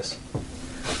 Thaddeus.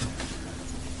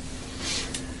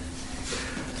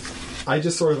 I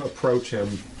just sort of approach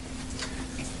him.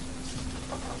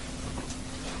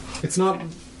 It's not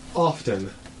often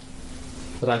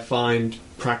that I find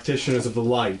practitioners of the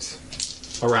light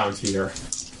around here.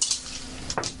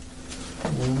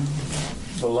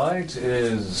 The light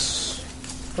is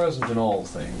present in all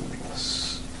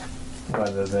things.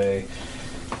 Whether they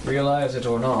realize it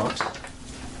or not,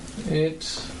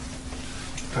 it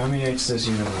permeates this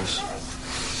universe.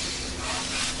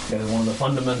 It is one of the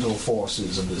fundamental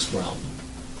forces of this realm.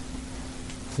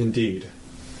 Indeed.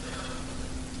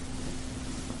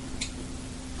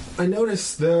 I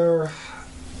notice there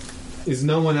is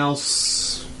no one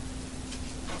else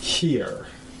here.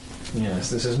 Yes,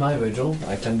 this is my vigil.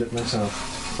 I tend it myself.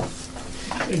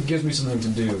 It gives me something to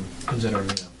do, considering,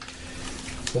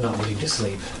 we're not needing to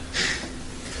sleep.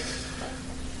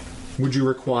 Would you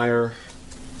require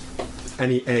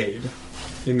any aid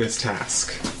in this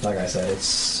task? Like I said,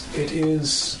 it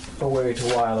is a way to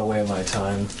while away my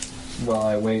time while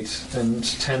I wait and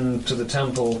tend to the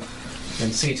temple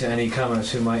and see to any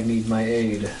comers who might need my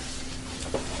aid.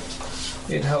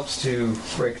 It helps to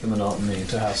break the monotony,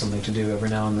 to have something to do every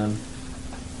now and then.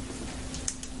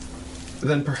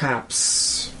 Then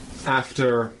perhaps,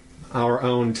 after our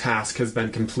own task has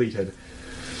been completed,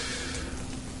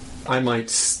 I might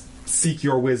seek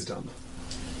your wisdom.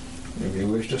 If you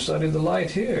wish to study the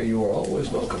light here, you are always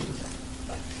welcome.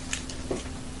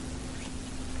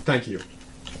 Thank you,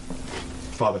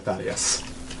 Father Thaddeus.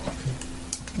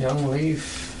 Young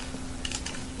Leaf,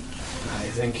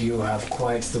 think you have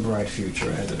quite the bright future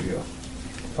ahead of you.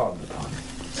 Pardon the pun.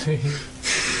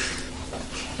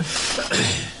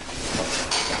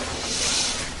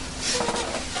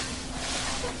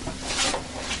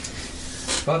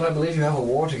 But I believe you have a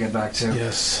war to get back to.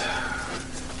 Yes.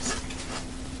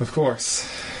 Of course.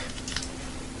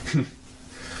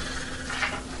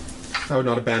 I would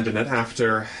not abandon it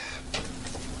after...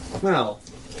 Well...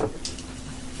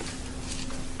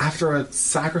 After a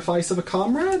sacrifice of a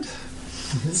comrade?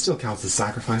 It still counts as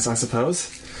sacrifice, I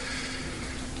suppose.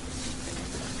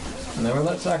 Never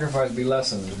let sacrifice be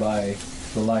lessened by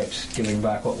the light giving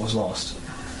back what was lost.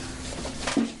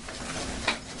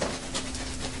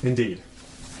 Indeed.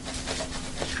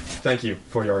 Thank you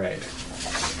for your aid.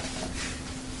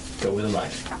 Go with the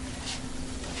light.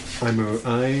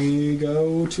 I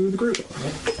go to the group.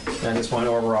 Yep. At this point,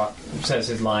 Orberok says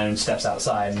his line and steps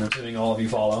outside, and assuming all of you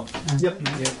follow. Yep.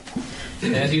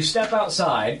 And as you step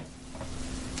outside,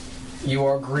 you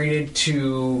are greeted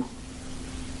to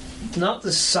not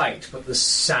the sight, but the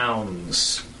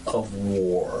sounds of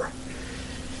war.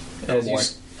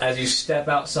 As you step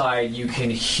outside, you can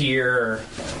hear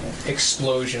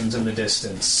explosions in the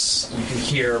distance. You can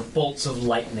hear bolts of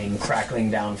lightning crackling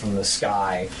down from the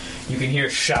sky. You can hear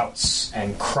shouts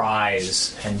and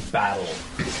cries and battle.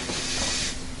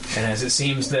 And as it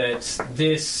seems that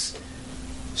this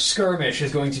skirmish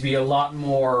is going to be a lot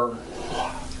more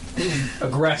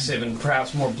aggressive and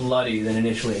perhaps more bloody than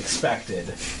initially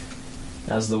expected,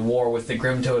 as the war with the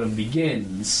Grim Totem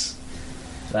begins,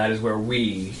 that is where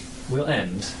we will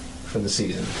end for the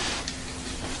season.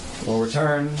 We'll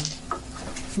return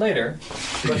later,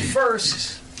 but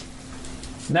first,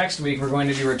 next week we're going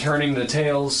to be returning to the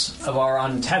Tales of our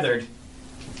Untethered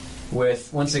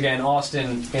with, once again,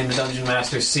 Austin in the Dungeon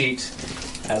Master's seat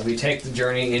as we take the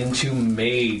journey into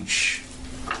Mage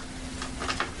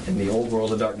in the old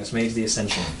world of darkness, Mage the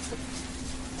Ascension.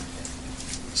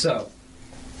 So,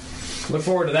 look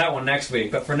forward to that one next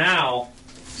week, but for now,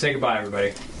 say goodbye,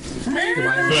 everybody.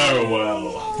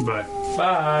 Farewell. Bye.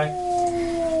 Bye.